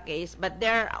Zapanta case, but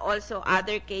there are also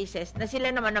other cases na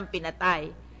sila naman ang pinatay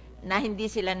na hindi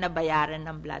sila nabayaran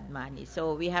ng blood money.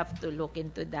 So we have to look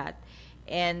into that.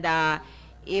 And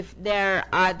if there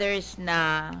are others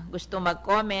na gusto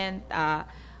mag-comment,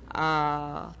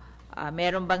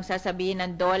 meron bang sasabihin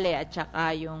ng DOLE at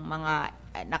saka yung mga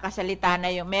nakasalita na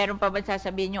yung, meron pa bang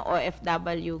sasabihin yung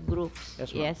OFW groups?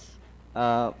 Yes, ma'am. Yes.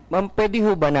 Ma'am, pwede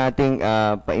ho ba nating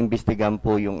paimbestigan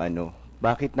po yung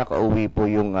bakit nakauwi po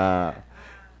yung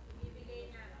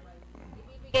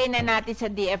Ibigay na natin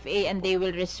sa DFA and they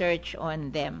will research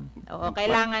on them. Oo,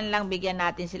 kailangan lang bigyan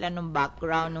natin sila ng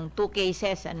background ng 2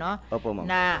 cases, Opo, ma'am.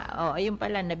 na, ayun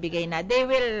pala, nabigay na. They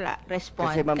will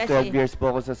respond. Kasi ma'am, 12 years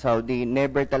po ako sa Saudi,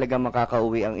 never talaga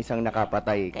makakauwi ang isang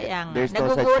nakapatay. Kaya nga, There's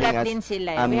no such nagugulat thing as din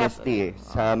sila. amnesty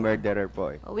sa murderer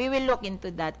po. We will look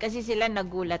into that kasi sila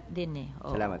nagulat din .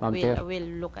 Oh, Salamat.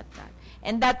 We'll look at that.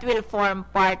 And that will form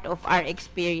part of our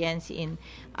experience in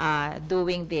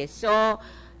doing this. So,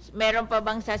 meron pa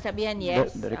bang sasabihan?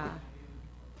 Yes.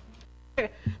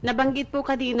 Nabanggit po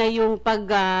kanina yung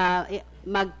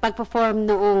pag-perform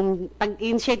noong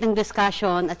pag-initiate ng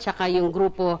discussion at saka yung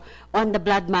grupo on the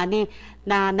blood money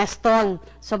na na-stall.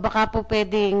 So baka po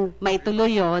pwedeng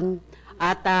maituloy yon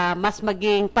at mas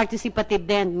maging participative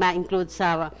din, ma-include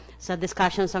sa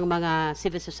discussions ng mga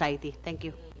civil society. Thank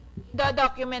you.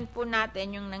 Do-document po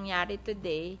natin yung nangyari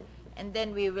today and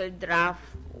then we will draft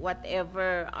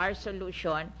whatever our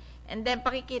solution. And then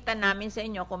pakikita namin sa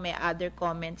inyo kung may other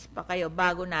comments pa kayo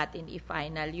bago natin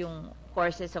i-final yung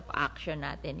courses of action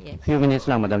natin. Yes. Few minutes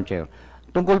lang, Madam Chair.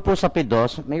 Tungkol po sa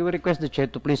PIDOS, may we request the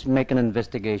Chair to please make an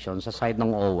investigation sa side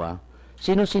ng OWA.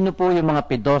 Sino-sino po yung mga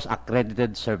PIDOS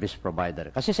accredited service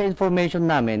provider? Kasi sa information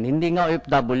namin, hindi nga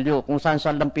OFW, kung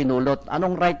saan-saan lang pinulot,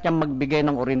 anong right niyang magbigay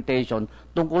ng orientation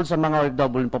tungkol sa mga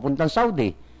OFW papuntang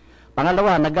Saudi?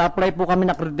 Pangalawa, nag-apply po kami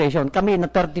ng accreditation. Kami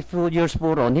na 32 years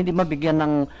po ron, hindi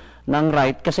mabigyan ng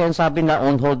right kasi ang sabi na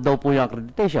on hold daw po yung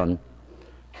accreditation.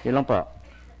 Yun lang po.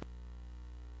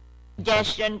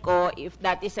 Suggestion ko, if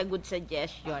that is a good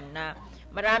suggestion, na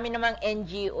marami namang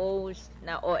NGOs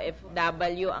na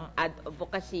OFW ang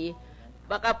advocacy,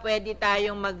 baka pwede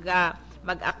tayong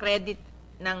mag-accredit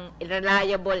ng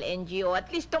reliable NGO.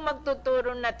 At least itong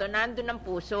magtuturo na to, nandun ang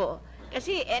puso.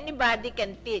 Kasi anybody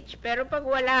can teach. Pero pag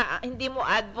hindi mo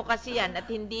advocacy yan at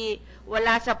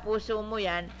wala sa puso mo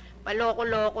yan,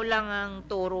 paloko-loko lang ang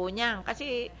turo niyan.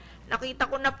 Kasi nakita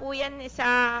ko na po yan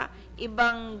sa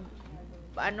ibang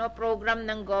program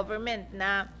ng government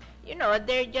na,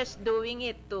 they're just doing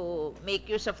it to make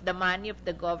use of the money of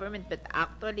the government, but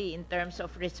actually in terms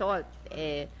of result,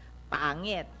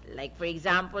 pangit. Like for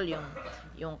example,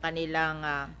 yung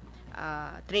kanilang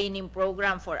training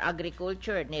program for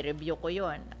agriculture, ni-review ko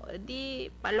yon.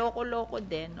 Di paloko-loko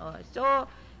din. So,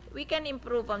 we can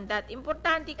improve on that.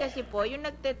 Importante kasi po, yung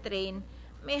nagte-train,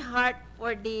 may heart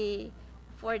for the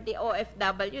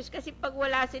OFWs. Kasi pag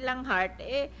wala silang heart,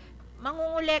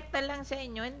 mangungulekta lang sa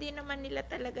inyo, hindi naman nila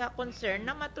talaga concern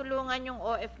na matulungan yung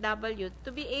OFW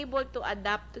to be able to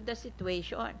adapt to the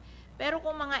situation. Pero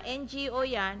kung mga NGO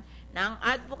yan, na ang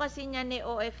advocacy niya ni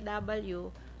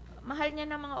OFW, mahal niya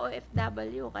ng mga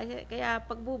OFW kaya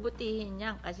pagbubutihin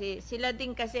niya kasi sila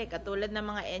din kasi katulad ng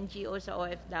mga NGO sa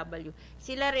OFW,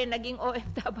 sila rin naging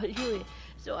OFW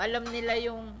so alam nila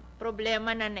yung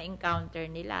problema na na-encounter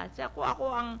nila. So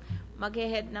ako ang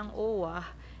maghe-head ng OWA,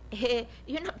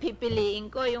 yun ang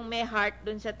pipiliin ko, yung may heart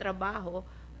dun sa trabaho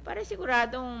para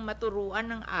siguradong maturuan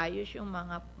ng ayos yung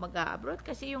mga mag-a-abroad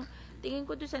kasi yung tingin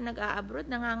ko doon sa nag-a-abroad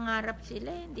nangangarap sila,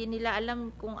 hindi nila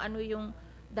alam kung ano yung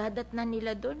dadatnan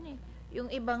nila doon Yung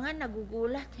iba nga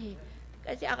nagugulat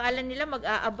Kasi akala nila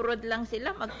mag-a-abroad lang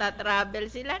sila,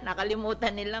 magta-travel sila,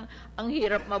 nakalimutan nilang ang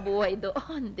hirap mabuhay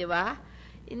doon, di ba?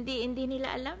 Hindi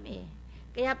nila alam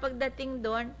Kaya pagdating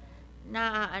doon,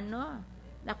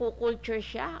 nakukulture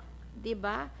shock, 'di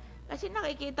ba? Kasi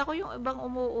nakikita ko yung ibang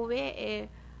umuuwi,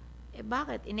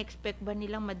 bakit? Inexpect ba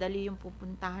nilang madali yung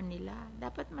pupuntahan nila?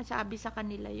 Dapat masabi sa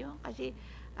kanila yun. Kasi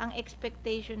ang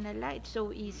expectation nila, it's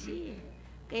so easy.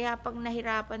 Kaya pag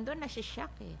nahirapan doon,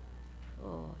 nasishock eh.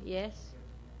 Oh, yes?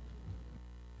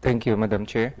 Thank you, Madam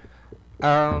Chair.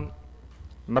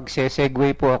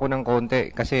 Magse-segue po ako ng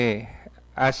konti kasi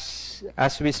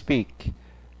as we speak,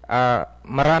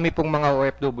 marami pong mga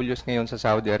OFWs ngayon sa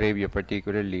Saudi Arabia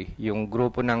particularly. Yung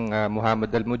grupo ng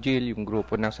Muhammad Al-Mujil, yung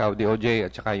grupo ng Saudi OJ,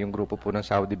 at saka yung grupo po ng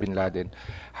Saudi Bin Laden.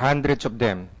 Hundreds of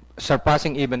them,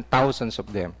 surpassing even thousands of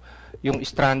them, yung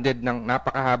stranded ng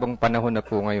napakahabang panahon na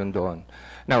po ngayon doon.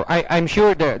 Now, I'm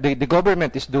sure the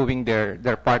government is doing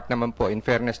their part naman po, in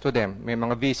fairness to them. May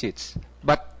mga visits.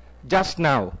 But just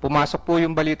now, pumasok po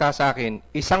yung balita sa akin,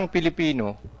 isang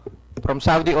Pilipino from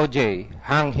Saudi OJ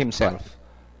hung himself.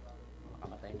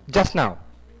 Just now,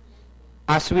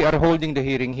 as we are holding the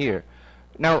hearing here.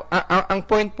 Now, ang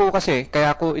point po kasi,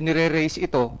 kaya ko inire-raise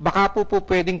ito, baka po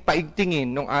pwedeng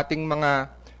paigtingin ng ating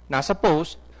mga nasa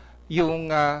post,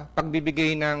 yung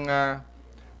pagbibigay ng,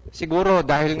 siguro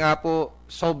dahil nga po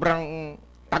sobrang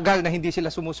tagal na hindi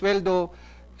sila sumusweldo,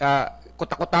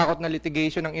 kutakot-takot na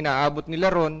litigation ang inaabot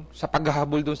nila ron sa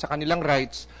paghahabol dun sa kanilang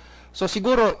rights. So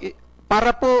siguro,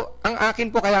 para po, ang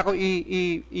akin po, kaya ko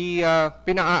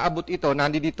pinaaabot ito,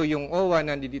 nandito yung OWA,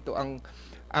 nandito ang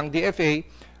DFA,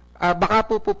 baka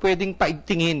po pwedeng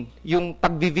paigtingin yung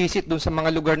pagbivisit dun sa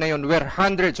mga lugar na yon where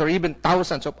hundreds or even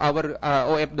thousands of our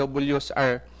OFWs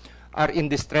are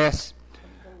in distress.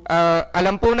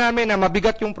 Alam po namin na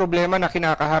mabigat yung problema na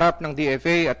kinakaharap ng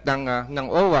DFA at ng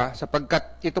OWA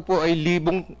sapagkat ito po ay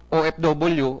libong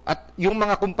OFW at yung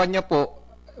mga kumpanya po,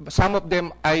 some of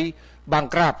them ay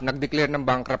bankrupt, nag-declare ng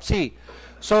bankruptcy.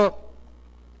 So,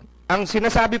 ang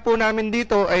sinasabi po namin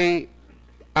dito ay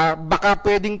baka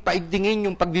pwedeng paigtingin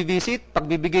yung pagbivisit,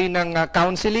 pagbibigay ng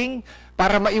counseling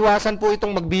para maiwasan po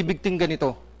itong magbibigting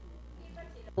ganito.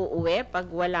 Uuwi pag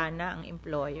wala na ang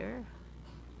employer.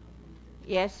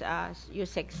 Yes,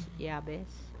 Yusek Yabes.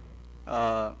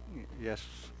 Yes,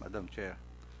 Madam Chair.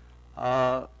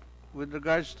 With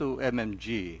regards to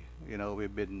MMG,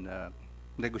 we've been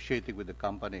negotiating with the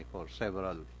company for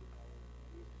several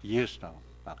years now,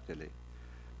 actually.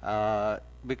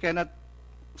 We cannot,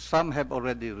 some have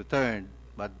already returned,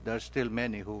 but there are still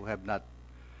many who have not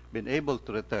been able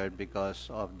to return because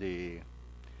of the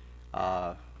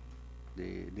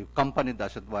company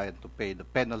doesn't want to pay the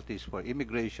penalties for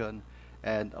immigration,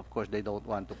 and of course they don't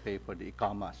want to pay for the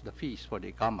ICAMAs, the fees for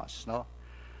the ICAMAs, no?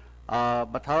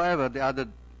 But however, the other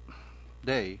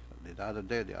day,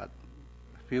 a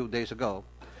few days ago,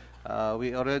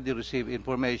 we already received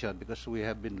information because we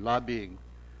have been lobbying,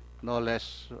 no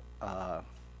less,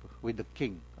 with the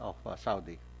King of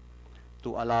Saudi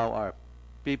to allow our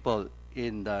people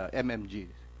in the MMG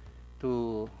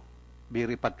to be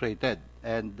repatriated,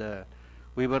 and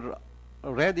we were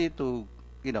ready to,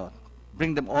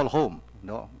 bring them all home,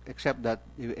 except that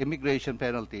the immigration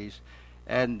penalties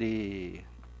and the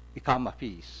ICAMA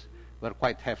fees were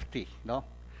quite hefty,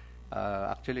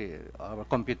 actually, our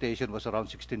computation was around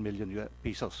 16 million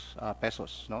pesos,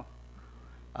 no?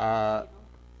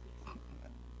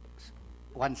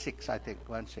 1.6, I think,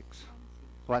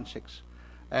 1.6.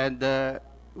 And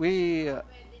we...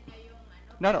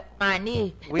 No.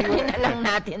 Money. We were, na lang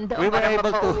natin doon we were para able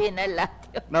to, mapauwi na lahat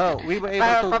yun. No, we were able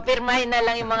para to... papirmahin na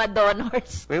lang yung mga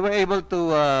donors. We were able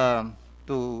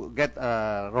to get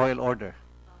a royal order,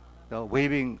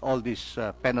 waiving all these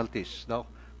penalties,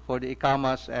 for the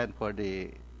ICAMAs and for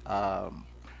the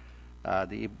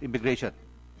immigration,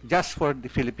 just for the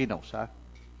Filipinos,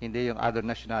 hindi yung other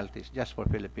nationalities, just for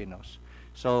Filipinos.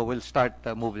 So we'll start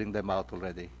moving them out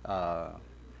already.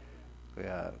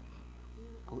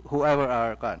 Whoever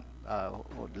are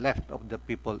left of the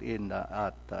people in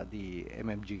at the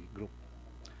MMG group.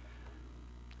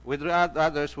 With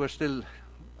others, we're still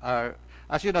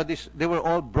as you know, they were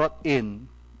all brought in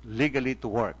legally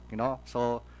to work.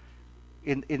 So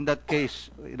in that case,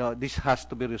 this has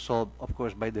to be resolved, of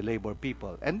course, by the labor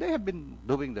people, and they have been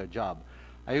doing their job.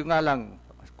 Ayun nga lang,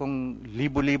 kung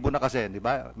libo-libo na kasi, di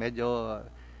ba? Medyo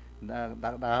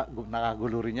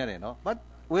nakagulo rin yan, But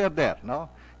we are there,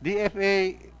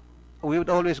 DFA, we would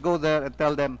always go there and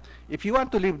tell them, if you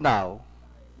want to leave now,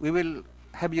 we will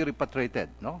have you repatriated,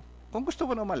 Kung gusto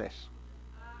mo na umalis.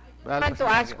 I want to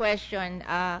ask question,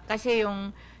 kasi yung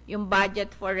yung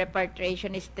budget for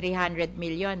repatriation is 300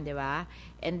 million, di ba?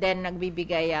 And then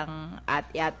nagbibigay ang at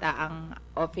yata ang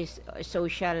Office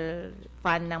Social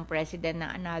Fund ng President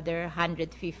ng another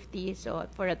 150, so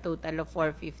for a total of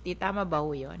 450. Tama ba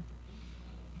ho yun?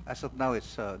 As of now,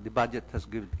 it's the budget has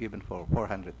given for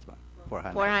 400.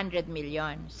 400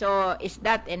 million. So is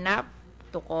that enough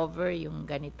to cover yung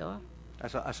ganito?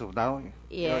 As of now,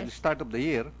 Yes. the start of the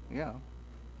year, yeah,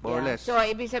 more or less. So,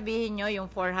 ibig sabihin nyo, yung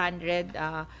 400,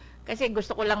 kasi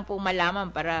gusto ko lang po malaman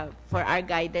para for our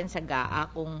guidance sa GAA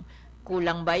kung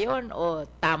kulang ba yon o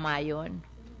tama yon.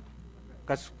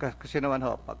 Kasi naman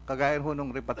ho, kagaya ho nung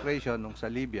repatriation nung sa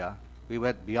Libya, we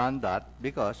went beyond that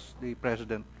because the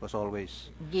president was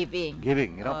always Giving.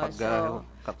 you know, pag So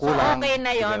kakulang. okay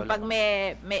na yon bigay pag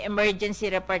ulit. may emergency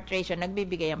repatriation,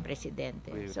 nagbibigay ang presidente.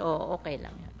 So, okay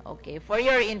lang yan. Okay. For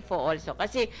your info also.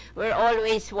 Kasi we're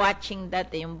always watching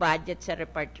that, yung budget sa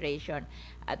repatriation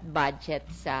at budget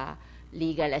sa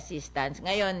legal assistance.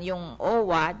 Ngayon, yung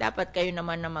OWA, dapat kayo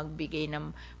naman na magbigay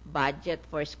ng budget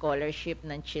for scholarship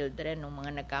ng children ng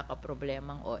mga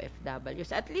nagkakaproblemang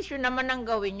OFWs. At least yun naman ang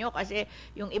gawin nyo kasi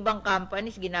yung ibang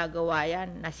companies ginagawa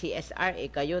yan na CSR,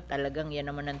 kayo talagang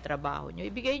yan naman ang trabaho nyo.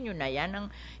 Ibigay nyo na yan.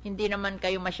 Hindi naman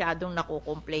kayo masyadong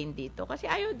nakukomplain dito kasi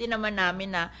ayaw din naman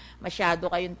namin na masyado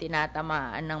kayong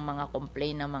tinatamaan ng mga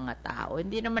complain ng mga tao.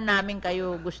 Hindi naman namin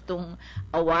kayo gustong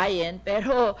awayin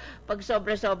pero pag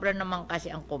sobra-sobra naman kasi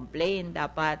ang complain,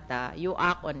 dapat you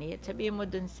act on it. Sabihin mo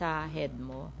dun sa head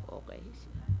mo. Okay.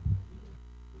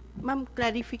 Ma'am,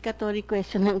 clarificatory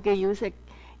question lang kay Yusek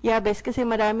Yabes kasi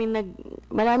marami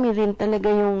rin talaga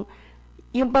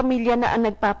yung pamilya na ang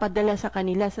nagpapadala sa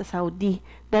kanila sa Saudi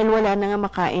dahil wala na nga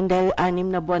makain dahil 6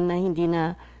 na buwan na hindi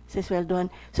na sisweldohan.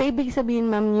 So, ibig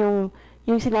sabihin, ma'am,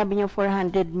 yung sinabi niyo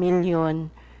 400 million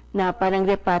na parang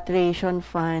repatriation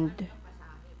fund.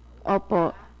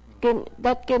 Opo.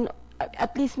 That can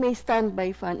at least may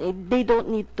standby fund. They don't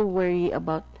need to worry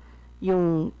about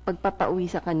yung pagpapauwi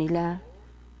sa kanila,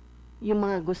 yung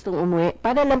mga gustong umuwi.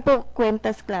 Para lang po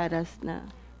kwentas claras na.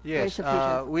 Yes,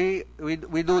 we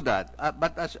do that.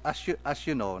 But as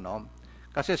you know, no,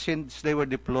 kasi since they were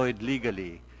deployed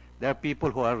legally, there are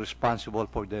people who are responsible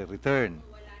for their return.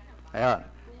 Ayan.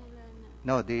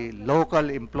 No, the local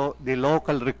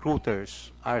recruiters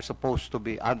are supposed to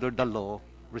be under the law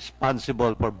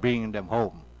responsible for bringing them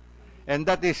home. And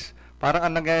that is parang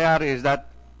ang nangyayari is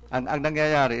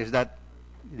that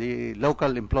the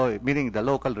local employee, meaning the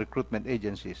local recruitment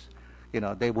agencies,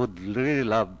 they would really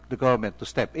love the government to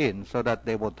step in so that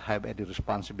they won't have any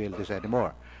responsibilities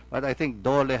anymore. But I think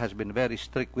DOLE has been very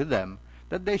strict with them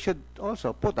that they should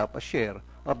also put up a share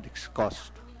of this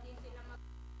cost.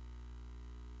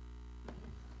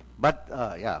 But,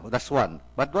 yeah, that's one.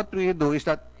 But what we do is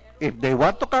that if they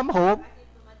want to come home,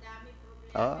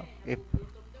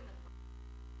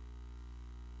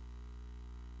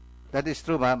 that is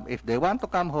true, ma'am. If they want to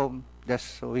come home,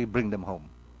 just we bring them home.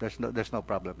 There's no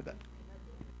problem with that.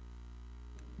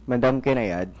 Madam, can I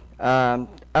add?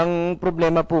 Ang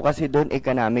problema po kasi doon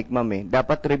economic, ma'am.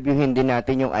 Dapat reviewin din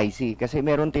natin yung IC kasi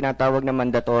meron tinatawag na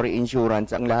mandatory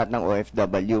insurance ang lahat ng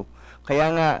OFW.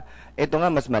 Kaya nga, ito nga,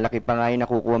 mas malaki pa nga yung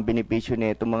nakukuha ang benepisyo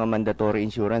nito mga mandatory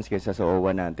insurance kaysa sa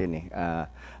OWA natin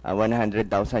 $100,000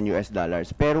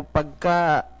 US. Pero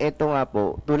pagka ito nga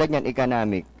po, tulad yan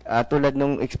economic, tulad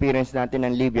nung experience natin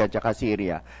ng Libya at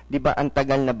Syria, di ba ang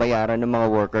tagal na bayaran ng mga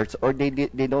workers or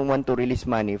they don't want to release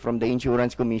money from the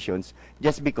insurance commissions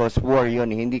just because war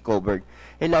yun, hindi covered.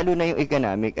 Lalo na yung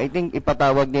economic, I think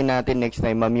ipatawag din natin next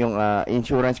time, ma'am, yung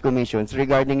insurance commissions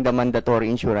regarding the mandatory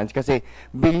insurance kasi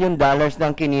 $1 billion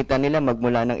ng kinita nila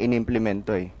magmula ng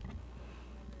inimplemento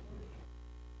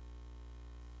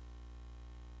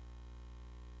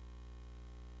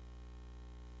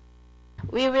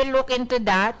We will look into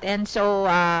that and so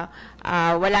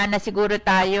wala na siguro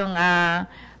tayong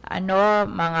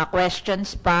mga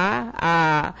questions pa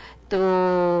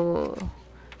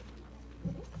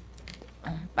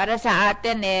para sa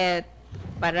atin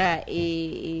para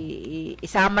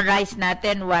i-summarize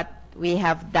natin what we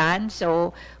have done.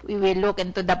 So we will look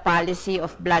into the policy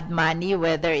of blood money,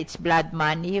 whether it's blood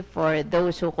money for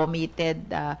those who committed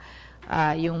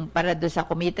yung para do sa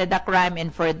committed a crime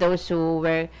and for those who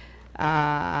were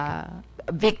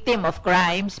victim of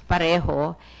crimes,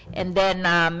 pareho. And then,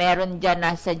 meron dyan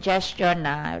na suggestion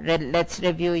na let's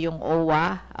review yung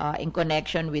OWA in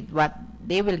connection with what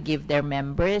they will give their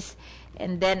members.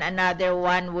 And then, another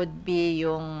one would be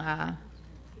yung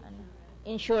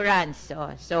insurance.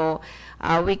 So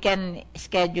we can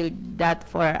schedule that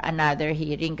for another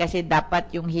hearing kasi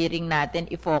dapat yung hearing natin,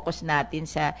 i-focus natin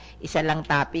sa isa lang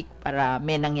topic para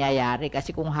may nangyayari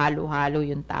kasi kung halo-halo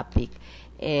yung topic,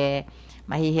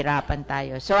 mahihirapan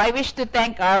tayo. So I wish to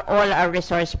thank all our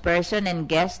resource person and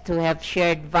guests who have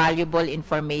shared valuable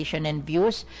information and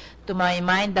views. To my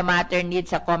mind, the matter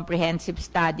needs a comprehensive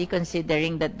study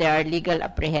considering that there are legal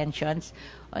apprehensions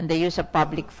on the use of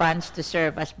public funds to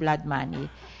serve as blood money.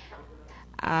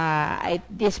 At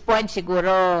this point,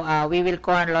 siguro, we will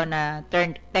call on a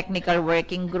technical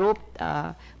working group.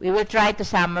 We will try to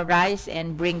summarize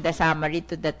and bring the summary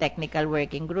to the technical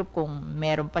working group kung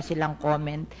meron pa silang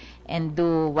comment and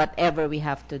do whatever we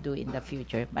have to do in the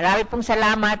future. Marami pong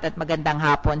salamat at magandang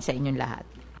hapon sa inyong lahat.